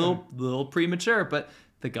irresponsible, Sure. little premature, but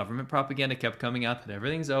the government propaganda kept coming out that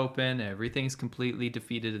everything's open, everything's completely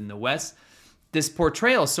defeated in the West. This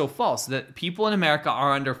portrayal is so false that people in America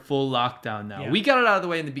are under full lockdown now. Yeah. We got it out of the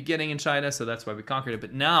way in the beginning in China, so that's why we conquered it.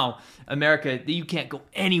 But now, America, you can't go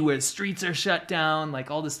anywhere. The streets are shut down, like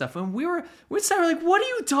all this stuff. And we started like, what are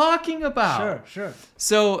you talking about? Sure.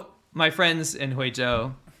 So my friends in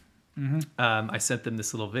Huizhou, I sent them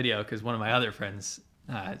this little video because one of my other friends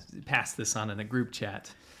passed this on in a group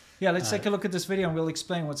chat. Yeah, let's take a look at this video and we'll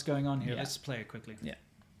explain what's going on here. Yeah. Let's play it quickly. Yeah.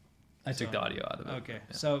 I took the audio out of it. Okay,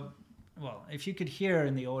 Yeah. so, well, if you could hear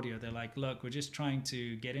in the audio, they're like, look, we're just trying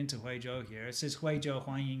to get into Huizhou here. It says Huizhou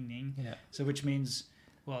Huanying Ning. Yeah. So which means,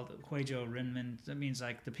 well, Huizhou Renmin, that means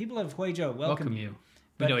like the people of Huizhou Welcome you. We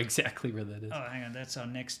But- know exactly where that is. Oh, hang on, that's our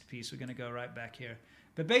next piece. We're going to go right back here.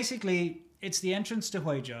 But basically, it's the entrance to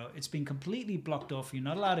Huizhou. It's been completely blocked off. You're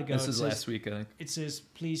not allowed to go. This It was says- last week, I think. It says,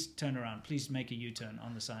 please turn around. Please make a U-turn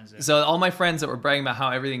on the signs there. So all my friends that were bragging about how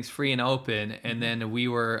everything's free and open, and then we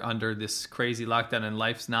were under this crazy lockdown and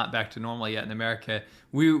life's not back to normal yet in America.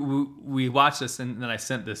 We watched this and then I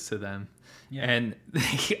sent this to them, Yeah. and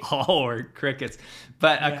they all were crickets.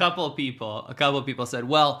 But Yeah. a couple of people said,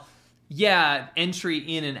 well, yeah, entry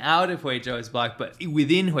in and out of Huizhou is blocked, but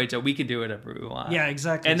within Huizhou we can do whatever we want. Yeah,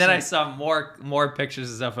 exactly. And then So- I saw more pictures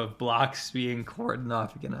and stuff of blocks being cordoned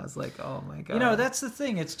off again. I was like, oh my god. You know, that's the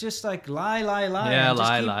thing. It's just like lie. Yeah, and just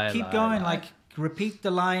lie, keep lie, going. lie. Like repeat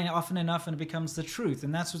the lie often enough, and it becomes the truth.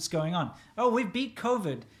 And that's what's going on. Oh, we beat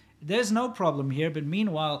COVID. There's no problem here. But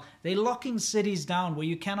meanwhile, they're locking cities down where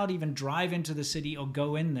you cannot even drive into the city or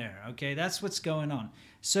go in there. Okay, that's what's going on.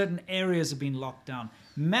 Certain areas have been locked down.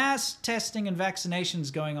 Mass testing and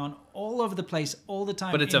vaccinations going on all over the place all the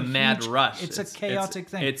time. But it's a in mad huge- rush. It's a chaotic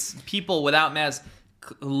thing. It's people without masks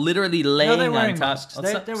literally No, laying they're on wearing top. masks. Well,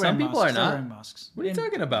 They're some wearing people masks. are They're not. wearing masks. What are you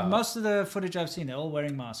talking about? Most of the footage I've seen, they're all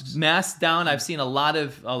wearing masks. Masks down. I've seen a lot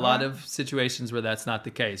of situations where that's not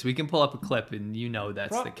the case. We can pull up a clip and you know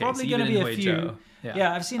that's the case. Probably even going to in be a Huizhou. few.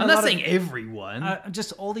 Yeah, I've seen I'm a not lot saying of, everyone.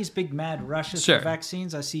 just all these big mad rushes Sure. for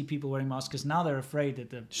vaccines. I see people wearing masks because now they're afraid that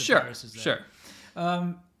the sure, virus is there.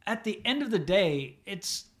 sure. At the end of the day,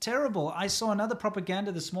 it's terrible. I saw another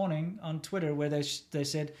propaganda this morning on Twitter where they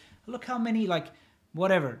said, look how many,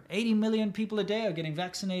 80 million people a day are getting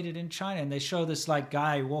vaccinated in China. And they show this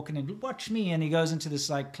guy walking in, watch me. And he goes into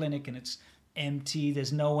this clinic and it's empty.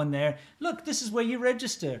 There's no one there. Look, this is where you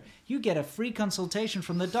register. You get a free consultation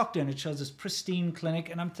from the doctor. And it shows this pristine clinic.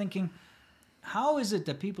 And I'm thinking, how is it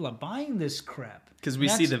that people are buying this crap? Because we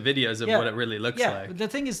see the videos of what it really looks like. But the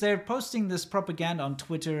thing is, they're posting this propaganda on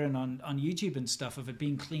Twitter and on YouTube and stuff of it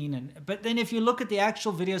being clean. But then if you look at the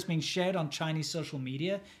actual videos being shared on Chinese social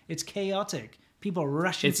media, it's chaotic. People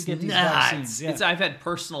rushing It's to get these nuts. vaccines. Yeah. I've had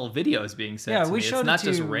personal videos being sent Yeah, to we me. showed It's not it to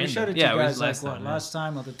just you. random. We showed it to yeah, you it guys was last time. yeah. last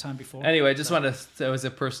time or the time before. Anyway, I just wanted to, that was a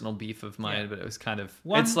personal beef of mine, Yeah. but it was kind of,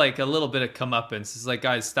 One- it's like a little bit of comeuppance. It's like,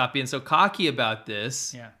 guys, stop being so cocky about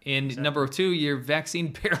this. Yeah, And exactly. number two, your vaccine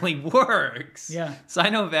barely works. Yeah.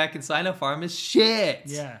 Sinovac and Sinopharm is shit.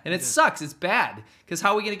 Yeah, And it it is. sucks. It's bad. Because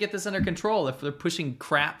how are we going to get this under control if they're pushing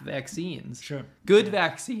crap vaccines? Sure. Good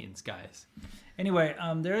vaccines, guys. Anyway,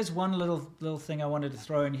 there is one little thing I wanted to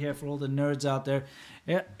throw in here for all the nerds out there.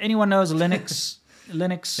 Yeah, anyone knows Linux?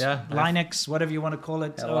 Yeah, Linux, whatever you want to call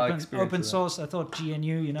it. had a lot of experience Open with that. source. I thought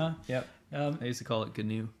GNU, Yep. I used to call it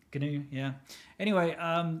GNU. GNU, yeah. Anyway,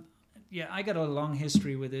 I got a long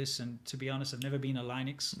history with this, and to be honest, I've never been a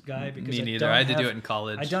Linux guy because Me I neither. don't I had to do have- it in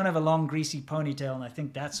college. I don't have a long greasy ponytail, and I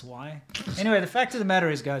think that's why. Anyway, the fact of the matter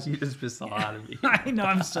is, guys, You just pissed a lot of me. I know,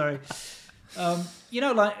 I'm sorry.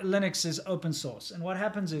 Linux is open source, and what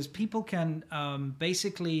happens is people can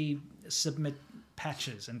basically submit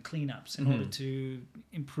patches and cleanups in order to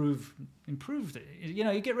improve the.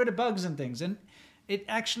 You get rid of bugs and things, and it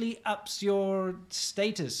actually ups your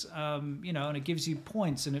status. And it gives you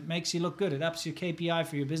points, and it makes you look good. It ups your KPI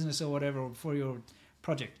for your business or whatever, or for your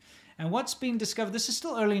project. And what's being discovered? This is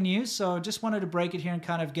still early news, so just wanted to break it here and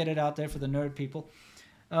kind of get it out there for the nerd people.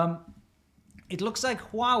 It looks like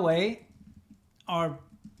Huawei are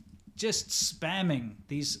just spamming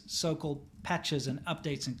these so-called patches and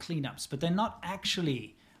updates and cleanups, but they're not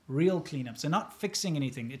actually real cleanups. They're not fixing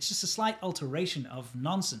anything. It's just a slight alteration of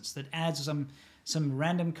nonsense that adds some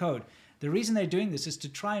random code. The reason they're doing this is to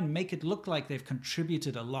try and make it look like they've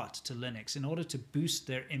contributed a lot to Linux in order to boost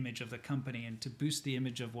their image of the company and to boost the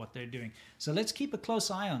image of what they're doing. So let's keep a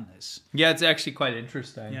close eye on this. Yeah, it's actually quite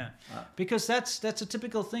interesting. Yeah, because that's a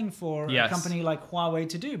typical thing for Yes. a company like Huawei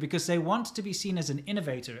to do, because they want to be seen as an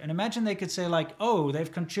innovator. And imagine they could say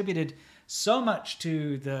they've contributed so much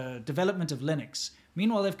to the development of Linux.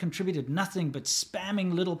 Meanwhile, they've contributed nothing but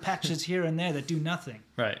spamming little patches here and there that do nothing.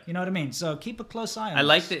 Right. You know what I mean? So keep a close eye on I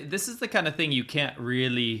like this. that. This is the kind of thing you can't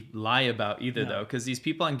really lie about either, No. though, because these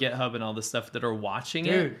people on GitHub and all this stuff that are watching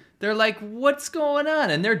Dude. it, they're like, "What's going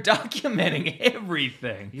on?" And they're documenting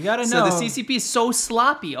everything. You gotta So know. the CCP is so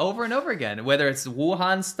sloppy over and over again. Whether it's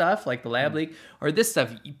Wuhan stuff like the Mm. lab leak or this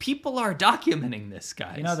stuff, people are documenting this,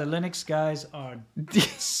 guys. You know, the Linux guys are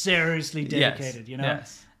seriously dedicated, you know?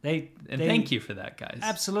 Yes. They Thank you for that, guys.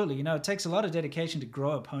 Absolutely. You know, it takes a lot of dedication to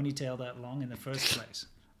grow a ponytail that long in the first place.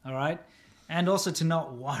 All right? And also to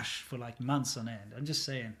not wash for like months on end. I'm just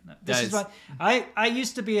saying. This is Guys. what I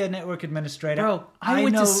used to be a network administrator. Bro, I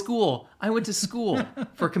went know- to school. I went to school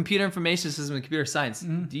for computer information systems and computer science.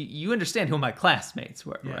 You understand who my classmates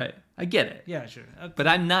were, Mm-hmm. Yeah. right? I get it. Yeah, sure. But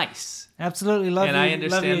I'm nice. Absolutely love And you. I love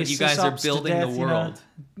understand that you guys are sysops to building death, the you know? world.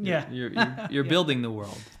 Yeah. You're building the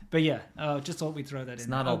world. But yeah, just thought we'd throw that in. It's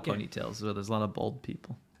not all Okay. ponytails, so there's a lot of bald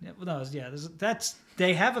people. Yeah, well, no, that's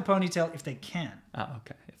they have a ponytail if they can. Oh,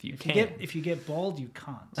 okay. If you If can. you get bald, you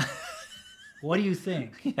can't. What do you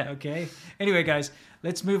think? Okay. Anyway, guys,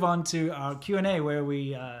 let's move on to our Q&A where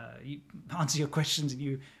we answer your questions and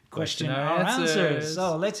you question our answers.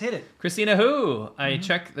 So let's hit it. Christina Who. I Mm-hmm.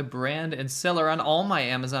 check the brand and seller on all my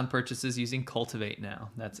Amazon purchases using Cultivate now.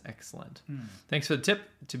 That's excellent. Hmm. Thanks for the tip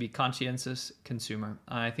to be conscientious consumer.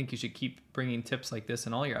 I think you should keep bringing tips like this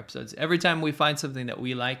in all your episodes. Every time we find something that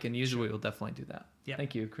we like, and usually we'll definitely do that. Yeah.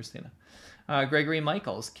 Thank you, Christina. Gregory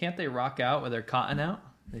Michaels. Can't they rock out with their cotton out?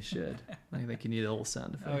 They should. I think you need a little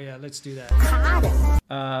sound effect. Oh yeah, let's do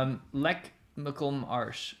that. Lek Mukulm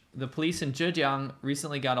Arsh. The police in Zhejiang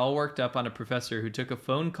recently got all worked up on a professor who took a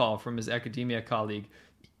phone call from his academia colleague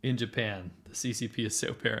in Japan. The CCP is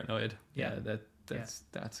so paranoid. Yeah. That's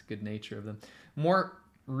a good nature of them. More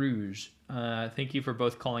Rouge. Thank you for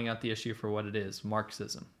both calling out the issue for what it is,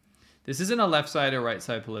 Marxism. This isn't a left side or right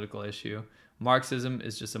side political issue. Marxism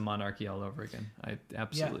is just a monarchy all over again. I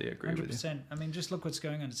absolutely agree with you. 100%. I mean, just look what's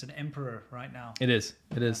going on. It's an emperor right now. It is.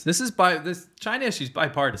 This China issue is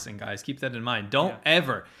bipartisan, guys. Keep that in mind.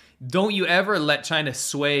 Don't you ever let China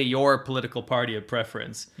sway your political party of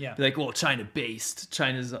preference. Yeah. Be like, well, China's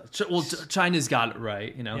got it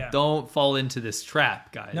right. You know, Yeah. don't fall into this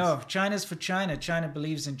trap, guys. No, China's for China. China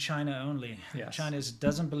believes in China only. Yes. China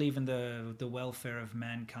doesn't believe in the welfare of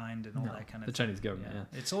mankind and all that kind of the thing. Chinese government.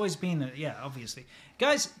 Yeah. It's always been, obviously.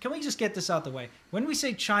 Guys, can we just get this out the way? When we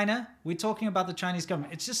say China, we're talking about the Chinese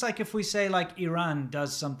government. It's just like if we say like Iran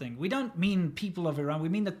does something. We don't mean people of Iran. We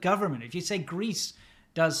mean the government. If you say Greece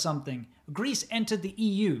does something. Greece entered the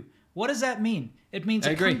EU. What does that mean? It means I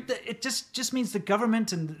agree. It just means the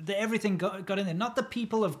government and everything got in there. Not the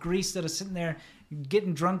people of Greece that are sitting there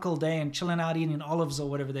getting drunk all day and chilling out eating olives or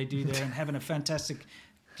whatever they do there and having a fantastic,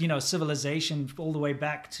 civilization all the way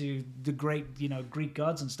back to the great, Greek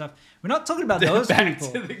gods and stuff. We're not talking about those Back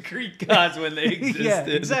people. to the Greek gods when they existed. Yeah,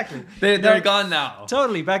 exactly. They're No, gone now.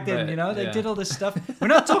 Totally. Back then, But, they yeah. did all this stuff. We're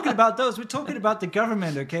not talking about those. We're talking about the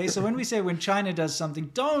government, okay? So when we say when China does something,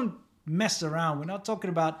 don't mess around. We're not talking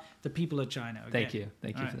about the people of China, okay? Thank you.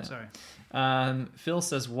 Thank you All for right, that. Sorry. Phil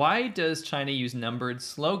says, why does China use numbered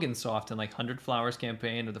slogans so often, like 100 Flowers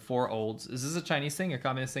campaign or the 4 Olds? Is this a Chinese thing or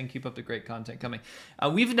communist thing? Keep up the great content coming.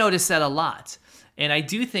 We've noticed that a lot. And I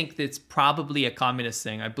do think that's probably a communist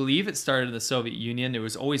thing. I believe it started in the Soviet Union. It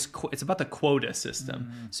was always, it's about the quota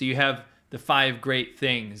system. So you have the 5 great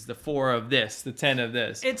things, the 4 of this, the 10 of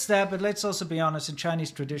this. It's that, but let's also be honest. In Chinese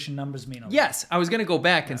tradition, numbers mean a lot. Yes, I was going to go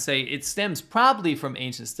back and say it stems probably from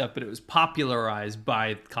ancient stuff, but it was popularized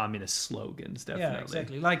by communist slogans, definitely. Yeah,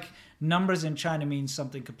 exactly. Like numbers in China means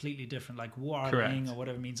something completely different, like Wu Correct. Ling or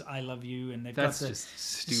whatever means I love you, and they've That's got the just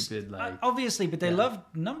stupid. Like obviously, but they love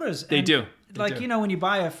numbers. They And, do. They like do. when you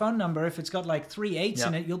buy a phone number, if it's got like 3 8s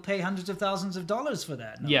in Yeah. it, you'll pay hundreds of thousands of dollars for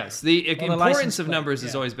that. Number. Yes, the Or the importance license of plate, numbers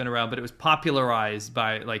has yeah. always been around, but it was popularized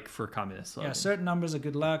by for communists. Yeah, certain numbers are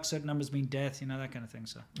good luck, certain numbers mean death, that kind of thing.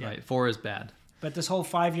 So yeah. Right, 4 is bad. But this whole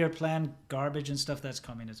 5-year plan, garbage and stuff, that's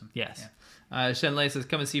communism. Yes. Shen Lei says,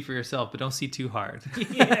 come and see for yourself, but don't see too hard.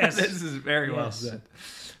 Yes. This is very well Yes. said.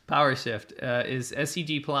 Power Shift is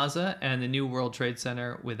SCG Plaza and the new World Trade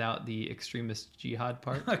Center without the extremist jihad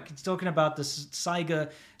part. Look, it's talking about this Saiga.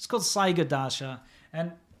 It's called Saiga Dasha.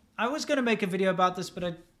 And I was going to make a video about this, but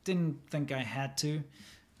I didn't think I had to.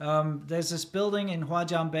 There's this building in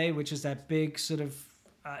Huajianbei, which is that big sort of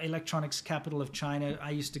electronics capital of China.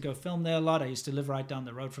 I used to go film there a lot. I used to live right down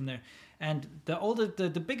the road from there. And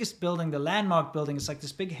the biggest building, the landmark building, is like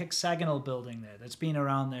this big hexagonal building there that's been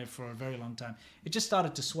around there for a very long time. It just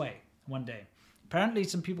started to sway one day. Apparently,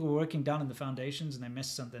 some people were working down in the foundations and they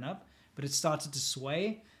messed something up, but it started to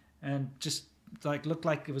sway and just like looked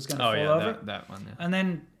like it was going to Oh fall yeah, over. that one. Yeah. And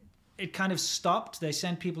then it kind of stopped. They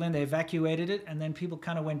sent people in, they evacuated it, and then people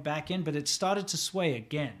kind of went back in, but it started to sway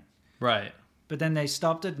again. Right. But then they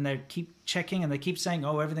stopped it and they keep checking and they keep saying,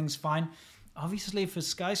 oh, everything's fine. Obviously, if a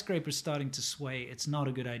skyscraper's starting to sway, it's not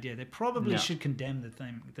a good idea. They probably No. should condemn the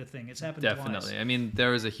thing. It's happened Definitely. twice. I mean,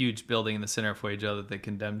 there was a huge building in the center of Huizhou that they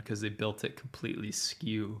condemned because they built it completely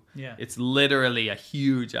skew. Yeah. It's literally a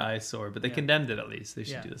huge eyesore, but they Yeah. condemned it at least. They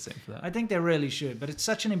should Yeah. do the same for that. I think they really should, but it's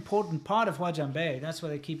such an important part of Huajianbei. That's why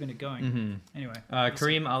they're keeping it going. Mm-hmm. Anyway.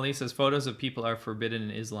 Kareem Ali says photos of people are forbidden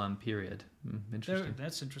in Islam, period. Interesting.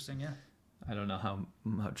 That's interesting, yeah. I don't know how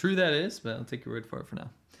true that is, but I'll take your word for it for now.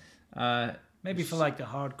 Maybe for like the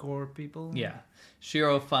hardcore people. Yeah.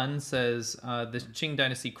 Shiro Fun says the Qing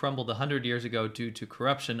dynasty crumbled 100 years ago due to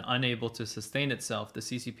corruption, unable to sustain itself. The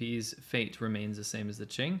CCP's fate remains the same as the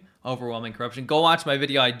Qing. Overwhelming corruption. Go watch my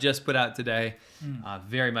video I just put out today.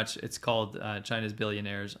 Very much, it's called China's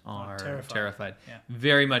Billionaires Are Terrified. Yeah.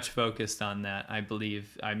 Very much focused on that. I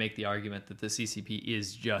believe I make the argument that the CCP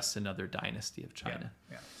is just another dynasty of China.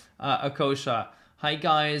 Yeah. Akosha. Hi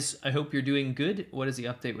guys, I hope you're doing good. What is the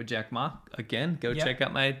update with Jack Ma? Again, go Yep. check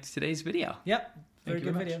out my today's video. Yep. Very Thank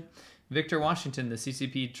you good very much. video. Victor Washington, the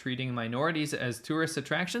CCP treating minorities as tourist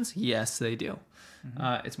attractions? Yes, they do.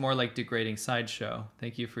 It's more like degrading sideshow.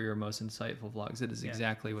 Thank you for your most insightful vlogs. It is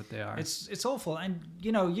exactly what they are. It's awful, and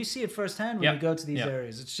you see it firsthand when Yep. you go to these Yep.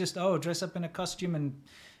 areas. It's just dress up in a costume and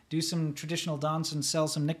do some traditional dance and sell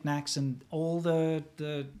some knickknacks, and all the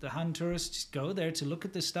Han tourists go there to look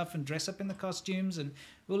at this stuff and dress up in the costumes. And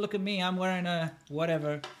well, look at me, I'm wearing a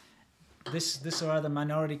whatever, this or other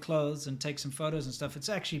minority clothes, and take some photos and stuff. It's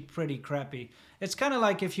actually pretty crappy. It's kind of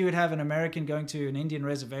like if you would have an American going to an Indian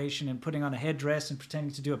reservation and putting on a headdress and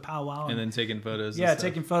pretending to do a powwow. and then taking photos. yeah, and stuff.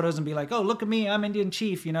 taking photos and be like, oh, look at me, I'm Indian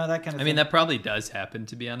chief, that kind of thing. I mean, that probably does happen,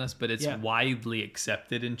 to be honest, but it's Yeah. widely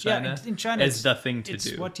accepted in China, in China as the thing to it's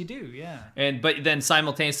do. what you do, yeah. But then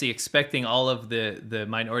simultaneously expecting all of the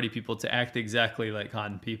minority people to act exactly like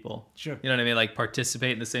Han people. Sure. You know what I mean? Like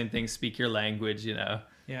participate in the same thing, speak your language.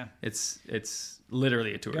 Yeah. It's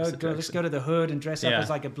literally a tourist attraction. Let's go to the hood and dress up Yeah. as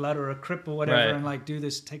like a blood or a crip or whatever, Right. and like do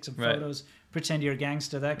this, take some Right. photos, pretend you're a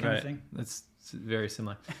gangster, that kind of thing. That's very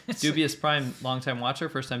similar. Dubious Prime, long-time watcher,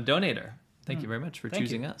 first-time donator. Thank you very much for Thank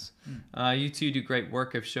choosing you. us. You two do great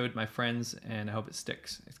work. I've showed my friends, and I hope it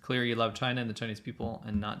sticks. It's clear you love China and the Chinese people,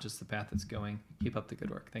 and not just the path it's going. Keep up the good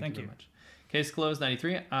work. Thank you very much. Case closed,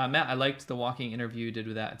 93. Matt, I liked the walking interview you did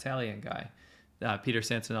with that Italian guy, Peter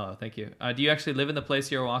Santinello. Thank you. Do you actually live in the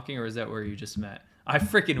place you're walking, or is that where you just met? I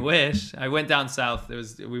freaking wish. I went down south.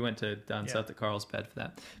 We went to down south to Carlsbad for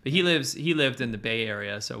that. But he lived in the Bay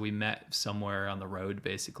Area, so we met somewhere on the road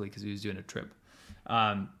basically because he was doing a trip.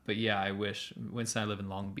 But yeah, I wish. Winston and I live in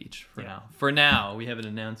Long Beach for now. For now, we have an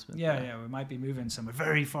announcement. Yeah, we might be moving somewhere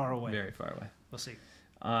very far away. Very far away. We'll see.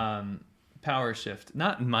 Power shift.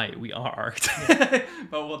 Not might, we are.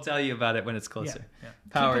 But we'll tell you about it when it's closer. Yeah.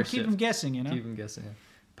 Power Keep shift. them guessing, Keep them guessing.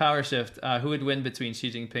 Power shift. Who would win between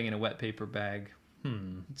Xi Jinping and a wet paper bag?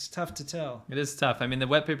 It's tough to tell. It is tough. I mean, the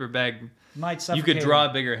wet paper bag, Might you suffocate. could draw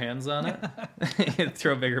bigger hands on it. You'd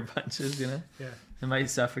throw bigger punches, Yeah. It might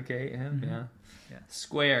suffocate him, yeah.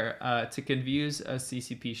 Square, to confuse a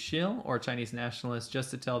CCP shill or Chinese nationalists just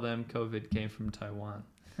to tell them COVID came from Taiwan.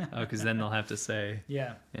 Because then they'll have to say,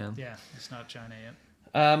 Yeah. yeah. Yeah. It's not China yet.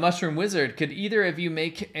 Mushroom Wizard, could either of you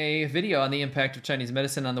make a video on the impact of Chinese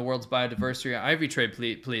medicine on the world's biodiversity or ivory trade,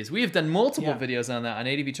 please? We have done multiple videos on that on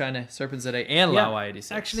ADB China, Serpent ZA, and Laowai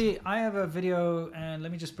 86. Actually, I have a video, and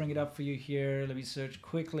let me just bring it up for you here. Let me search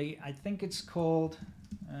quickly. I think it's called...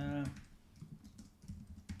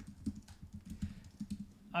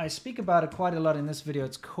 I speak about it quite a lot in this video.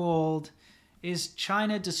 It's called, Is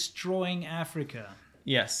China Destroying Africa?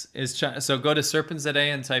 Yes, is China, so go to Serpent ZA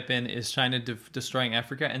and type in "Is China destroying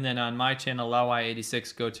Africa?" and then on my channel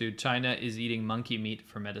Laowai86 go to "China is eating monkey meat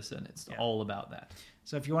for medicine." It's all about that.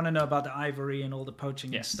 So if you want to know about the ivory and all the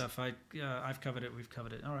poaching Yes. and stuff, I've covered it. We've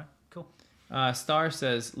covered it. All right, cool. Star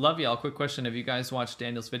says, "Love y'all. Quick question: have you guys watched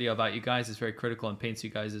Daniel's video about you guys? It's very critical and paints you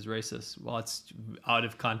guys as racist." Well, it's out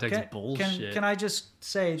of context bullshit. Can I just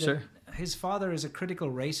say that Sure. his father is a critical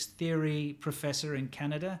race theory professor in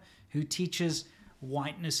Canada who teaches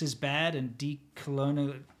whiteness is bad and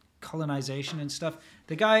decolonization and stuff.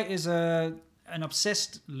 The guy is an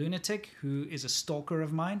obsessed lunatic who is a stalker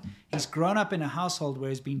of mine. He's grown up in a household where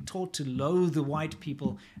he's been taught to loathe the white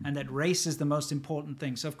people and that race is the most important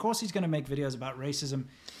thing. So of course he's going to make videos about racism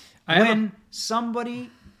when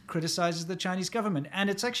somebody criticizes the Chinese government.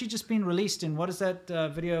 And it's actually just been released in, what is that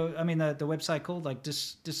video? I mean, the website called, like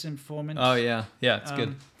Disinformant. Oh yeah, it's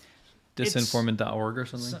good. Disinformant.org or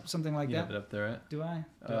something. something like You that. have it up there, right? Do I?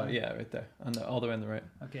 Do I? Yeah, right there, all the way on the right.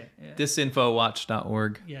 Okay. Yeah.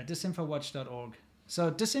 Disinfowatch.org. Yeah, disinfowatch.org.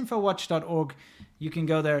 So disinfowatch.org, you can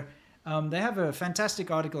go there. They have a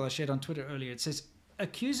fantastic article I shared on Twitter earlier. It says,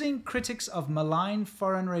 accusing critics of malign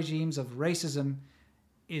foreign regimes of racism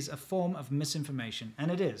is a form of misinformation. And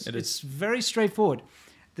it is. It's very straightforward.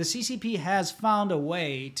 The CCP has found a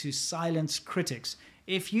way to silence critics.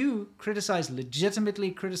 If you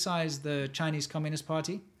legitimately criticize the Chinese Communist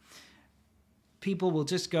Party, people will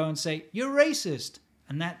just go and say, you're racist.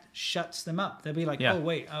 And that shuts them up. They'll be like, Yeah.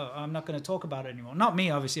 I'm not going to talk about it anymore. Not me,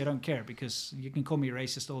 obviously, I don't care, because you can call me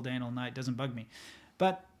racist all day and all night. It doesn't bug me.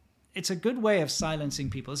 But it's a good way of silencing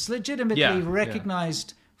people. It's legitimately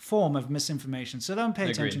recognized form of misinformation. So don't pay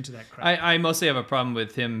attention to that crap. I mostly have a problem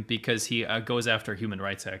with him because he goes after human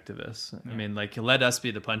rights activists. I mean, like, let us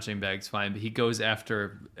be the punching bags, fine, but he goes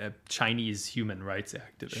after Chinese human rights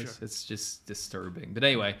activists. Sure. It's just disturbing. But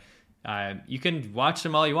anyway, you can watch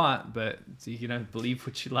them all you want, but you know, believe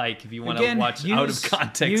what you like. If you want to watch out of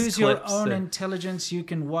context use your clips, own intelligence. You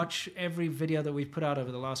can watch every video that we've put out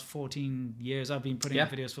over the last 14 years. I've been putting out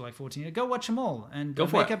videos for like 14 years. Go watch them all and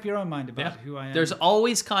make up your own mind about who I am. There's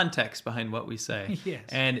always context behind what we say. Yes.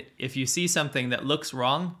 And if you see something that looks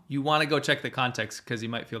wrong, you want to go check the context, because you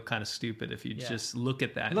might feel kind of stupid if you just look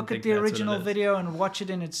at that. Look and at think the that's what it original is. video and watch it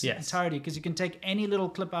in its entirety, because you can take any little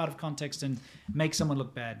clip out of context and make someone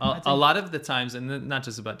look bad. A lot of the times, and not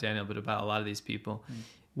just about Daniel, but about a lot of these people,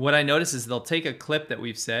 what I notice is they'll take a clip that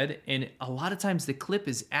we've said, and a lot of times the clip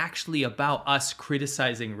is actually about us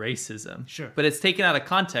criticizing racism. Sure. But it's taken out of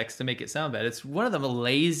context to make it sound bad. It's one of the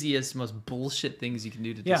laziest, most bullshit things you can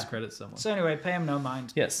do to discredit someone. So anyway, pay him no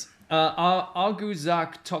mind. Yes.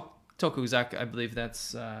 Aguzak Tokuzak, I believe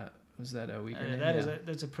that's... was that a Uyghur name?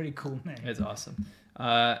 That's a pretty cool name. It's awesome.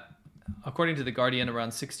 According to The Guardian,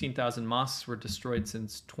 around 16,000 mosques were destroyed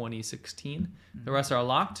since 2016. The rest are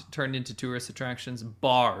locked, turned into tourist attractions,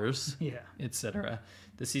 bars, etc.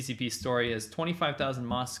 The CCP story is 25,000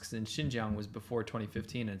 mosques in Xinjiang was before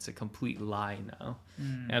 2015, and it's a complete lie now.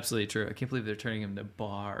 Absolutely true. I can't believe they're turning them to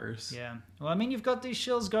bars. Yeah. Well, I mean, you've got these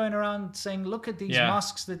shills going around saying, look at these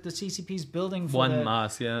mosques that the CCP's building for one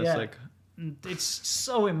mosque, it's like... It's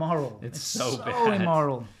so immoral. It's so bad.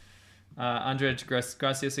 Immoral. Andre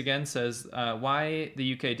Gracias again says, why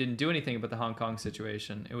the UK didn't do anything about the Hong Kong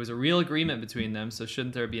situation. It was a real agreement between them, so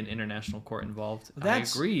shouldn't there be an international court involved? I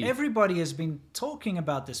agree. Everybody has been talking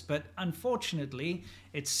about this, but unfortunately,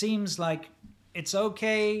 it seems like it's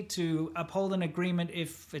okay to uphold an agreement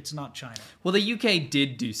if it's not China. Well, the UK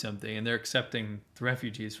did do something, and they're accepting the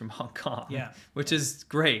refugees from Hong Kong, which is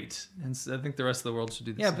great. And so I think the rest of the world should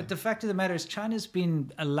do the same. Yeah, but the fact of the matter is China's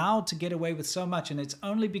been allowed to get away with so much, and it's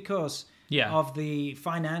only because of the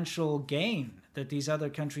financial gain that these other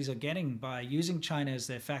countries are getting by using China as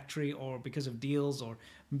their factory, or because of deals, or,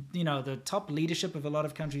 you know, the top leadership of a lot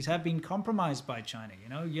of countries have been compromised by China. You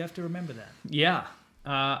know, you have to remember that. Yeah.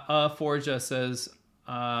 Forja says,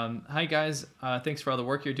 hi guys, thanks for all the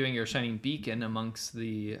work you're doing. You're a shining beacon amongst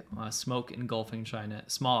the smog engulfing China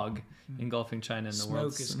in the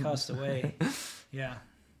world. Smoke is cast away. Yeah.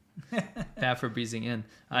 That for breezing in.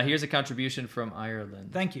 Here's a contribution from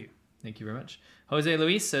Ireland. Thank you. Thank you very much. Jose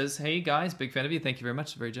Luis says, hey guys, big fan of you. Thank you very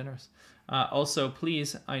much. Very generous. Also,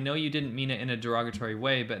 please, I know you didn't mean it in a derogatory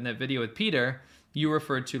way, but in that video with Peter, you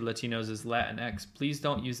referred to Latinos as Latinx. Please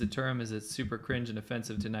don't use the term, as it's super cringe and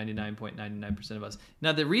offensive to 99.99% of us.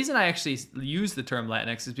 Now, the reason I actually use the term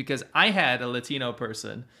Latinx is because I had a Latino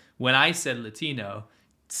person, when I said Latino,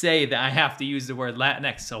 say that I have to use the word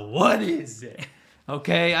Latinx. So what is it?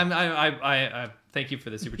 Okay, I thank you for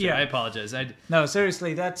the super chat. I apologize. No,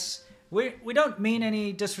 seriously, that's... We don't mean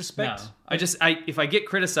any disrespect. No, if I get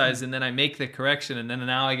criticized and then I make the correction, and then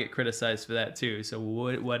now I get criticized for that too. So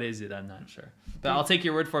what is it? I'm not sure. But I'll take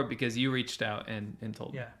your word for it because you reached out and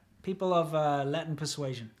told me. Yeah, people of Latin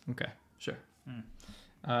persuasion. Okay, sure.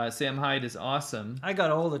 Sam Hyde is awesome. I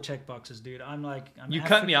got all the check boxes, dude. You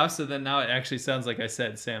cut me off, so then now it actually sounds like I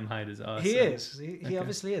said Sam Hyde is awesome. He is. He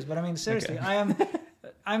obviously is. But I mean, seriously, okay.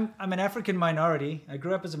 I'm an African minority. I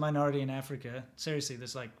grew up as a minority in Africa. Seriously,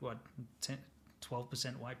 there's like, what,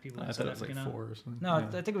 12% white people in South Africa now? 4 or something. No, I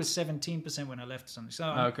think it was 17% when I left or something. So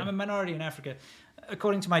I'm a minority in Africa.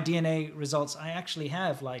 According to my DNA results, I actually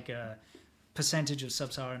have like a percentage of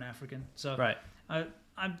sub-Saharan African. So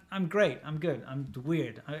I'm great. I'm good. I'm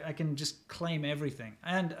weird. I can just claim everything.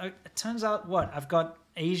 And it turns out, I've got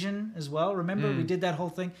Asian as well. Remember, we did that whole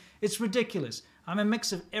thing? It's ridiculous. I'm a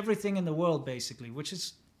mix of everything in the world, basically, which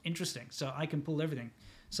is interesting. So I can pull everything.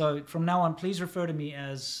 So from now on, please refer to me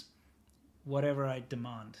as whatever I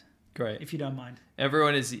demand. Great. if you don't mind.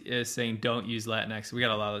 Everyone is saying don't use Latinx. We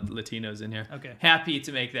got a lot of Latinos in here. Okay. Happy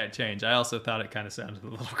to make that change. I also thought it kind of sounded a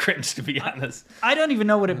little cringe, to be honest. I don't even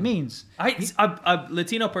know what it means. A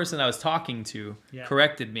Latino person I was talking to Yeah.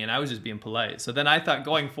 corrected me, and I was just being polite. So then I thought,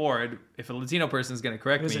 going forward, if a Latino person is going to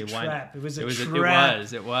correct It was me, a why? trap. It was a It trap.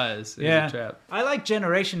 was. It was Yeah. a trap. I like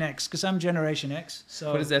Generation X because I'm Generation X.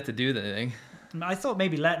 So What does that have to do with anything? I thought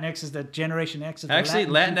maybe Latinx is the Generation X of the Actually,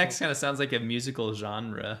 Latin Latinx people. kind of sounds like a musical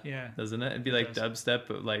genre. Yeah. Doesn't it? It'd be like dubstep,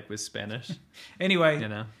 but like with Spanish. Anyway, You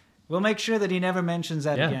know. we'll make sure that he never mentions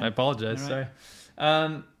that Yeah, again. I apologize. All right.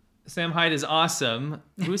 Sorry. Sam Hyde is awesome.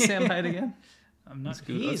 Who's Sam Hyde again? I'm not.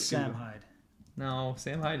 Google- He let's is Sam Google. Hyde. No,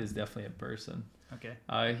 Sam Hyde is definitely a person. Okay.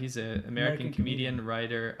 He's an American American comedian,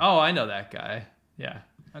 writer. Oh, I know that guy. Yeah,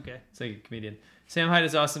 Okay. it's like a comedian. Sam Hyde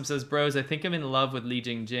is awesome. Says, bros, I think I'm in love with Li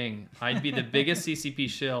Jingjing. I'd be the biggest CCP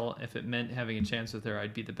shill if it meant having a chance with her.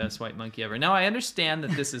 I'd be the best white monkey ever. Now I understand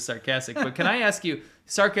that this is sarcastic, but can I ask you,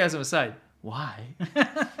 sarcasm aside, why?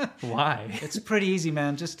 Why? It's pretty easy,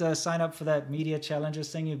 man. Just sign up for that media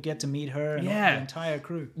challenges thing. You get to meet her and Yeah. the entire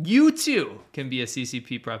crew. You too can be a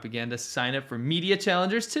CCP propagandist. Sign up for Media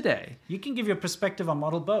Challengers today. You can give your perspective on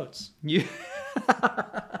model boats. You.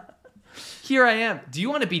 Here I am. Do you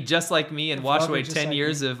want to be just like me and wash vlogger away just 10 like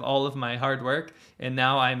years me. of all of my hard work, and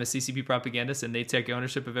now I'm a CCP propagandist and they take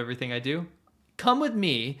ownership of everything I do? Come with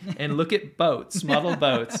me and look at boats, model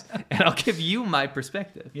boats, and I'll give you my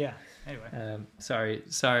perspective. Yeah. Anyway.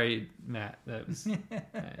 Sorry, Matt. That was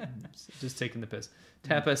just taking the piss.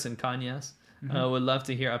 Tapas and Kanyas. Would love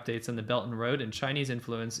to hear updates on the Belt and Road and Chinese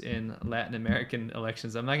influence in Latin American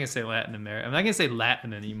elections. I'm not going to say Latin America. I'm not going to say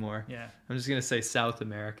Latin anymore. Yeah. I'm just going to say South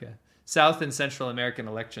America. South and Central American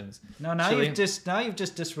elections. No, now Chile- you've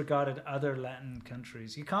just disregarded other Latin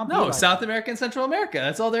countries. You can't be No, like South that. America and Central America.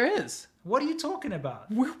 That's all there is. What are you talking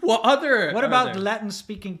about? What other? What are about there? Latin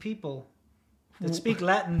speaking people that speak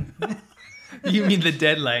Latin? You mean the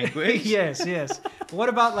dead language? yes. What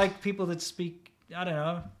about like people that speak, I don't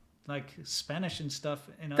know, like Spanish and stuff?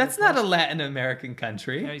 That's not a Latin American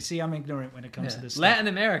country. You see, I'm ignorant when it comes to this. Latin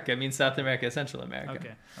America means South America, Central America. Stuff.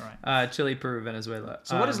 Okay, all right. Chile, Peru, Venezuela.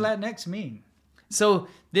 So what does Latinx mean? So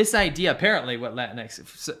this idea, apparently, what Latinx.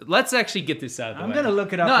 So let's actually get this out of the way. I'm gonna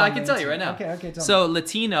look it up No, on I the can tell you right now. internet. Okay, tell So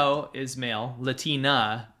Latino is male,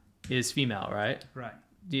 Latina is female, right? Right.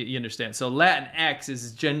 You understand? So Latinx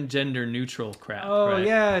is gender neutral crap. Oh right?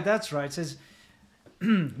 yeah, that's right. It says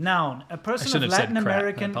noun, a person of shouldn't have said Latin crap. I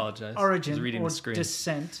American apologize. I was origin reading or the screen.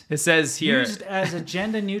 descent, It says here. used as a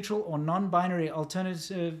gender neutral or non-binary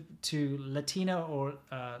alternative to Latina or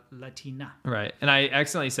Latina. Right. And I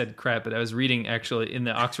accidentally said crap, but I was reading actually in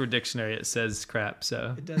the Oxford Dictionary, it says crap.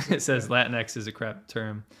 So It does say it says Latinx is a crap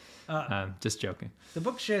term. Just joking. The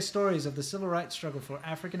book shares stories of the civil rights struggle for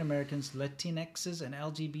African Americans, Latinxes, and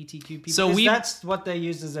LGBTQ people. So because we- that's what they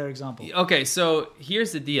used as their example. Okay, so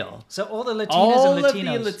here's the deal. So all the Latinas All and of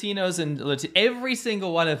Latinos. the Latinos and every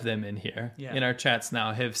single one of them in here, Yeah. in our chats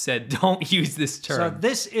now, have said, don't use this So term.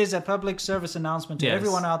 this is a public service announcement to Yes.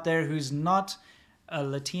 everyone out there who's not a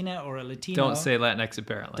Latina or a Latino. Don't say Latinx,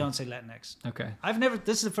 apparently. Don't say Latinx. Okay.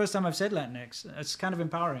 This is the first time I've said Latinx. It's kind of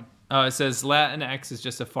empowering. Oh, it says Latinx is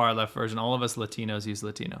just a far left version. All of us Latinos use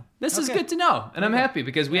Latino. This is Okay. good to know. And I'm Okay. happy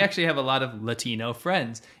because we actually have a lot of Latino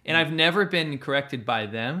friends. And I've never been corrected by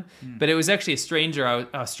them. But it was actually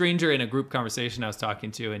a stranger in a group conversation I was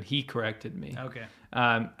talking to, and he corrected me. Okay.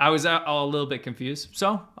 I was a little bit confused.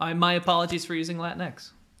 So my apologies for using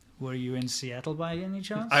Latinx. Were you in Seattle by any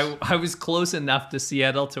chance? I was close enough to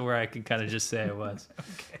Seattle to where I could kind of just say I was.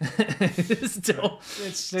 Just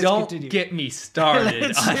Let's don't continue. get me started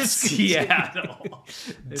Let's on just continue. Seattle.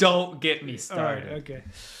 Don't get me All started. right. Okay.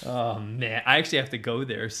 Oh man, I actually have to go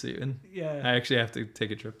there soon. Yeah. I actually have to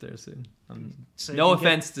take a trip there soon. So you No can get-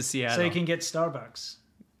 offense to Seattle. So you can get Starbucks.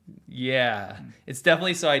 Yeah, it's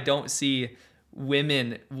definitely so I don't see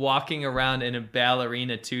women walking around in a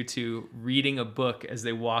ballerina tutu reading a book as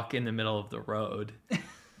they walk in the middle of the road.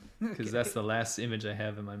 Because that's the last image I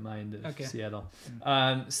have in my mind of Seattle.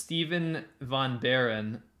 Stephen Von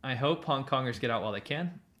Baron, I hope Hong Kongers get out while they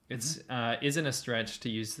can. It isn't a stretch to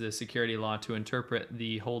use the security law to interpret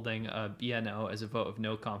the holding of BNO as a vote of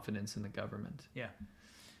no confidence in the government. Yeah.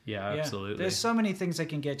 Yeah, Yeah. absolutely. There's so many things they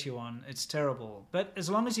can get you on. It's terrible. But as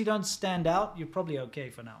long as you don't stand out, you're probably okay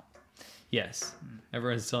for now. Yes.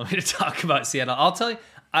 Everyone's telling me to talk about Seattle. I'll tell you,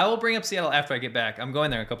 I will bring up Seattle after I get back. I'm going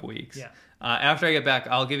there in a couple weeks. Yeah. After I get back,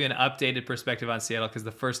 I'll give you an updated perspective on Seattle because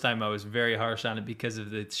the first time I was very harsh on it because of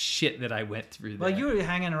the shit that I went through there. Well, you were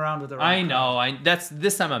hanging around with the right I know.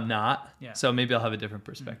 This time I'm not. Yeah. So maybe I'll have a different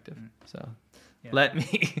perspective. So Yeah.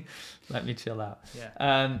 Let me chill out.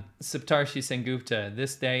 Yeah. Saptarshi Sengupta.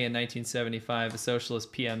 This day in 1975, a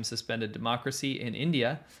socialist PM suspended democracy in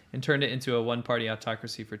India and turned it into a one-party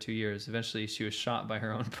autocracy for 2 years. Eventually, she was shot by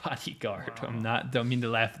her own bodyguard. Wow. Don't mean to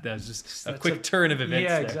laugh. That was just a That's quick turn of events.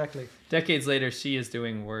 Yeah, there. exactly. Decades later, she is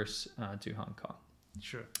doing worse to Hong Kong.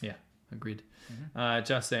 Sure. Yeah, agreed.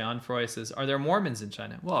 Jose Onfroy says, "Are there Mormons in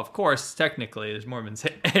China?" Well, of course, technically, there's Mormons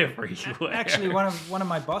everywhere. Actually, one of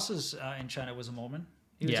my bosses in China was a Mormon.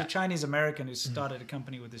 He was Yeah. a Chinese American who started a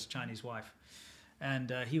company with his Chinese wife,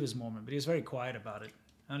 and he was Mormon, but he was very quiet about it.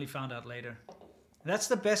 I only found out later. That's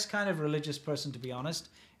the best kind of religious person, to be honest,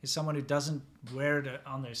 is someone who doesn't wear it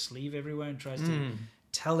on their sleeve everywhere and tries to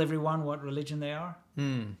tell everyone what religion they are,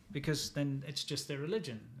 because then it's just their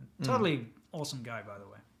religion. Totally awesome guy, by the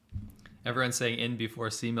way. Everyone's saying in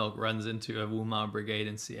before Sea Milk runs into a Wu Mao brigade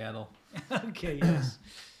in Seattle. Okay, yes.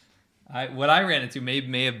 What I ran into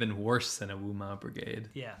may have been worse than a Wu Mao brigade.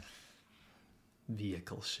 Yeah.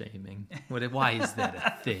 Vehicle shaming. Why is that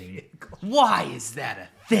a thing? Why is that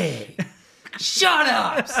a thing? Shut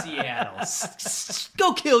up, Seattle.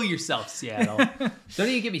 Go kill yourself, Seattle. Don't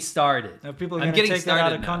even get me started. Now, people are I'm going to getting take that out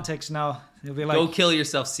started of now. context now. They'll be like, Go kill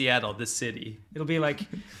yourself, Seattle, the city. it'll be like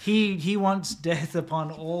he wants death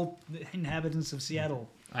upon all the inhabitants of Seattle.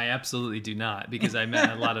 I absolutely do not, because I met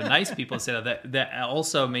a lot of nice people in Seattle that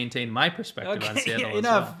also maintain my perspective on Okay, Seattle as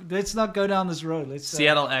enough. well. Let's not go down this road. Let's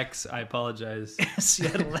Seattle X, I apologize.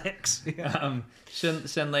 Seattle X. Yeah.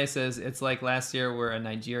 Shenlei says, it's like last year where a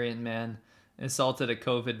Nigerian man assaulted a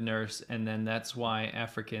COVID nurse, and then that's why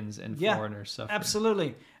Africans and Yeah, foreigners suffer.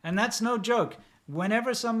 Absolutely, and that's no joke.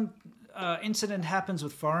 Whenever some incident happens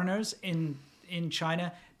with foreigners in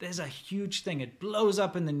China, there's a huge thing. It blows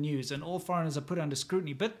up in the news, and all foreigners are put under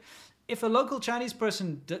scrutiny. But if a local Chinese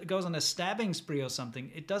person goes on a stabbing spree or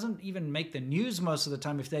something, it doesn't even make the news most of the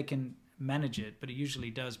time if they can manage it. But it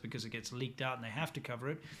usually does because it gets leaked out and they have to cover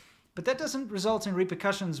it. But that doesn't result in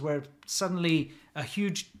repercussions where suddenly a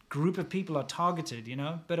huge group of people are targeted, you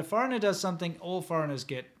know? But a foreigner does something, all foreigners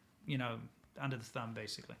get, under the thumb,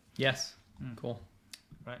 basically. Yes. Cool.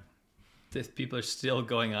 Right. If people are still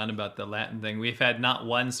going on about the Latin thing. We've had not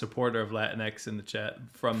one supporter of Latinx in the chat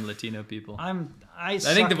from Latino people. I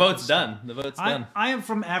think the vote's done. The vote's done. I am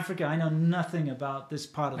from Africa. I know nothing about this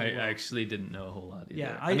part of the I world. actually didn't know a whole lot either.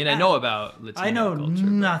 Yeah, I know about Latino I know culture,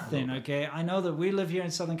 but nothing, a little bit. okay? I know that we live here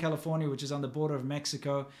in Southern California, which is on the border of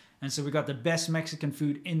Mexico, and so we got the best Mexican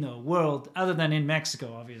food in the world, other than in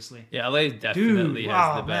Mexico, obviously. Yeah, LA definitely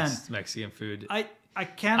has the man. best Mexican food I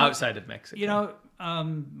can't... outside of Mexico. You know,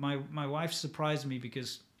 my wife surprised me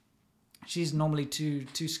because she's normally too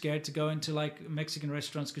scared to go into like Mexican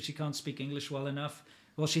restaurants because she can't speak English well enough.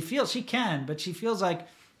 Well, she feels she can, but she feels like,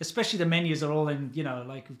 especially the menus are all in,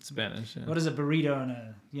 like Spanish. Yeah. what is a burrito and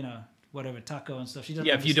a, whatever, taco and stuff. She doesn't.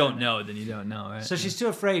 Yeah, if you understand don't that. know, then you don't know, right? So she's too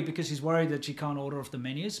afraid because she's worried that she can't order off the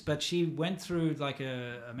menus. But she went through like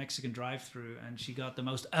a Mexican drive-through and she got the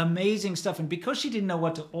most amazing stuff. And because she didn't know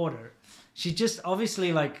what to order, she just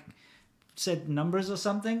obviously like said numbers or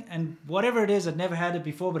something. And whatever it is, I'd never had it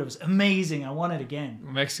before, but it was amazing. I want it again.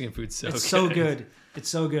 Mexican food's so It's good. so good. It's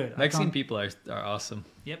so good. Mexican people are awesome.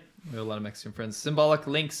 Yep. We have a lot of Mexican friends. Symbolic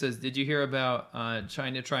Link says, did you hear about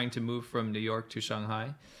China trying to move from New York to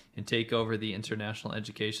Shanghai and take over the International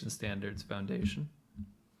Education Standards Foundation?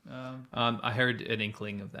 I heard an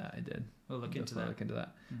inkling of that. I did. We'll look into that. Look into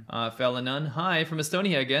that. Felanan, hi from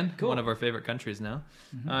Estonia again. Cool. One of our favorite countries now.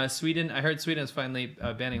 Sweden. I heard Sweden is finally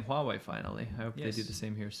banning Huawei. Finally, I hope Yes. they do the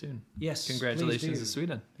same here soon. Yes. Congratulations please to do.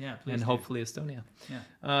 Sweden. Yeah, please. And do. hopefully Estonia. Yeah.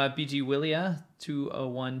 BG Willia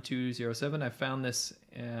 201207. I found this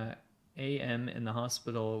AM in the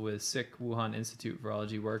hospital with sick Wuhan Institute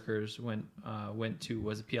virology workers went to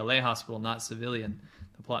was a PLA hospital, not civilian.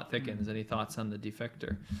 The plot thickens. Any thoughts on the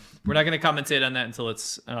defector? We're not going to commentate on that until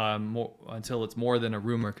it's more than a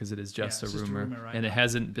rumor, because it is just Yeah, a it's just a rumor, rumor right and it now.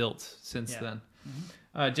 hasn't built since Yeah. then.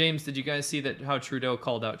 James, did you guys see that how Trudeau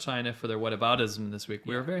called out China for their whataboutism this week?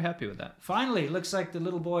 We were very happy with that. Finally, looks like the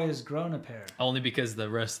little boy has grown a pair. Only because the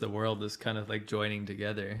rest of the world is kind of like joining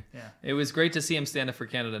together. Yeah. It was great to see him stand up for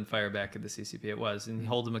Canada and fire back at the CCP. It was, and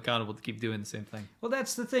hold him accountable to keep doing the same thing. Well,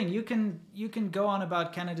 that's the thing. You can go on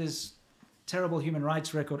about Canada's terrible human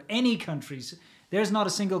rights record. Any countries, there's not a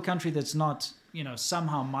single country that's not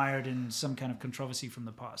somehow mired in some kind of controversy from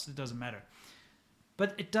the past. It doesn't matter.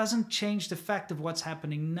 But it doesn't change the fact of what's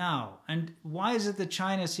happening now. And why is it that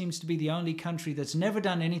China seems to be the only country that's never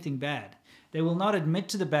done anything bad? They will not admit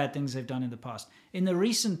to the bad things they've done in the past. In the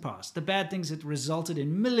recent past, the bad things that resulted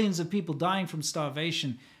in millions of people dying from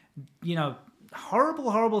starvation, horrible,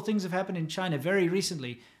 horrible things have happened in China very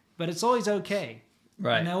recently, but it's always okay.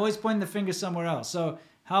 Right. And they're always pointing the finger somewhere else. So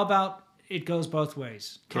how about it goes both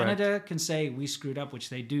ways? Correct. Canada can say we screwed up, which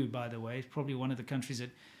they do, by the way. It's probably one of the countries that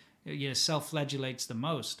self-flagellates the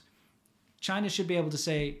most. China should be able to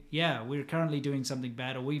say, yeah, we're currently doing something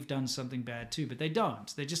bad, or we've done something bad too, but they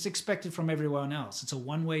don't. They just expect it from everyone else. It's a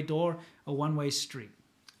one-way door, a one-way street.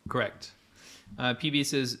 Correct. PB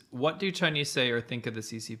says, what do Chinese say or think of the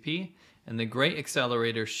CCP and the great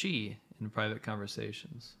accelerator Xi in private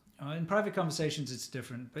conversations? In private conversations, it's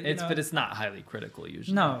different. But, But it's not highly critical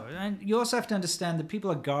usually. No, and you also have to understand that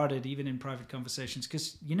people are guarded even in private conversations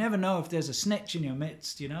because you never know if there's a snitch in your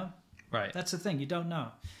midst, Right. That's the thing, you don't know.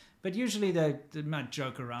 But usually they might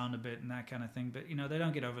joke around a bit and that kind of thing, but they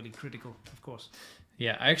don't get overly critical, of course.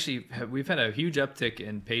 Yeah, we've had a huge uptick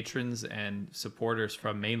in patrons and supporters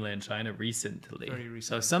from mainland China recently. Very recently.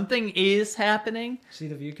 So something is happening. See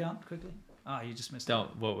the view count quickly? You just missed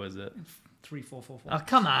What was it? 3444. Oh,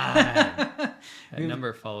 come on. That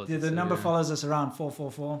number follows us. The number follows us around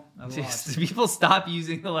 444 a lot. Just, people stop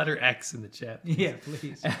using the letter X in the chat. Yeah,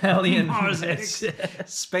 please. Alien Mars X,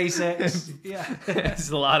 SpaceX. Yeah. There's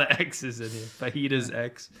a lot of X's in here. Fajitas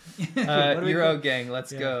X. What do we Euro call- Gang,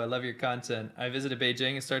 let's go. I love your content. I visited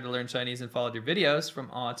Beijing and started to learn Chinese and followed your videos from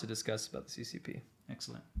awe to discuss about the CCP.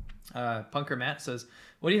 Excellent. Punker Matt says,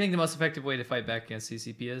 what do you think the most effective way to fight back against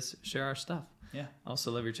CCP is? Share our stuff. Yeah.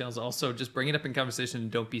 Also love your channels. Also, just bring it up in conversation and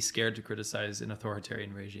don't be scared to criticize an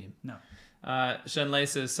authoritarian regime. No. Shen Lei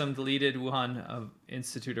says some deleted Wuhan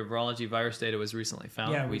Institute of Virology virus data was recently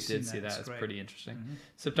found. Yeah, we we've did seen see that. that. It's It's great. pretty interesting.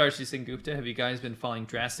 Saptarshi Singh Gupta, have you guys been following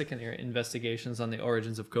drastic in your investigations on the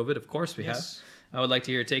origins of COVID? Of course we Yes. have. I would like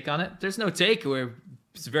to hear your take on it. There's no take.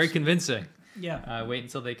 It's very convincing. Yeah. Wait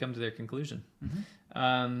until they come to their conclusion.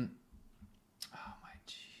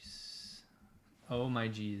 Oh my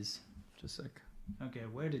jeez. Just a sec. Okay,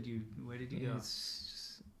 where did you go?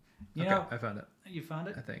 You Okay, know, I found it. you found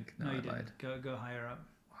it? I think. No, No, you I lied. didn't. Go higher up.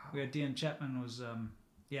 We had Dion Chapman was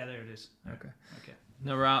yeah, there it is. Okay. Okay.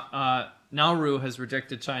 Nauru has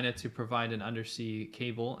rejected China to provide an undersea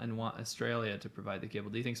cable and want Australia to provide the cable.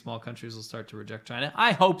 Do you think small countries will start to reject China?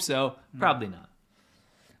 I hope so. Probably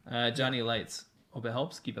not. Johnny Lights. Hope it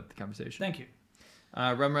helps. Keep up the conversation. Thank you.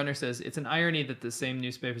 Rum Runner says, it's an irony that the same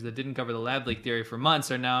newspapers that didn't cover the lab leak theory for months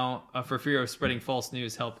are now, for fear of spreading false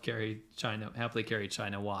news, happily carry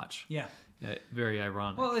China watch. Yeah. Very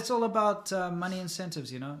ironic. Well, it's all about money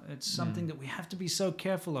incentives, It's something that we have to be so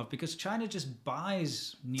careful of because China just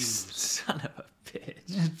buys news. Son of a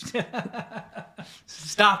bitch.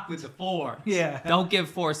 Stop with the 4. Yeah. Don't give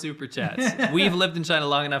 4 super chats. We've lived in China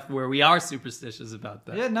long enough where we are superstitious about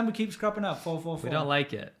that. Yeah, number keeps cropping up, 444. We don't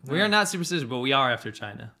like it. We are not superstitious, but we are after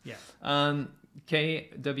China. Yeah.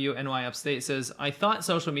 KWNY Upstate says, I thought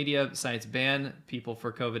social media sites ban people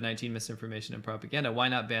for COVID-19 misinformation and propaganda. Why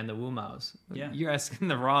not ban the Wu Maos? Yeah. You're asking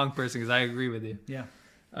the wrong person because I agree with you. Yeah.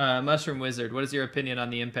 Mushroom Wizard, what is your opinion on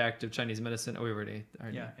the impact of Chinese medicine? Oh, we already.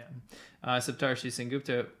 Yeah. Saptarshi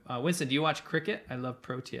Singupta. Winston, do you watch cricket? I love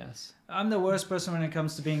Proteas. I'm the worst person when it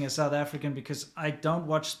comes to being a South African because I don't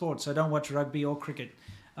watch sports. I don't watch rugby or cricket.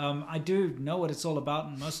 I do know what it's all about,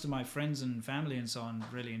 and most of my friends and family and so on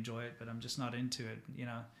really enjoy it, but I'm just not into it,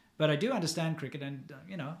 But I do understand cricket, and,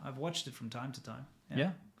 I've watched it from time to time.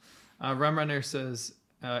 Yeah. Rum Runner says,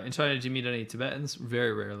 in China, do you meet any Tibetans?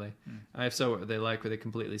 Very rarely. If so, what are they like? Were they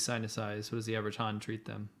completely sinicized? What does the average Han treat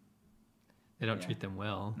them? They don't treat them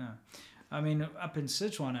well. No. I mean, up in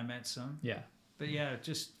Sichuan, I met some. Yeah. But yeah,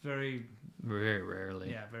 just very rarely.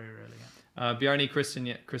 Yeah, very rarely. Yeah. Bjarni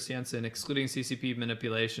Christiansen, excluding CCP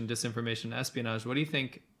manipulation, disinformation, and espionage, what do you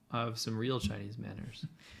think of some real Chinese manners?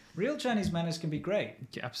 Real Chinese manners can be great.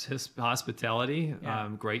 Hospitality, Yeah.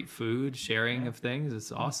 Great food, sharing of things.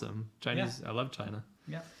 It's awesome. Chinese, I love China.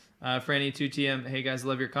 Yeah. Franny 2TM, hey guys,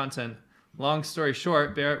 love your content. Long story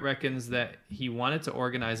short, Barrett reckons that he wanted to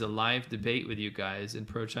organize a live debate with you guys and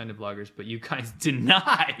pro-China bloggers, but you guys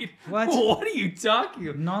denied. What? What are you talking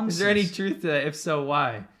about? Nonsense. Is there any truth to that? If so,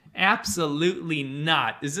 why? Absolutely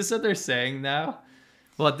not. Is this what they're saying now?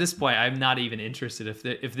 Well, at this point, I'm not even interested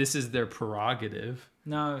if this is their prerogative.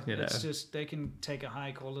 No, it's just they can take a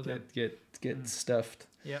hike all of that. Get stuffed.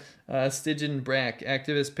 Yep. Stygian Brack,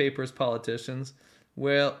 activist papers, politicians.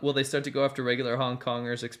 Well, will they start to go after regular Hong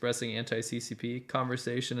Kongers expressing anti-CCP?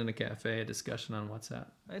 Conversation in a cafe, a discussion on WhatsApp.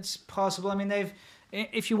 It's possible. I mean,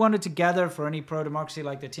 if you wanted to gather for any pro-democracy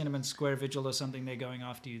like the Tiananmen Square Vigil or something, they're going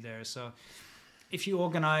after you there. So if you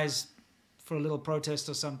organize for a little protest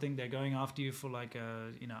or something, they're going after you for like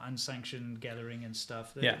a unsanctioned gathering and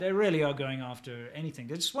stuff. They really are going after anything.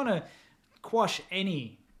 They just want to quash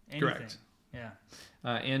anything. Correct. Yeah.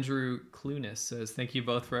 Andrew Clunis says, thank you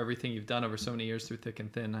both for everything you've done over so many years through thick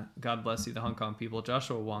and thin. God bless you, the Hong Kong people,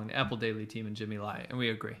 Joshua Wong, the Apple Daily team, and Jimmy Lai. And we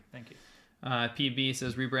agree. Thank you. PB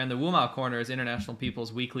says, rebrand the Wumao Corner as International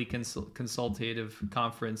People's weekly consultative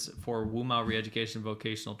conference for Wumao re-education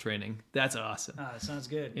vocational training. That's awesome. Ah, that sounds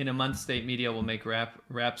good. In a month, state media will make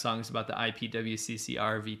rap songs about the IPWCC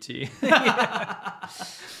RVT.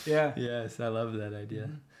 Yeah. Yes, I love that idea.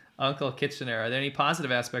 Uncle Kitchener, are there any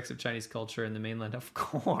positive aspects of Chinese culture in the mainland? Of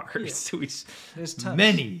course. There's tons.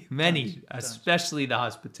 Many, Tons. especially the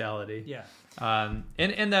hospitality. Yeah. And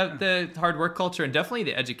the hard work culture, and definitely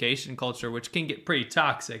the education culture, which can get pretty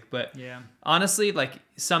toxic. But Yeah. honestly, like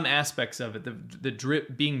some aspects of it, the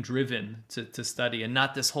being driven to study, and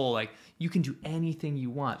not this whole like you can do anything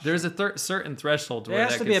you want. There's a certain threshold where There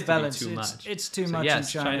has that to be a gets balance. too much. It's too So much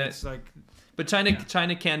yes, in China. It's like But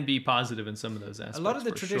China can be positive in some of those aspects. a lot of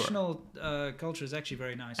the for sure. traditional culture is actually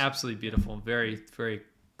very nice. Absolutely beautiful, very very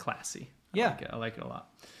classy. Yeah. I like it a lot.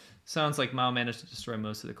 Sounds like Mao managed to destroy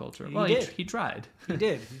most of the culture. He Well, did. he tried. He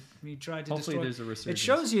did. He tried to Hopefully destroy. there's a resurgence. It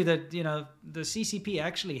shows you that the CCP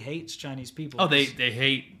actually hates Chinese people. Oh, they because,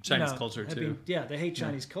 hate Chinese you know, culture have too. been- they hate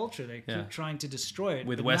Chinese culture. They Yeah. keep trying to destroy it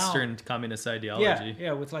With But Western communist Now, ideology.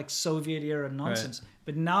 yeah, with like Soviet era nonsense.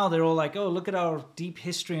 But now they're all like, oh, look at our deep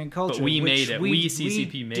history and culture. But we which made it. We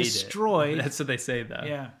CCP made destroyed. it. That's what they say though.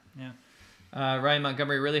 Yeah. Ryan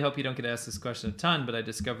Montgomery, really hope you don't get asked this question a ton, but I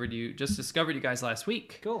discovered you guys last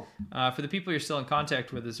week. Cool. For the people you're still in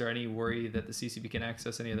contact with, is there any worry that the CCP can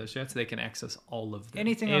access any of those chats? They can access all of them.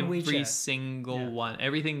 Anything on Every WeChat. single one.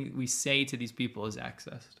 Everything we say to these people is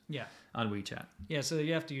accessed Yeah. on WeChat. Yeah, so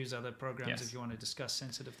you have to use other programs Yes. if you want to discuss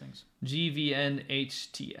sensitive things.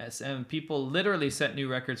 GVNHTSM. People literally set new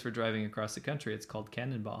records for driving across the country. It's called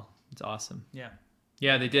Cannonball. It's awesome. Yeah.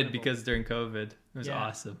 Yeah, they did Incredible. because during COVID. It was Yeah.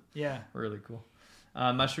 awesome. Yeah. Really cool.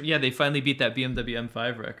 Mushroom. Yeah, they finally beat that BMW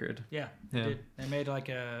M5 record. Yeah. They Yeah. did. They made like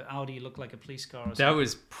a Audi look like a police car or That something.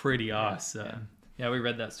 was pretty awesome. yeah. Yeah, we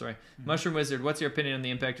read that story. Mushroom Wizard, what's your opinion on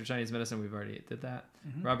the impact of Chinese medicine? We've already did that.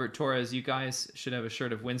 Robert Torres, you guys should have a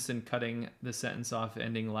shirt of Winston cutting the sentence off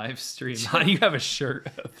ending live stream. How do you have a shirt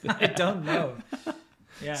of that? I don't know.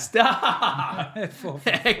 Yeah. Stop!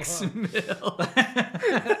 444. X-Mill.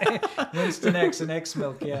 Winston X and X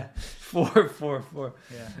Milk, yeah. 444.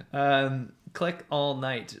 Yeah. Click all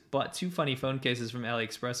night. Bought 2 funny phone cases from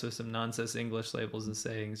AliExpress with some nonsense English labels and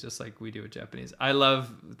sayings, just like we do with Japanese. I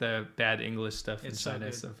love the bad English stuff in It's so China.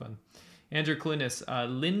 It's good. so fun. Andrew Clunis,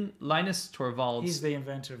 Linus Torvalds. He's the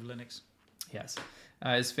inventor of Linux. Yes.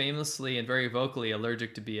 Is famously and very vocally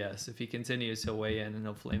allergic to BS. If he continues, he'll weigh in and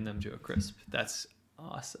he'll flame them to a crisp. That's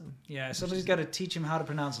awesome. Yeah, somebody's got to teach him how to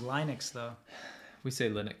pronounce Linux, though. We say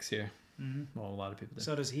Linux here. Well, a lot of people do.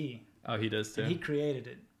 So does he. Oh, he does too. And he created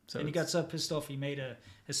it. So and he it's- got so pissed off he made a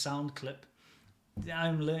sound clip.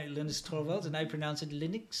 I'm Linus Torvalds and I pronounce it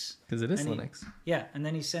Linux. Because it is and he- Linux. Yeah, and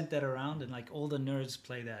then he sent that around and like all the nerds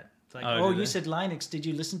play that. It's like, Oh, oh, do you they? said Linux. Did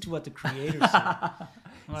you listen to what the creator said? I'm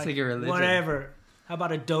It's like a religion. Whatever. How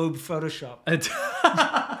about Adobe Photoshop?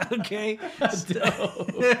 Okay.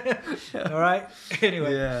 All right.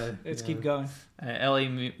 Anyway, Yeah. let's keep going.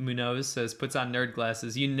 Ellie Munoz says, puts on nerd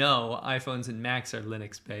glasses. You know iPhones and Macs are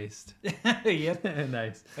Linux based. Yep.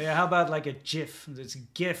 Nice. Yeah, how about like a GIF? It's a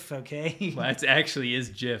GIF, okay? Well, it actually is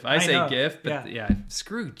GIF. I I say know. GIF, but Yeah. yeah,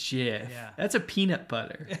 screw GIF. Yeah. That's a peanut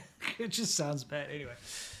butter. It just sounds bad. Anyway.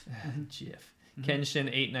 GIF. Kenshin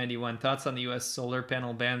 891. Thoughts on the U.S. solar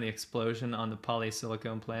panel ban, the explosion on the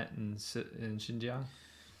polysilicon plant in Xinjiang?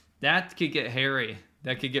 That could get hairy.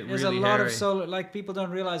 That could get There's really a lot hairy. of solar, like people don't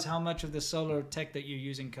realize how much of the solar tech that you're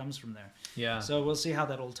using comes from there. Yeah. So we'll see how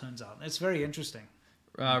that all turns out. It's very interesting.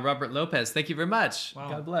 Robert Lopez, thank you very much. Wow.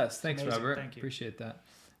 God bless. Thanks, amazing. Robert. Thank you. Appreciate that.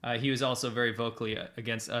 He was also very vocally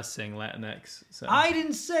against us saying Latinx. So. I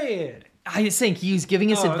didn't say it. I think he was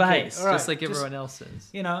giving us Oh, okay. advice, All right. just like Just- everyone else is.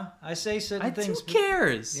 You know, I say certain Who things.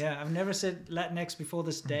 cares? Yeah, I've never said Latinx before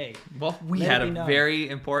this day. Well, we Let had it a be known. very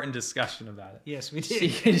important discussion about it. Yes, we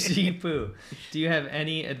did. Shipu, do you have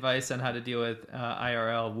any advice on how to deal with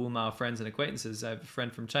IRL Wumao friends and acquaintances? I have a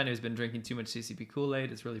friend from China who's been drinking too much CCP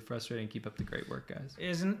Kool-Aid. It's really frustrating. Keep up the great work, guys.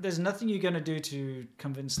 There's nothing you're going to do to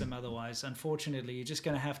convince them otherwise. Unfortunately, you're just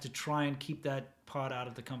going to have to try and keep that part out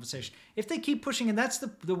of the conversation. If they keep pushing, and that's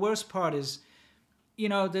the worst part is, you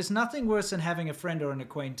know, there's nothing worse than having a friend or an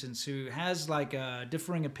acquaintance who has like a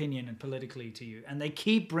differing opinion and politically to you, and they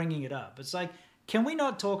keep bringing it up. It's like, can we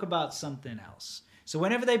not talk about something else? So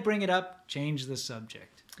whenever they bring it up, change the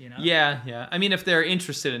subject. You know? Yeah. I mean, if they're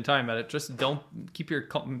interested in talking about it, just don't keep your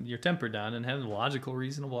temper down and have logical,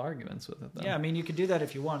 reasonable arguments with it. Though. Yeah, I mean, you can do that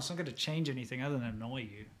if you want. It's not going to change anything other than annoy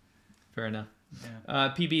you. Fair enough.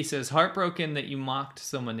 PB says, heartbroken that you mocked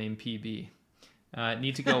someone named PB.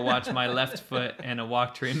 Need to go watch My Left Foot and A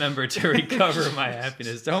Walk to Remember to recover my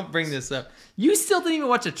happiness. Don't bring this up. You still didn't even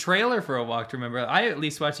watch a trailer for A Walk to Remember. I at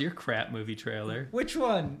least watched your crap movie trailer. Which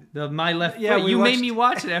one? The My Left Yeah, Foot. we You watched- made me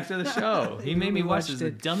watch it after the show. You made me We watch it. It's watched the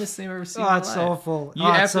it. dumbest thing I've ever seen Oh, in my it's life. awful. You, Oh,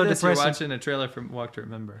 it's after so this, you're depressing. watching a trailer for Walk to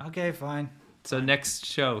Remember. Okay, fine. So next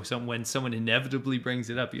show, when someone inevitably brings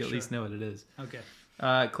it up, you at Sure. least know what it is. Okay.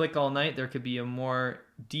 Click all night. There could be a more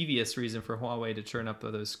devious reason for Huawei to turn up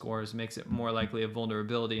those scores. Makes it more likely a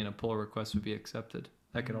vulnerability and a pull request would be accepted.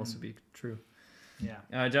 That could also be true.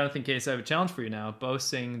 Yeah. Jonathan Case, I have a challenge for you now. Bo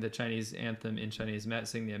sing the Chinese anthem in Chinese. Matt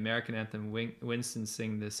sing the American anthem. Winston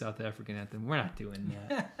sing the South African anthem. We're not doing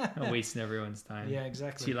that. I'm wasting everyone's time. Yeah,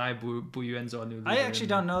 exactly. 起来不愿做奴隶 I actually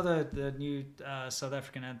don't know the new South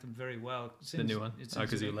African anthem very well. The new one?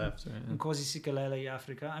 Because you left. Right? Nkosi Sikelele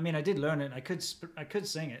Africa. I mean, I did learn it. I could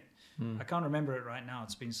sing it. Hmm. I can't remember it right now.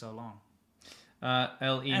 It's been so long.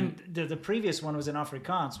 LE. And the previous one was in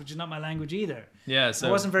Afrikaans, which is not my language either. Yeah, so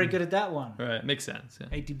I wasn't very good at that one. Right, makes sense. Yeah.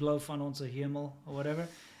 80 blow van onze hemel or whatever.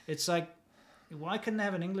 It's like, why couldn't they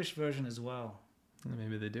have an English version as well?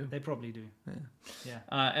 Maybe they do. They probably do. Yeah.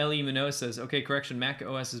 Yeah. LE Minogue says, okay, correction, Mac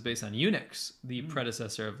OS is based on Unix, the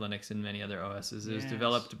predecessor of Linux and many other OSs. It was Yes.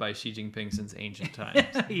 developed by Xi Jinping since ancient times.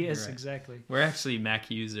 Yes, Right. exactly. We're actually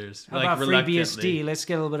Mac users. How about reluctantly. FreeBSD? Let's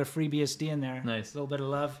get a little bit of FreeBSD in there. Nice. A little bit of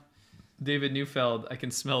love. David Neufeld, I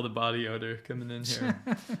can smell the body odor coming in here.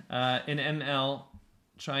 In ML,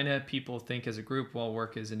 China, people think as a group while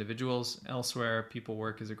work as individuals. Elsewhere, people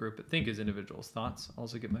work as a group but think as individuals. Thoughts?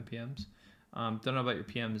 Also get my PMs. Don't know about your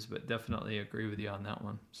PMs, but definitely agree with you on that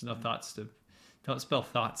one. There's no thoughts to... Don't spell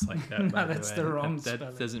thoughts like that, No, by the that's way. the wrong That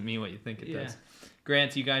spelling. doesn't mean what you think it Yeah. does.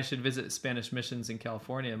 Grant, you guys should visit Spanish missions in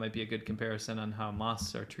California. It might be a good comparison on how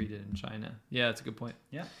mosques are treated in China. Yeah, that's a good point.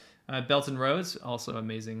 Yeah. Belton Rhodes, also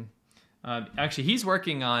amazing. Actually, he's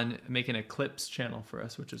working on making a clips channel for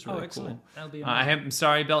us, which is really excellent. cool. That'll be I'm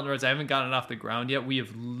sorry, Belton Rhodes, I haven't gotten it off the ground yet. We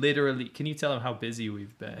have literally... Can you tell him how busy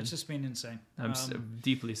we've been? It's just been insane. I'm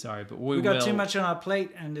deeply sorry, but we We got will... too much on our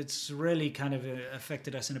plate, and it's really kind of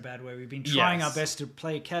affected us in a bad way. We've been trying Yes. our best to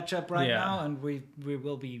play catch up right Yeah. now, and we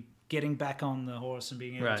will be getting back on the horse and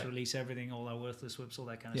being able Right. to release everything, all our worthless whips, all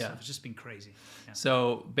that kind of Yeah. stuff. It's just been crazy. Yeah.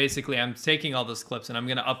 So basically, I'm taking all those clips and I'm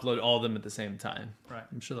going to upload all of them at the same time. Right.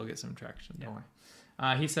 I'm sure they'll get some traction. Don't Yeah.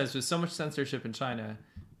 worry. He says, with so much censorship in China,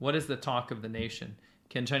 what is the talk of the nation?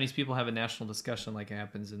 Can Chinese people have a national discussion like it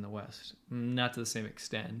happens in the West? Not to the same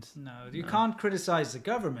extent. No, you can't criticize the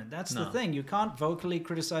government. That's the No. thing. You can't vocally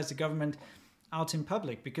criticize the government out in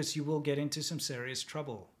public because you will get into some serious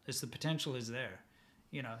trouble. The potential is there.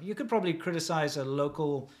 You know, you could probably criticize a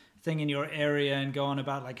local thing in your area and go on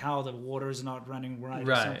about like how the water is not running right or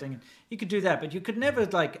Right. something. You could do that, but you could never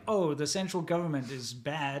like, oh, the central government is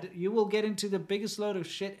bad. You will get into the biggest load of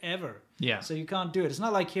shit ever. Yeah. So you can't do it. It's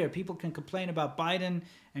not like here. People can complain about Biden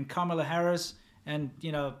and Kamala Harris and,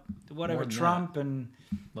 you know, whatever, More than Trump and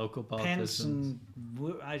Local Pence politicians.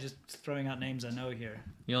 and I just throwing out names I know here.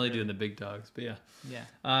 You only do in the big dogs, but yeah. Yeah.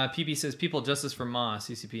 PB says, people justice for Ma,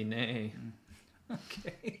 CCP, nay.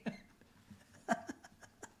 Okay.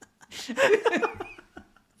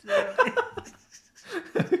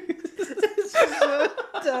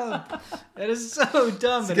 Dumb. That is so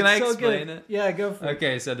dumb. but Can I it's so explain good. it? Yeah, go for it.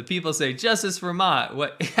 Okay, so the people say justice for Ma.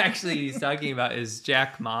 What actually he's talking about is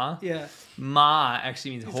Jack Ma. Yeah. Ma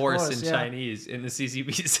actually means It's horse horse, in yeah. Chinese, and the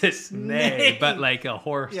CCP says Nay. nay, but like a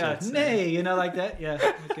horse. Yeah. would say. Nay, you know, like that?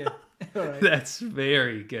 Yeah. Okay. All right. That's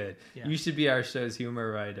very good. Yeah. You should be our show's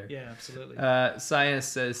humor writer. Yeah, absolutely. Science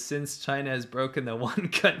says, since China has broken the one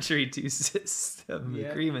country, two system Yeah.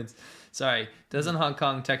 agreements. Sorry, doesn't Hong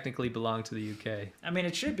Kong technically belong to the UK? I mean,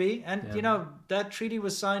 it should be. And, Yeah. you know, that treaty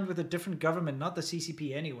was signed with a different government, not the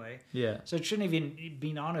CCP anyway. Yeah, So it shouldn't have even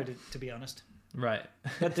been honored, to be honest. right.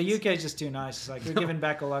 But the UK is just too nice. It's like, we're giving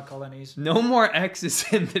back all our colonies. No more X's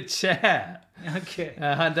in the chat. Okay.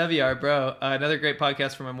 Han WR, bro. Another great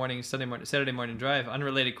podcast for my Saturday morning drive.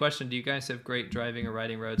 Unrelated question: do you guys have great driving or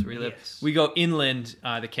riding roads where you live? Yes. We go inland.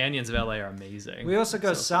 The canyons of LA are amazing. We also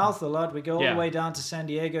go So- south a lot. We go all Yeah. the way down to San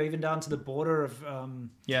Diego, even down to the border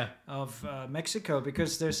Yeah, of Mexico,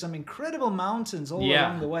 because there's some incredible mountains all Yeah.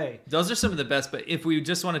 along the way. those are some of the best. But if we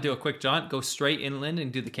just want to do a quick jaunt, go straight inland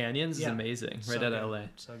and do the canyons is Yeah. amazing. So Right out good. of LA.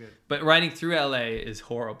 So good. But riding through LA is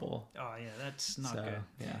horrible. Oh yeah, that's not So, good.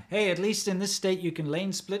 yeah. Hey, at least in this state you can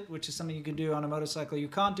lane split, which is something you can do on a motorcycle. You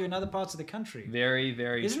can't do in other parts of the country. Very,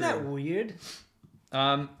 very Isn't true. that weird?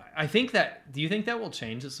 I think that. Do you think that will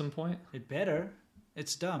change at some point? It better.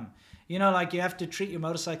 It's dumb. You know, like you have to treat your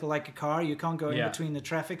motorcycle like a car. You can't go in Yeah. between the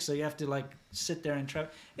traffic, so you have to like sit there in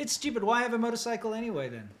traffic. It's stupid. Why have a motorcycle anyway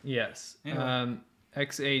then? Yes. Anyway.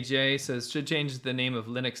 XAJ says, should change the name of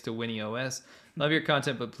Linux to Winnie OS. Love your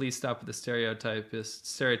content, but please stop with the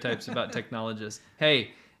stereotypes about technologists.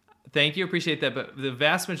 Hey, thank you, appreciate that, but the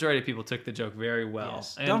vast majority of people took the joke very well.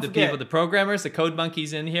 Yes. And Don't the forget- people, the programmers, the code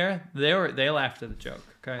monkeys in here, they laughed at the joke.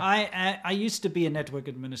 Okay. I used to be a network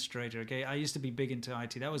administrator. Okay, I used to be big into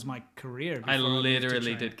IT. That was my career. before I moved to literally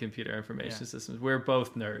China. did computer information Yeah. systems. We're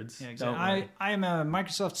both nerds. Yeah, Don't exactly. worry. I am a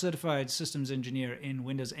Microsoft certified systems engineer in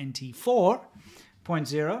Windows NT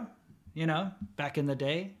 4.0. You know, back in the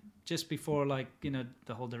day, just before like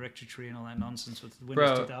the whole directory tree and all that nonsense with Windows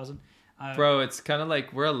Bro. 2000. Bro, it's kind of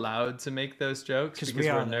like we're allowed to make those jokes 'Cause because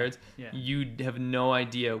we we're are there. nerds. Yeah. You have no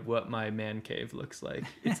idea what my man cave looks like.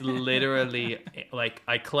 It's literally like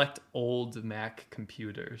I collect old Mac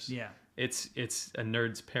computers. Yeah. It's a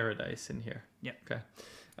nerd's paradise in here. Yeah. Okay.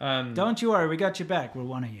 Don't you worry, we got your back. We're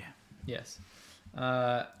one of you. Yes.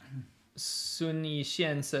 Sun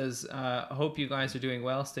Xian says, hope you guys are doing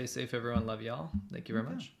well. Stay safe, everyone. Love y'all. Thank you very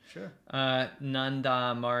much. Sure.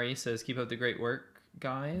 Nanda Mari says, keep up the great work,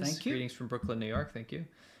 guys. Thank you. Greetings from Brooklyn, New York. Thank you.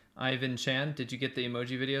 Ivan Chan, did you get the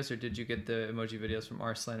emoji videos or did you get the emoji videos from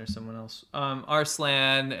Arslan or someone else?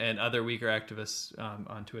 Arslan and other weaker activists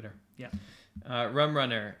on Twitter. Yeah. Rum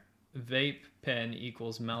Runner, vape pen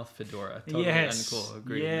equals mouth fedora. Totally yes. uncool.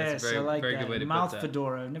 Agreed. Yes, That's a very, I like very that. good way to Mouth put that.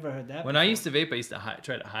 fedora. I've never heard that. When before. I used to vape, I used to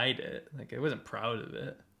try to hide it. Like I wasn't proud of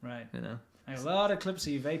it. Right. You know. I have a lot of clips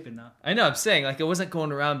of you vaping now. I know. I'm saying like I wasn't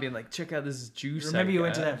going around being like, check out this juice. Remember I you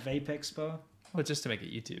went to got." that vape expo? Well, just to make a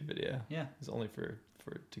YouTube video. Yeah. It's only for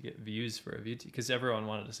to get views for a YouTube because everyone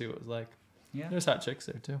wanted to see what it was like. Yeah. There's hot chicks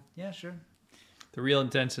there too. Yeah, sure. The real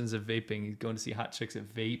intentions of vaping is going to see hot chicks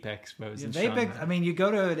at vape expos. Yeah, in vape. Shanghai. I mean, you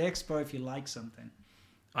go to an expo if you like something.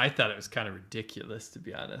 I thought it was kind of ridiculous, to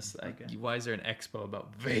be honest. Like, Okay. why is there an expo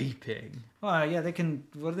about vaping? Well, yeah, they can.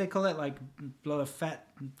 What do they call it? Like blow a fat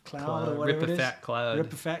cloud or whatever Rip it a is. fat cloud.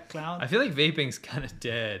 Rip a fat cloud. I feel like vaping's kind of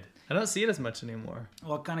dead. I don't see it as much anymore.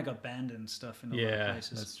 Well, it kind of got banned and stuff in a lot of Yeah,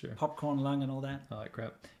 places. that's true. Popcorn lung and all that. Oh, that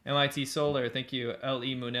crap. MIT Solar, thank you.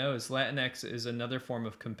 L.E. Munoz, Latinx is another form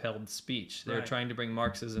of compelled speech. They're Right. trying to bring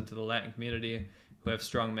Marxism to the Latin community who have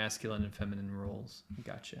strong masculine and feminine roles.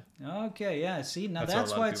 Gotcha. Okay, yeah. See, now That's what a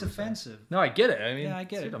that's lot of why it's people are saying. offensive. No, I get it. I mean, Yeah, I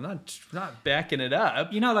get dude, it. I'm not backing it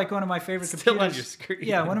up. You know, like one of my favorite Still on computers. your screen.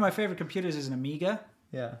 Yeah, one of my favorite computers is an Amiga,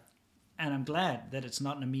 Yeah. and I'm glad that it's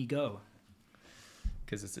not an Amigo.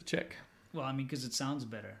 Because it's a chick. Well, I mean, because it sounds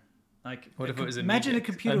better. Like, What if it was imagine a Amigix?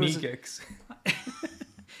 computer was Amigix.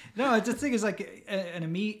 no. The thing is, like an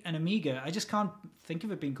Amiga. I just can't think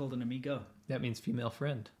of it being called an Amigo. That means female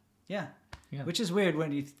friend. Yeah, Yeah. which is weird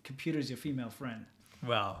when computer's your female friend.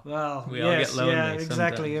 Well. Well, We all yes, get lonely yeah, exactly.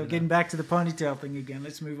 sometimes, We're you know. getting back to the ponytail thing again.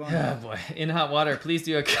 Let's move on. Oh boy. In Hot Water, please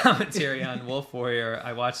do a commentary on Wolf Warrior.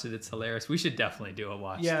 I watched it. It's hilarious. We should definitely do a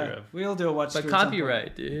watch Yeah, through. we'll do a watch. But through at some copyright,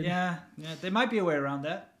 point. dude. Yeah, there might be a way around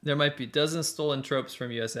that. There might be dozens stolen tropes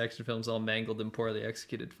from U.S. action films, all mangled and poorly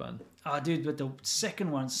executed fun. Oh, dude, but the second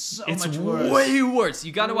one's so It's much worse. way worse.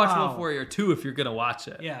 You got to watch Wow. Wolf Warrior 2 if you're going to watch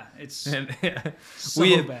it. Yeah, it's And so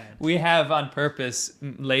we have, bad. we have on purpose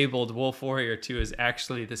labeled Wolf Warrior 2 as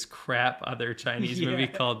actually this crap other Chinese Yeah. movie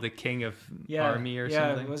called The King of Army or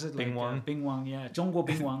something. Was it Bing like Wang. Bing Wang? Yeah, Zhongguo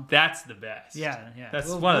Bing Wang. That's the best. Yeah, yeah. That's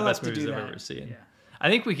We'll- one of the we'll best have to movies do I've that. ever seen. Yeah. I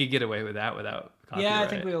think we could get away with that without copyright. Yeah, I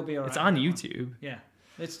think we'll be all right. It's on with that one. YouTube. Yeah,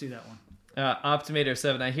 let's do that one.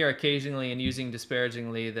 Optimator7, I hear occasionally and using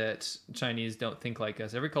disparagingly that Chinese don't think like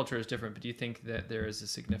us. Every culture is different, but do you think that there is a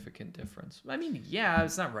significant difference? I mean, yeah,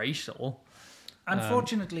 it's not racial.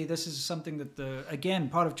 Unfortunately, this is something that again,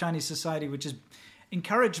 part of Chinese society, which is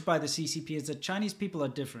encouraged by the CCP, is that Chinese people are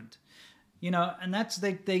different. You know, and that's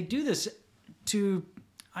they do this to,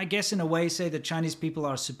 I guess, in a way, say that Chinese people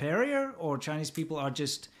are superior or Chinese people are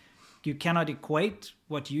just, you cannot equate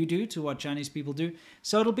what you do to what Chinese people do.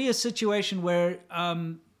 So it'll be a situation where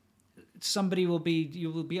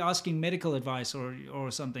you will be asking medical advice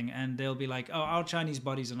or something, and they'll be like, oh, our Chinese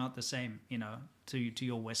bodies are not the same, you know, to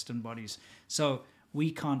your Western bodies. So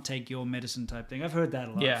we can't take your medicine type thing. I've heard that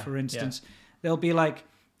a lot. Yeah, For instance, they'll be like,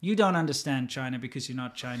 you don't understand China because you're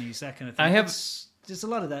not Chinese, that kind of thing. There's a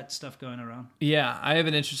lot of that stuff going around. Yeah, I have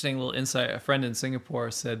an interesting little insight. A friend in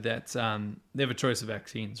Singapore said that they have a choice of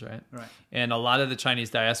vaccines, right? Right. And a lot of the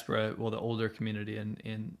Chinese diaspora, well, the older community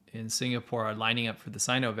in Singapore are lining up for the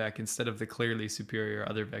Sinovac instead of the clearly superior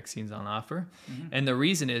other vaccines on offer. Mm-hmm. And the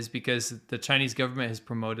reason is because the Chinese government has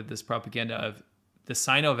promoted this propaganda of the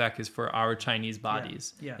Sinovac is for our Chinese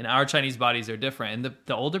bodies. yeah. And our Chinese bodies are different. And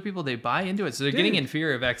the older people, they buy into it. So they're getting Dude,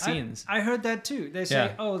 inferior vaccines I heard that too. They say,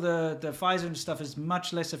 Yeah. oh, the Pfizer and stuff is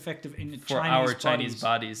much less effective in for our Chinese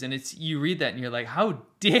bodies. And it's you read that and you're like, how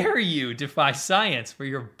dare you defy science for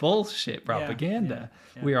your bullshit propaganda?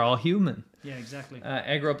 yeah. We are all human. Yeah, exactly.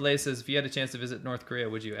 Agro Blaze says, if you had a chance to visit North Korea,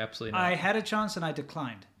 would you? Absolutely not. I had a chance and I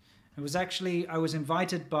declined. It was actually, I was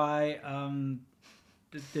invited by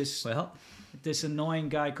this annoying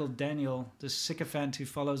guy called Daniel, this sycophant who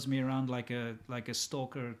follows me around like a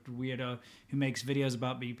stalker weirdo who makes videos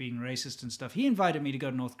about me being racist and stuff. He invited me to go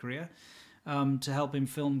to North Korea to help him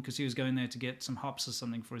film because he was going there to get some hops or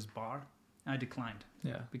something for his bar. I declined.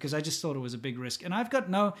 Yeah. Because I just thought it was a big risk. And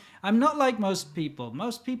I'm not like most people.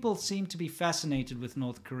 Most people seem to be fascinated with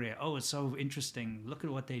North Korea. Oh, it's so interesting. Look at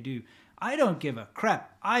what they do. I don't give a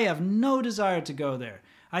crap. I have no desire to go there.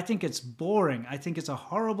 I think it's boring. I think it's a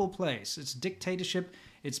horrible place. It's dictatorship.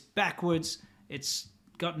 It's backwards. It's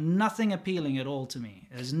got nothing appealing at all to me.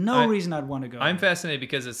 There's no reason I'd want to go. I'm fascinated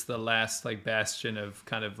because it's the last like bastion of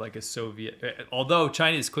kind of like a Soviet. Although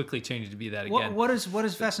China is quickly changing to be that again. What is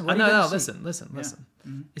fascinating? No. Listen.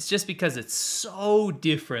 Mm-hmm. It's just because it's so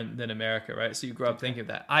different than America, right? So you grow up thinking of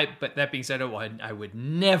that. But that being said, I would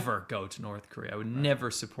never go to North Korea. I would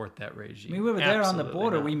never support that regime. I mean, we were there on the Absolutely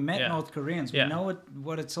border. not. We met Yeah. North Koreans. Yeah. We know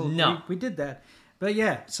what it's all. No. We did that. But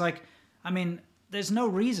yeah, it's like, I mean, there's no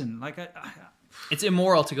reason. Like, It's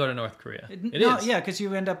immoral to go to North Korea. It is. Yeah, because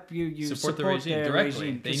you end up you Support the regime their directly.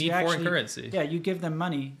 regime, They 'cause need you foreign currency. Yeah, you give them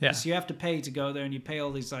money. Yeah. So you have to pay to go there, and you pay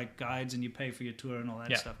all these like guides, and you pay for your tour and all that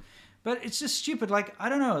Yeah. stuff. But it's just stupid. Like, I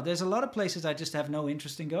don't know. There's a lot of places I just have no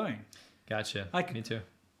interest in going. Gotcha. Like- Me too.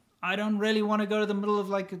 I don't really want to go to the middle of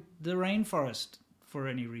like the rainforest for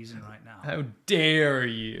any reason right now. How dare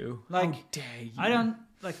you? Like, How dare you? I don't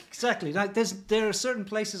like exactly like there are certain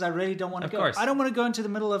places I really don't want to Of go. course. I don't want to go into the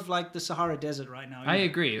middle of like the Sahara Desert right now. I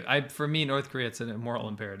agree. For me, North Korea, it's an moral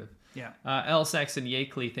imperative. Yeah. L. Saxon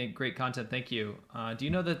Yakeley, great content. Thank you. Do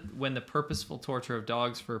you know that when the purposeful torture of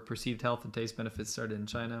dogs for perceived health and taste benefits started in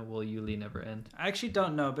China, will Yuli never end? I actually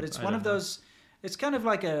don't know, but it's I one don't of know. those. It's kind of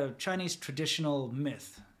like a Chinese traditional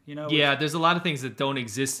myth, you know. Yeah, there's a lot of things that don't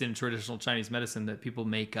exist in traditional Chinese medicine that people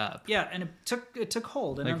make up. Yeah, and it took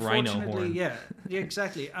hold, and Like rhino unfortunately, horn. yeah,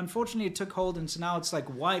 exactly. Unfortunately, it took hold, and so now it's like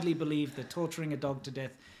widely believed that torturing a dog to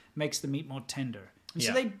death makes the meat more tender, and so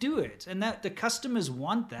Yeah. they do it, and that the customers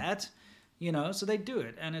want that, you know, so they do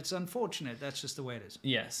it, and it's unfortunate. That's just the way it is.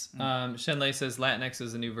 Yes. Mm. Shenlei says Latinx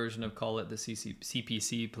is a new version of call it the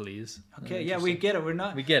CPC, please. Okay, yeah, we get it. We're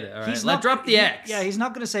not. We get it. All right. He's Let not- drop the X. Yeah, he's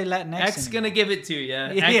not going to say Latinx. X anymore. gonna give it to you. Yeah.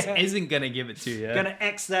 X isn't gonna give it to you. Gonna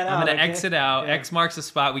X that out. I'm gonna okay? X it out. Yeah. X marks the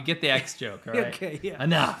spot. We get the X joke. All right. Okay, yeah.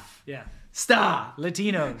 Enough. Yeah. Stop.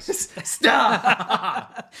 Latinos.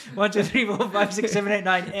 Stop. 1, 2, 3, 4, 5, 6, 7, 8,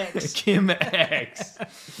 9, X. Kim X.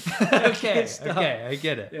 Okay. Stop. Okay. I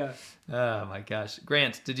get it. Yeah. Oh my gosh.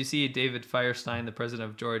 Grant, did you see David Firestein, the president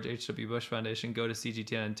of George H.W. Bush Foundation, go to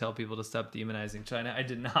CGTN and tell people to stop demonizing China? I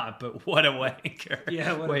did not, but what a wanker.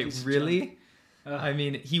 Yeah, what a Wait, piece of really? I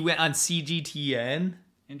mean, he went on CGTN?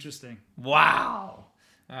 Interesting. Wow.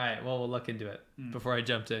 All right, well, we'll look into it before I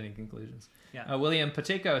jump to any conclusions. Yeah. William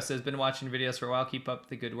Pacheco says, been watching videos for a while. Keep up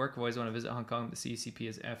the good work. I've always want to visit Hong Kong. The CCP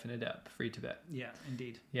is effing it up. Free Tibet. Yeah,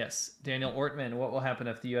 indeed. Yes. Daniel Ortman, what will happen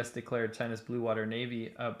if the U.S. declared China's Blue Water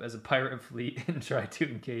Navy up as a pirate fleet and try to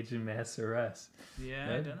engage in mass arrests? Yeah, I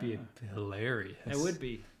That'd don't be know. hilarious. It would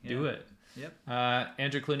be. Yeah. Do it. Yep.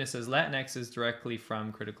 Andrew Clunas says Latinx is directly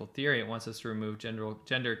from critical theory. It wants us to remove gender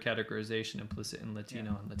categorization implicit in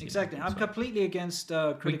Latino and Latino. Exactly. I'm So completely against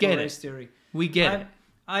get critical it. race theory. we get it.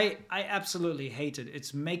 I absolutely hate it.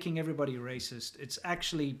 It's making everybody racist. It's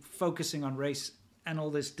actually focusing on race and all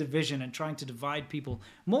this division and trying to divide people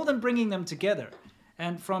more than bringing them together.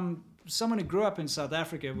 And from someone who grew up in South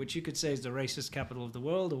Africa, which you could say is the racist capital of the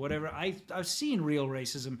world or whatever, I've seen real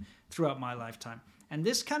racism throughout my lifetime. And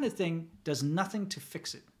this kind of thing does nothing to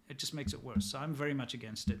fix it. It just makes it worse. So I'm very much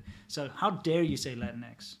against it. So how dare you say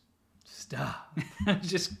Latinx? Stop.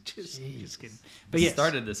 just kidding. But yes.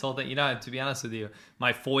 Started this whole thing. You know, to be honest with you,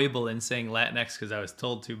 my foible in saying Latinx because I was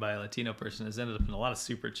told to by a Latino person has ended up in a lot of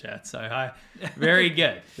super chats. So very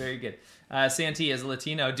good, very good. Santi, as a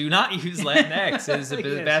Latino, do not use Latinx. It is a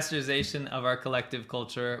Yes. bastardization of our collective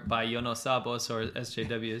culture by Yono Sabos or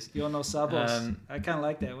SJWs. Yo no sabos. I kind of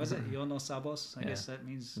like that. Was it Yo no sabos? I Yeah. guess that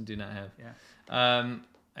means. Do not have. Yeah.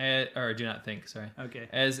 Or do not think. Sorry. Okay.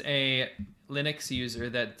 As a Linux user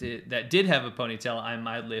that did have a ponytail, I'm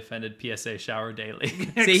mildly offended. PSA shower daily. See,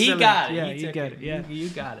 he Excellent. got it. Yeah, He you took got it. Yeah. You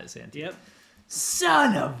got it, Santi. Yep.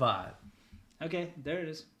 Son of a. Okay. There it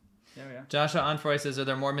is. There we are. Joshua Onfroy says, are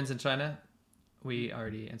there Mormons in China? We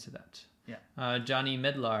already answered that. Yeah. Johnny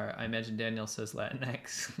Medlar, I imagine Daniel says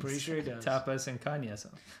Latinx. Pretty sure he does. Tapas and Cañas.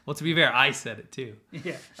 Well, to be fair, I said it too.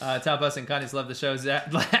 Yeah. Tapas and Cañas love the show.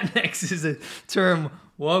 Latinx is a term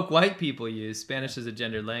woke white people use. Spanish is a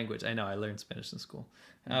gendered language. I know, I learned Spanish in school.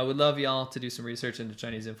 Would love y'all to do some research into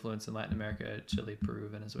Chinese influence in Latin America, Chile, Peru,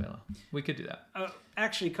 Venezuela. We could do that.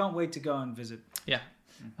 Actually, can't wait to go and visit. Yeah.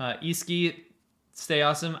 Iski, stay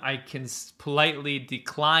awesome. I can politely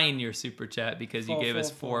decline your super chat because you gave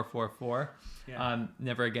us 444. Yeah.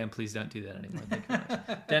 Never again. Please don't do that anymore. Thank you very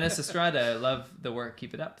much. Dennis Estrada, love the work.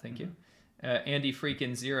 Keep it up. Thank you. Andy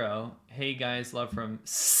Freakin' Zero. Hey guys, love from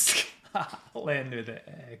Scotland with an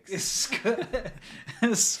X.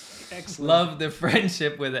 Excellent. Love the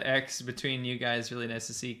friendship with the X between you guys. Really nice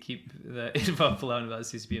to see. Keep the info flowing about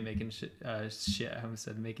CCP making shit. I almost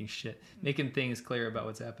said making shit. Making things clear about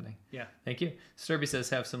what's happening. Yeah. Thank you. Sturby says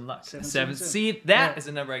have some luck. 7. See, that is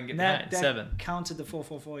a number I can get behind. That 7. counted the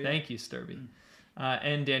 444. Yeah. Thank you, Sturby.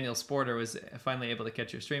 And Daniel Sporter was finally able to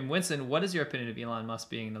catch your stream. Winston, what is your opinion of Elon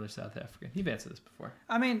Musk being another South African? You've answered this before.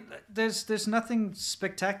 I mean, there's nothing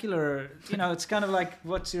spectacular. You know, it's kind of like,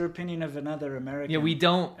 what's your opinion of another American? Yeah, we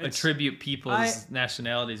don't attribute people's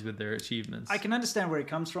nationalities with their achievements. I can understand where he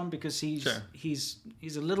comes from because he's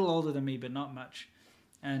a little older than me, but not much,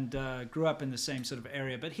 and grew up in the same sort of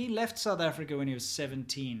area. But he left South Africa when he was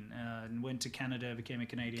 17 and went to Canada, became a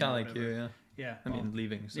Canadian. Kind of like you, yeah. Yeah, I mean,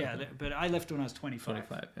 leaving. So. Yeah, but I left when I was 25.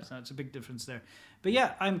 25, yeah. So it's a big difference there. But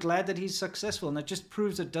yeah, I'm glad that he's successful. And it just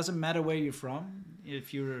proves it doesn't matter where you're from.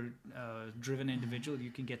 If you're a driven individual,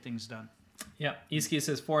 you can get things done. Yeah. Iski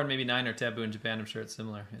says 4 and maybe 9 are taboo in Japan. I'm sure it's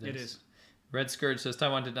similar. It is. Red Scourge says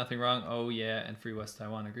Taiwan did nothing wrong. Oh, yeah. And Free West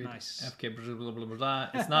Taiwan agreed. Nice. FK blah, blah, blah, blah, blah.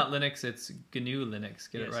 It's not Linux. It's GNU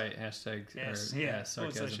Linux. Get it Yes. right. Hashtag. Yes. Or, Yeah.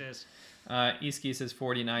 sarcasm. Also, yes. Iski says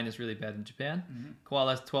 49 is really bad in Japan. Mm-hmm.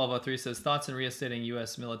 Koala 1203 says thoughts on reinstating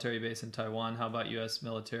U.S. military base in Taiwan. How about U.S.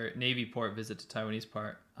 military Navy port visit to Taiwanese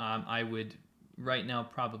part? I would right now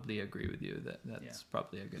probably agree with you that that's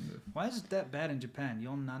probably a good move. Why is it that bad in Japan?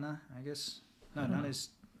 Yonnana, I guess. No, Nana is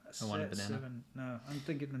I want a banana. 7. No, I'm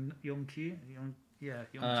thinking Yonki.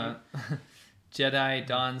 Yonki. Jedi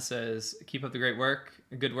Dawn says, keep up the great work.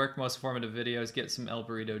 Good work. Most informative videos. Get some El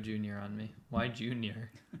Burrito Jr. on me. Why Junior?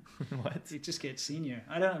 What? You just get senior.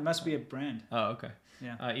 I don't know. It must be a brand. Oh, okay.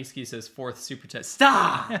 Yeah. Iski says 4th super chat.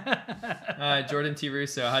 Stop! Jordan T.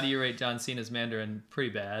 Russo, how do you rate John Cena's Mandarin? Pretty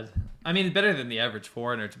bad. I mean, better than the average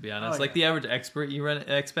foreigner, to be honest. Oh, like yeah. the average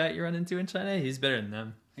expat you run into in China, he's better than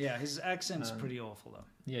them. Yeah, his accent's pretty awful, though.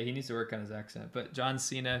 Yeah, he needs to work on his accent. But John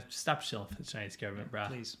Cena, stop shilling for the Chinese government, brah.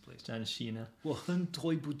 Please. John Cena. 我很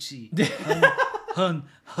对不起，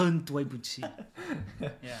很对不起。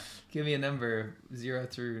Yeah. Give me a number 0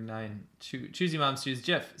 through 9. Choose your mom's choose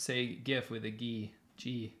GIF. Say GIF with a G.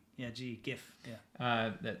 Yeah, GIF.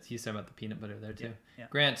 Yeah. That he's talking about the peanut butter there too. Yeah.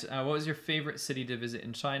 Grant, what was your favorite city to visit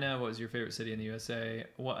in China? What was your favorite city in the USA?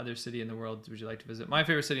 What other city in the world would you like to visit? My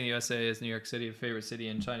favorite city in the USA is New York City. My favorite city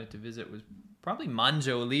in China to visit was probably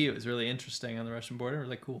Manzhouli. It was really interesting on the Russian border.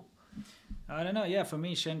 Really cool. I don't know. Yeah, for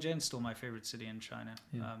me, Shenzhen's still my favorite city in China.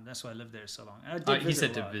 Yeah. That's why I lived there so long. I did He visit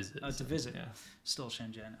said a to lot. visit. To visit. Yeah. Still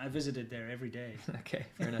Shenzhen. I visited there every day. Okay,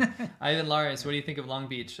 fair enough. Ivan Lawrence, what do you think of Long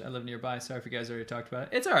Beach? I live nearby. Sorry if you guys already talked about it.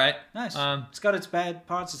 It's all right. Nice. It's got its bad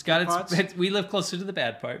parts. It's got good parts. its. We live closer to the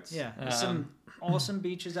bad parts. Yeah. There's some awesome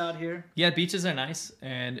beaches out here. Yeah, beaches are nice,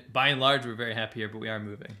 and by and large, we're very happy here. But we are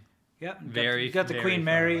moving. Yeah. Very, got the very Queen far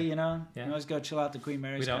Mary, away. you know. Yeah. You always go chill out the Queen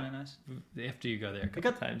Mary. It's We don't- kind of nice. After you go there a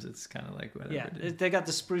couple times, it's kind of like whatever. Yeah. dude. They got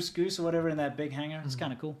the Spruce Goose or whatever in that big hangar. It's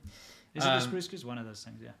kind of cool. Is it the Um, Spruce Goose? One of those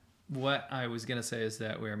things, yeah. What I was gonna say is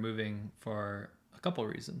that we're moving for a couple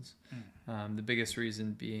reasons. The biggest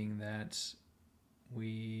reason being that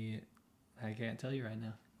I can't tell you right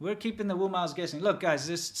now. We're keeping the Wumaos guessing. Look, guys,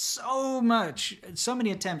 there's so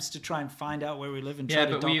many attempts to try and find out where we live and try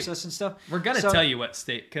to but we- dox us and stuff. We're gonna So- tell you what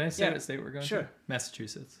state. Can I say Yeah, what state we're going sure. to?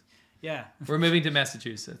 Massachusetts. Yeah. We're moving to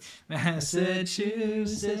Massachusetts.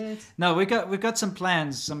 Massachusetts. No, we've got some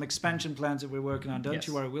plans, some expansion plans that we're working on. Don't Yes.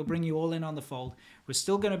 you worry. We'll bring you all in on the fold. We're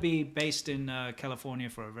still going to be based in California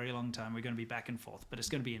for a very long time. We're going to be back and forth, but it's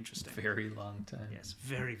going to be interesting. Very long time. Yes,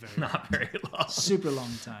 very, very Not very long. super long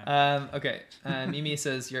time. Okay. Mimi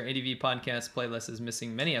says your ADV podcast playlist is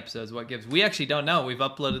missing many episodes. What gives? We actually don't know. We've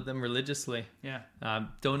uploaded them religiously. Yeah.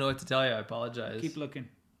 Don't know what to tell you. I apologize. Keep looking.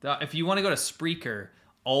 If you want to go to Spreaker,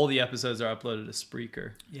 all the episodes are uploaded to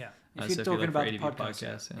Spreaker. Yeah. So If if you're you talking look for about the ADV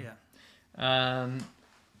podcast. podcast, Yeah.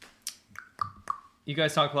 You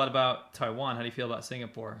guys talk a lot about Taiwan. How do you feel about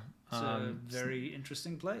Singapore? It's a very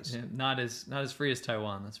interesting place. Yeah, not as free as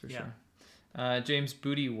Taiwan, that's for Yeah. sure. James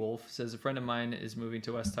Booty Wolf says a friend of mine is moving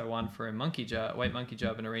to West Taiwan for a white monkey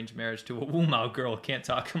job and arranged marriage to a Wumao girl. Can't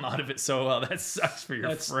talk him out of it so well. That sucks for your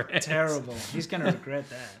That's friends. terrible. He's gonna regret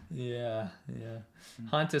that. Yeah.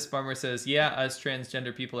 Hontus Farmer says, yeah, us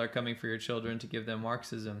transgender people are coming for your children to give them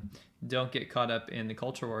Marxism. Don't get caught up in the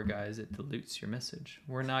culture war, guys. It dilutes your message.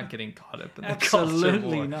 We're not getting caught up in the culture war.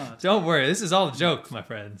 Absolutely not. Don't worry. This is all a joke, my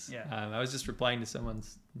friends. Yeah. I was just replying to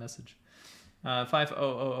someone's message.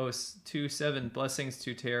 50027 blessings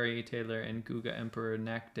to Terry Taylor and Guga Emperor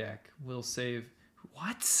Nakdak will save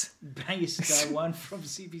what? Base guy one from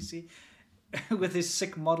CBC with his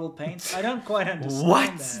sick model paints. I don't quite understand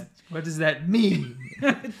What? that. What does that mean?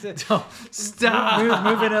 Don't stop.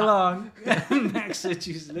 Moving along. Max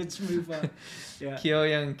issues. Let's move on. Yeah.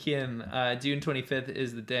 Kyoyoung Kim, June 25th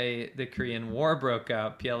is the day the Korean War broke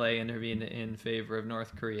out. PLA intervened in favor of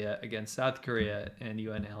North Korea against South Korea and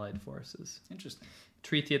UN allied forces. Interesting.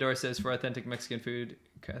 Tree Theodore says, for authentic Mexican food,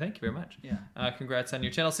 thank you very much. Yeah. Congrats on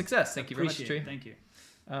your channel success. Thank you very much, Appreciate Tree. it. Thank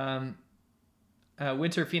you.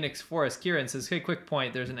 Winter Phoenix Forest Kieran says, hey, quick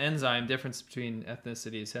point. There's an enzyme difference between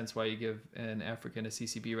ethnicities, hence why you give an African a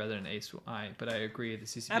CCB rather than ACI. But I agree, the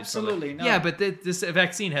CCB is Absolutely, no. Yeah, but this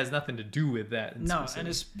vaccine has nothing to do with that. No, and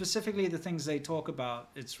it's specifically the things they talk about,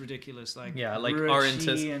 it's ridiculous. Like like Ru our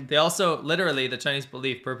Qi and They also, literally, the Chinese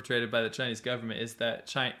belief perpetrated by the Chinese government is that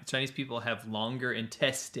Chinese people have longer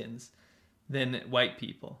intestines than white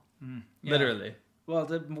people. yeah. Literally. Well,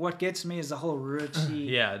 what gets me is the whole Ru Qi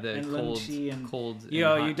Yeah, the and cold, Lun Qi and cold. you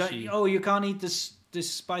know, and you hot don't. Qi. Oh, you can't eat this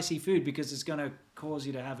spicy food because it's gonna cause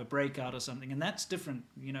you to have a breakout or something, and that's different.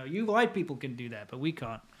 You know, you white people can do that, but we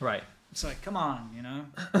can't. Right. It's like, come on, you know.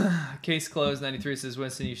 Case closed 93 says,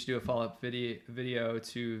 Winston, you should do a follow-up video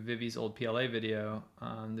to Vivi's old PLA video.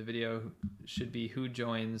 The video should be who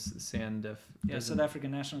joins SANDF. Yeah, South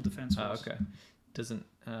African National Defense Oh, Force. okay. Doesn't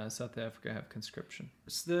South Africa have conscription?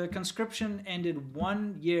 So the conscription ended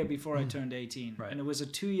 1 year before I turned 18. Right. And it was a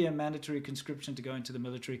 2-year mandatory conscription to go into the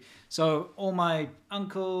military. So all my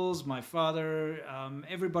uncles, my father,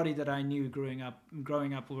 everybody that I knew growing up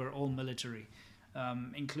were all military,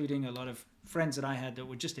 including a lot of friends that I had that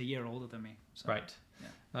were just a year older than me. So, Right.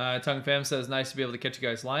 yeah. Tongue Fam says, nice to be able to catch you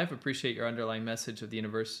guys live. Appreciate your underlying message of the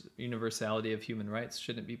universality of human rights.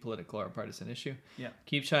 Shouldn't be political or a partisan issue. Yeah.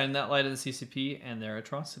 Keep shining that light of the CCP and their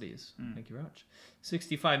atrocities. Thank you very much.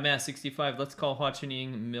 65, let's call Hua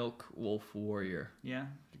Chunying Milk Wolf Warrior. Yeah,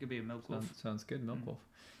 it could be a milk wolf. Sounds good, Milk Wolf.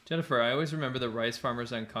 Jennifer, I always remember the rice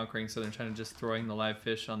farmers on Conquering Southern China just throwing the live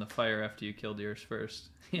fish on the fire after you killed yours first.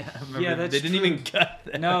 Yeah, I remember. Yeah, that's they didn't true. even gut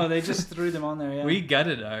that. No, they just threw them on there, yeah. We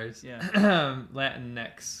gutted ours. Yeah. Latin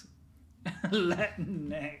necks.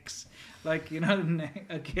 Latinx. Like, you know,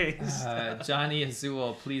 okay. Johnny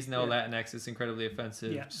Azul, please no Latinx. It's incredibly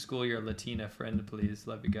offensive. Yeah. School your Latina friend, please.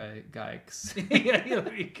 Love you, guys. Yeah.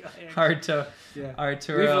 Arturo.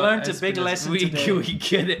 We've learned a big Espinosa- lesson we, today. We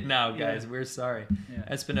get it now, guys. Yeah. We're sorry. Yeah.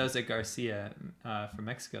 Espinosa Garcia from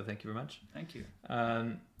Mexico. Thank you very much. Thank you.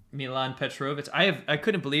 Milan Petrovich. I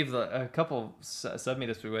couldn't believe a couple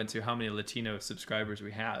sub-meetups we went to how many Latino subscribers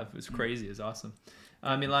we have. It was crazy. It's awesome.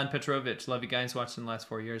 Milan Petrovich, love you guys. Watching the last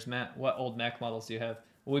 4 years. Matt, what old Mac models do you have?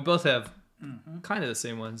 Well, we both have kind of the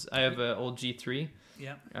same ones. I have an old G3.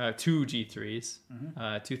 Yeah. 2 G3s,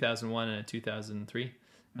 2001 and a 2003.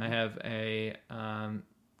 I have a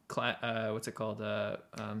what's it called?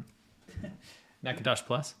 Macintosh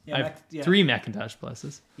Plus. Yeah, I have 3 Macintosh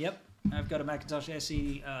Pluses. Yep. I've got a Macintosh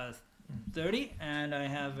SE 30, and I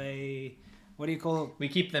have a, what do you call it? We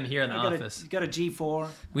keep them here in the office. Got a G4.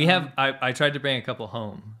 We have. I tried to bring a couple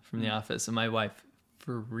home from the office, and my wife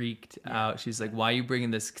freaked out. She's like, "Why are you bringing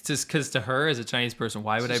this?" Just because to her, as a Chinese person,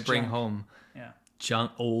 why would I Just bring junk. home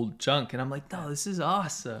old junk? And I'm like, "No, this is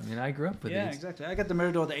awesome." I grew up with Yeah, these. exactly. I got the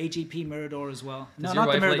Mirador, the AGP Mirador as well. Does No, your not the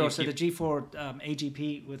wife let Mirador, you so the keep- G4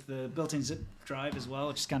 AGP with the built-in zip drive as well,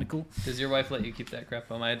 which is kind of cool. Does your wife let you keep that crap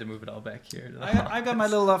home? I had to move it all back here. I got my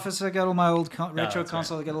little office. I got all my old retro that's right.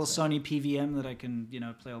 console. I got a little Sony PVM that I can,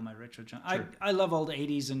 play all my retro junk. Sure. I love old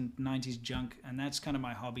 80s and 90s junk, and that's kind of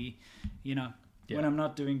my hobby, Yeah. when I'm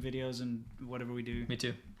not doing videos and whatever we do. Me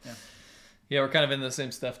too. Yeah. Yeah, we're kind of in the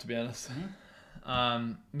same stuff, to be honest.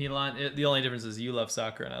 Milan, the only difference is you love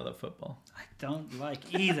soccer and I love football. I don't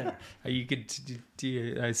like either. You could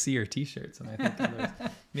I see your T-shirts and I think others.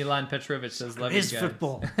 Milan Petrovich says, "Love you It's guys."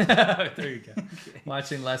 football. There you go.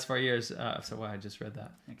 Watching the last 4 years. So wow, I just read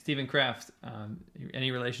that. Stephen Kraft. Any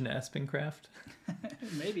relation to Espen Kraft?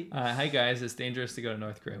 Maybe. Hi guys, it's dangerous to go to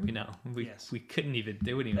North Korea. We know. Yes. We couldn't even.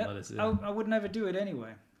 They wouldn't even let us in. I would never do it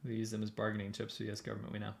anyway. We use them as bargaining chips for the U.S.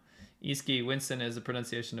 government. We know. Iski Winston is the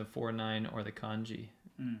pronunciation of 4-9 or the kanji.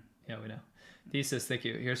 Yeah, we know. He says, thank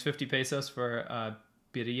you. Here's 50 pesos for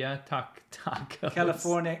birria tacos.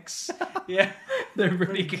 Californix. Yeah. They're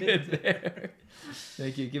pretty good there.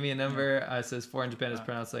 Thank you. Give me a number. It says 4 in Japan is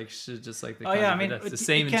pronounced like sh, just like the Oh, yeah, I kanji, mean, but that's the it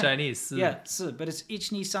same in can- Chinese. Yeah, 是, but it's 1,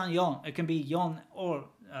 2, 3, 4. It can be yon or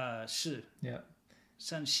是. Yeah.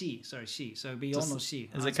 生气, sorry, 气. So it'd be yon or 气.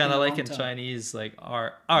 Is Oh, it it's kind been of a like long in time. Chinese, like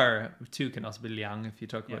R, 2 can also be liang if you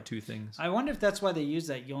talk about two things. I wonder if that's why they use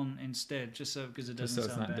that yon instead, just so because it Just doesn't so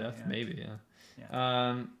it's sound not bad. deaf, Yeah. maybe, yeah.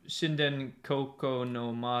 Shinden Koko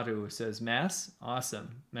no Maru says, Mass, awesome.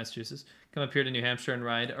 Massachusetts. Come up here to New Hampshire and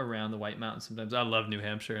ride around the White Mountains sometimes. I love New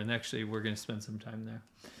Hampshire, and actually we're going to spend some time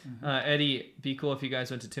there. Eddie, be cool if you guys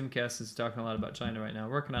went to Timcast. It's talking a lot about China right now.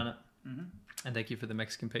 Working on it. And thank you for the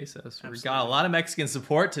Mexican pesos. We got a lot of Mexican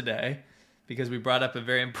support today because we brought up a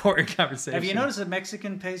very important conversation. Have you noticed the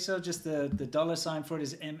Mexican peso, just the dollar sign for it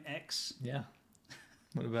is MX? Yeah.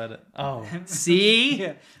 What about it? Oh, see?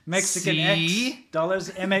 Yeah, Mexican See? X dollars,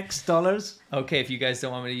 MX dollars. Okay, if you guys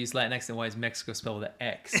don't want me to use Latinx, then why is Mexico spelled with an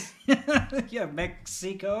X? Yeah,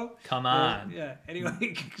 Mexico. Come on. Yeah,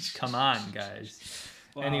 anyway. Come on, guys.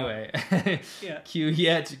 Wow. Anyway, Yeah. Q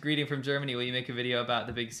yet greeting from Germany. Will you make a video about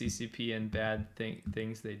the big CCP and bad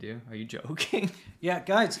things they do? Are you joking? Yeah,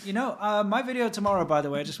 guys, my video tomorrow, by the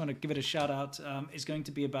way, I just want to give it a shout out, is going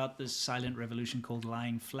to be about this silent revolution called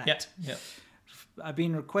Lying Flat. Yeah. I've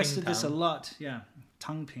been requested this a Ping-tang. lot. Yeah.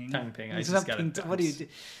 Tongue ping. Tongue-ping. I It's just not got it ping- What do you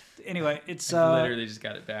backwards. do? Anyway, it's I literally just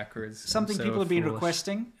got it backwards. something I'm so people have been foolish.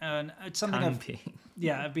 requesting. And it's something I've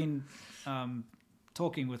Tongue-ping. I've been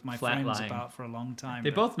talking with my Flat friends lying. about for a long time. They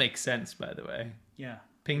but both make sense, by the way. Yeah.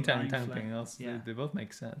 Ping tang Lying tang flat. ping. Also, Yeah. they both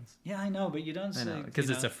make sense. Yeah, I know, but you don't I say... know because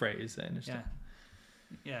you it's know, a phrase. I understand.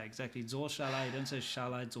 Yeah, exactly. Zor shalai. You don't say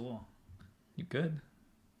shalai zor. You good?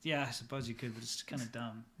 Yeah, I suppose you could, but it's kind of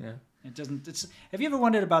dumb. Yeah. It doesn't... Have you ever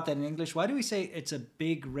wondered about that in English? Why do we say it's a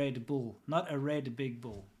big red bull, not a red big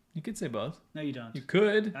bull? You could say both. No, you don't. You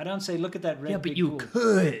could. I don't say, look at that red big bull.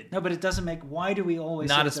 could. No, but it doesn't make... Why do we always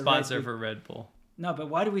say Not a it's red sponsor big- for Red Bull. No, but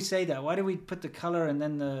why do we say that? Why do we put the color and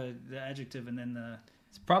then the adjective and then the...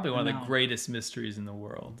 It's probably one of the No. greatest mysteries in the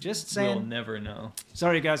world. Just We'll saying. never know.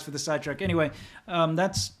 Sorry, guys, for the sidetrack. Anyway,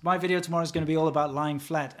 that's my video tomorrow is going to be all about lying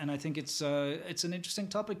flat, and I think it's an interesting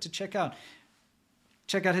topic to check out.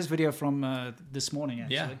 Check out his video from this morning,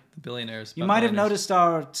 actually. Yeah, the billionaires. You might have noticed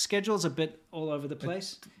our schedule's a bit all over the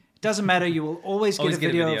place. It doesn't matter. You will always get Always a get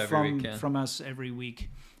a video, video every week, yeah. from us every week.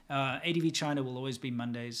 ADV China will always be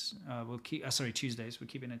Mondays. Tuesdays. We're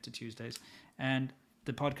keeping it to Tuesdays. And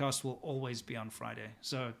the podcast will always be on Friday.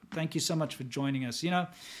 So thank you so much for joining us.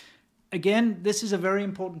 Again, this is a very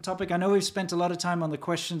important topic. I know we've spent a lot of time on the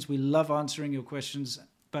questions. We love answering your questions.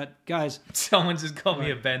 But guys, Someone just called me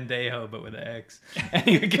a Bendejo, but with an X.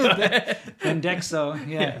 Anyway, go ahead. Bendexo,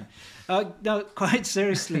 yeah. No, quite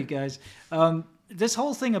seriously, guys. This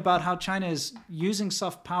whole thing about how China is using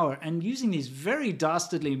soft power and using these very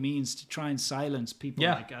dastardly means to try and silence people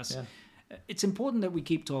Yeah, like us. yeah. It's important that we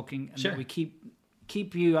keep talking and Sure. that we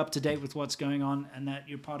keep you up to date with what's going on and that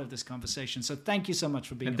you're part of this conversation. So thank you so much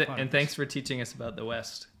for being a part And of thanks for teaching us about the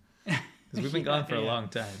West. Because we've been gone for a long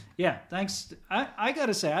time. this. Yeah, thanks. I got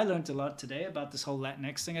to say, I learned a lot today about this whole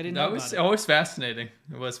Latinx thing. I didn't know That was about it. always fascinating.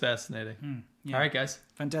 It was fascinating. Yeah. All right, guys.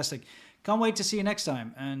 Fantastic. Can't wait to see you next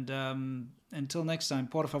time. And until next time,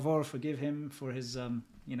 por favor, forgive him for his,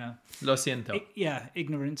 Lo siento.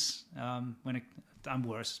 ignorance. I'm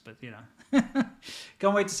worse, but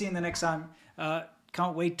Can't wait to see you in the next time.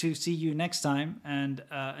 Can't wait to see you next time. And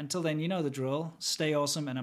until then, you know the drill. Stay awesome. And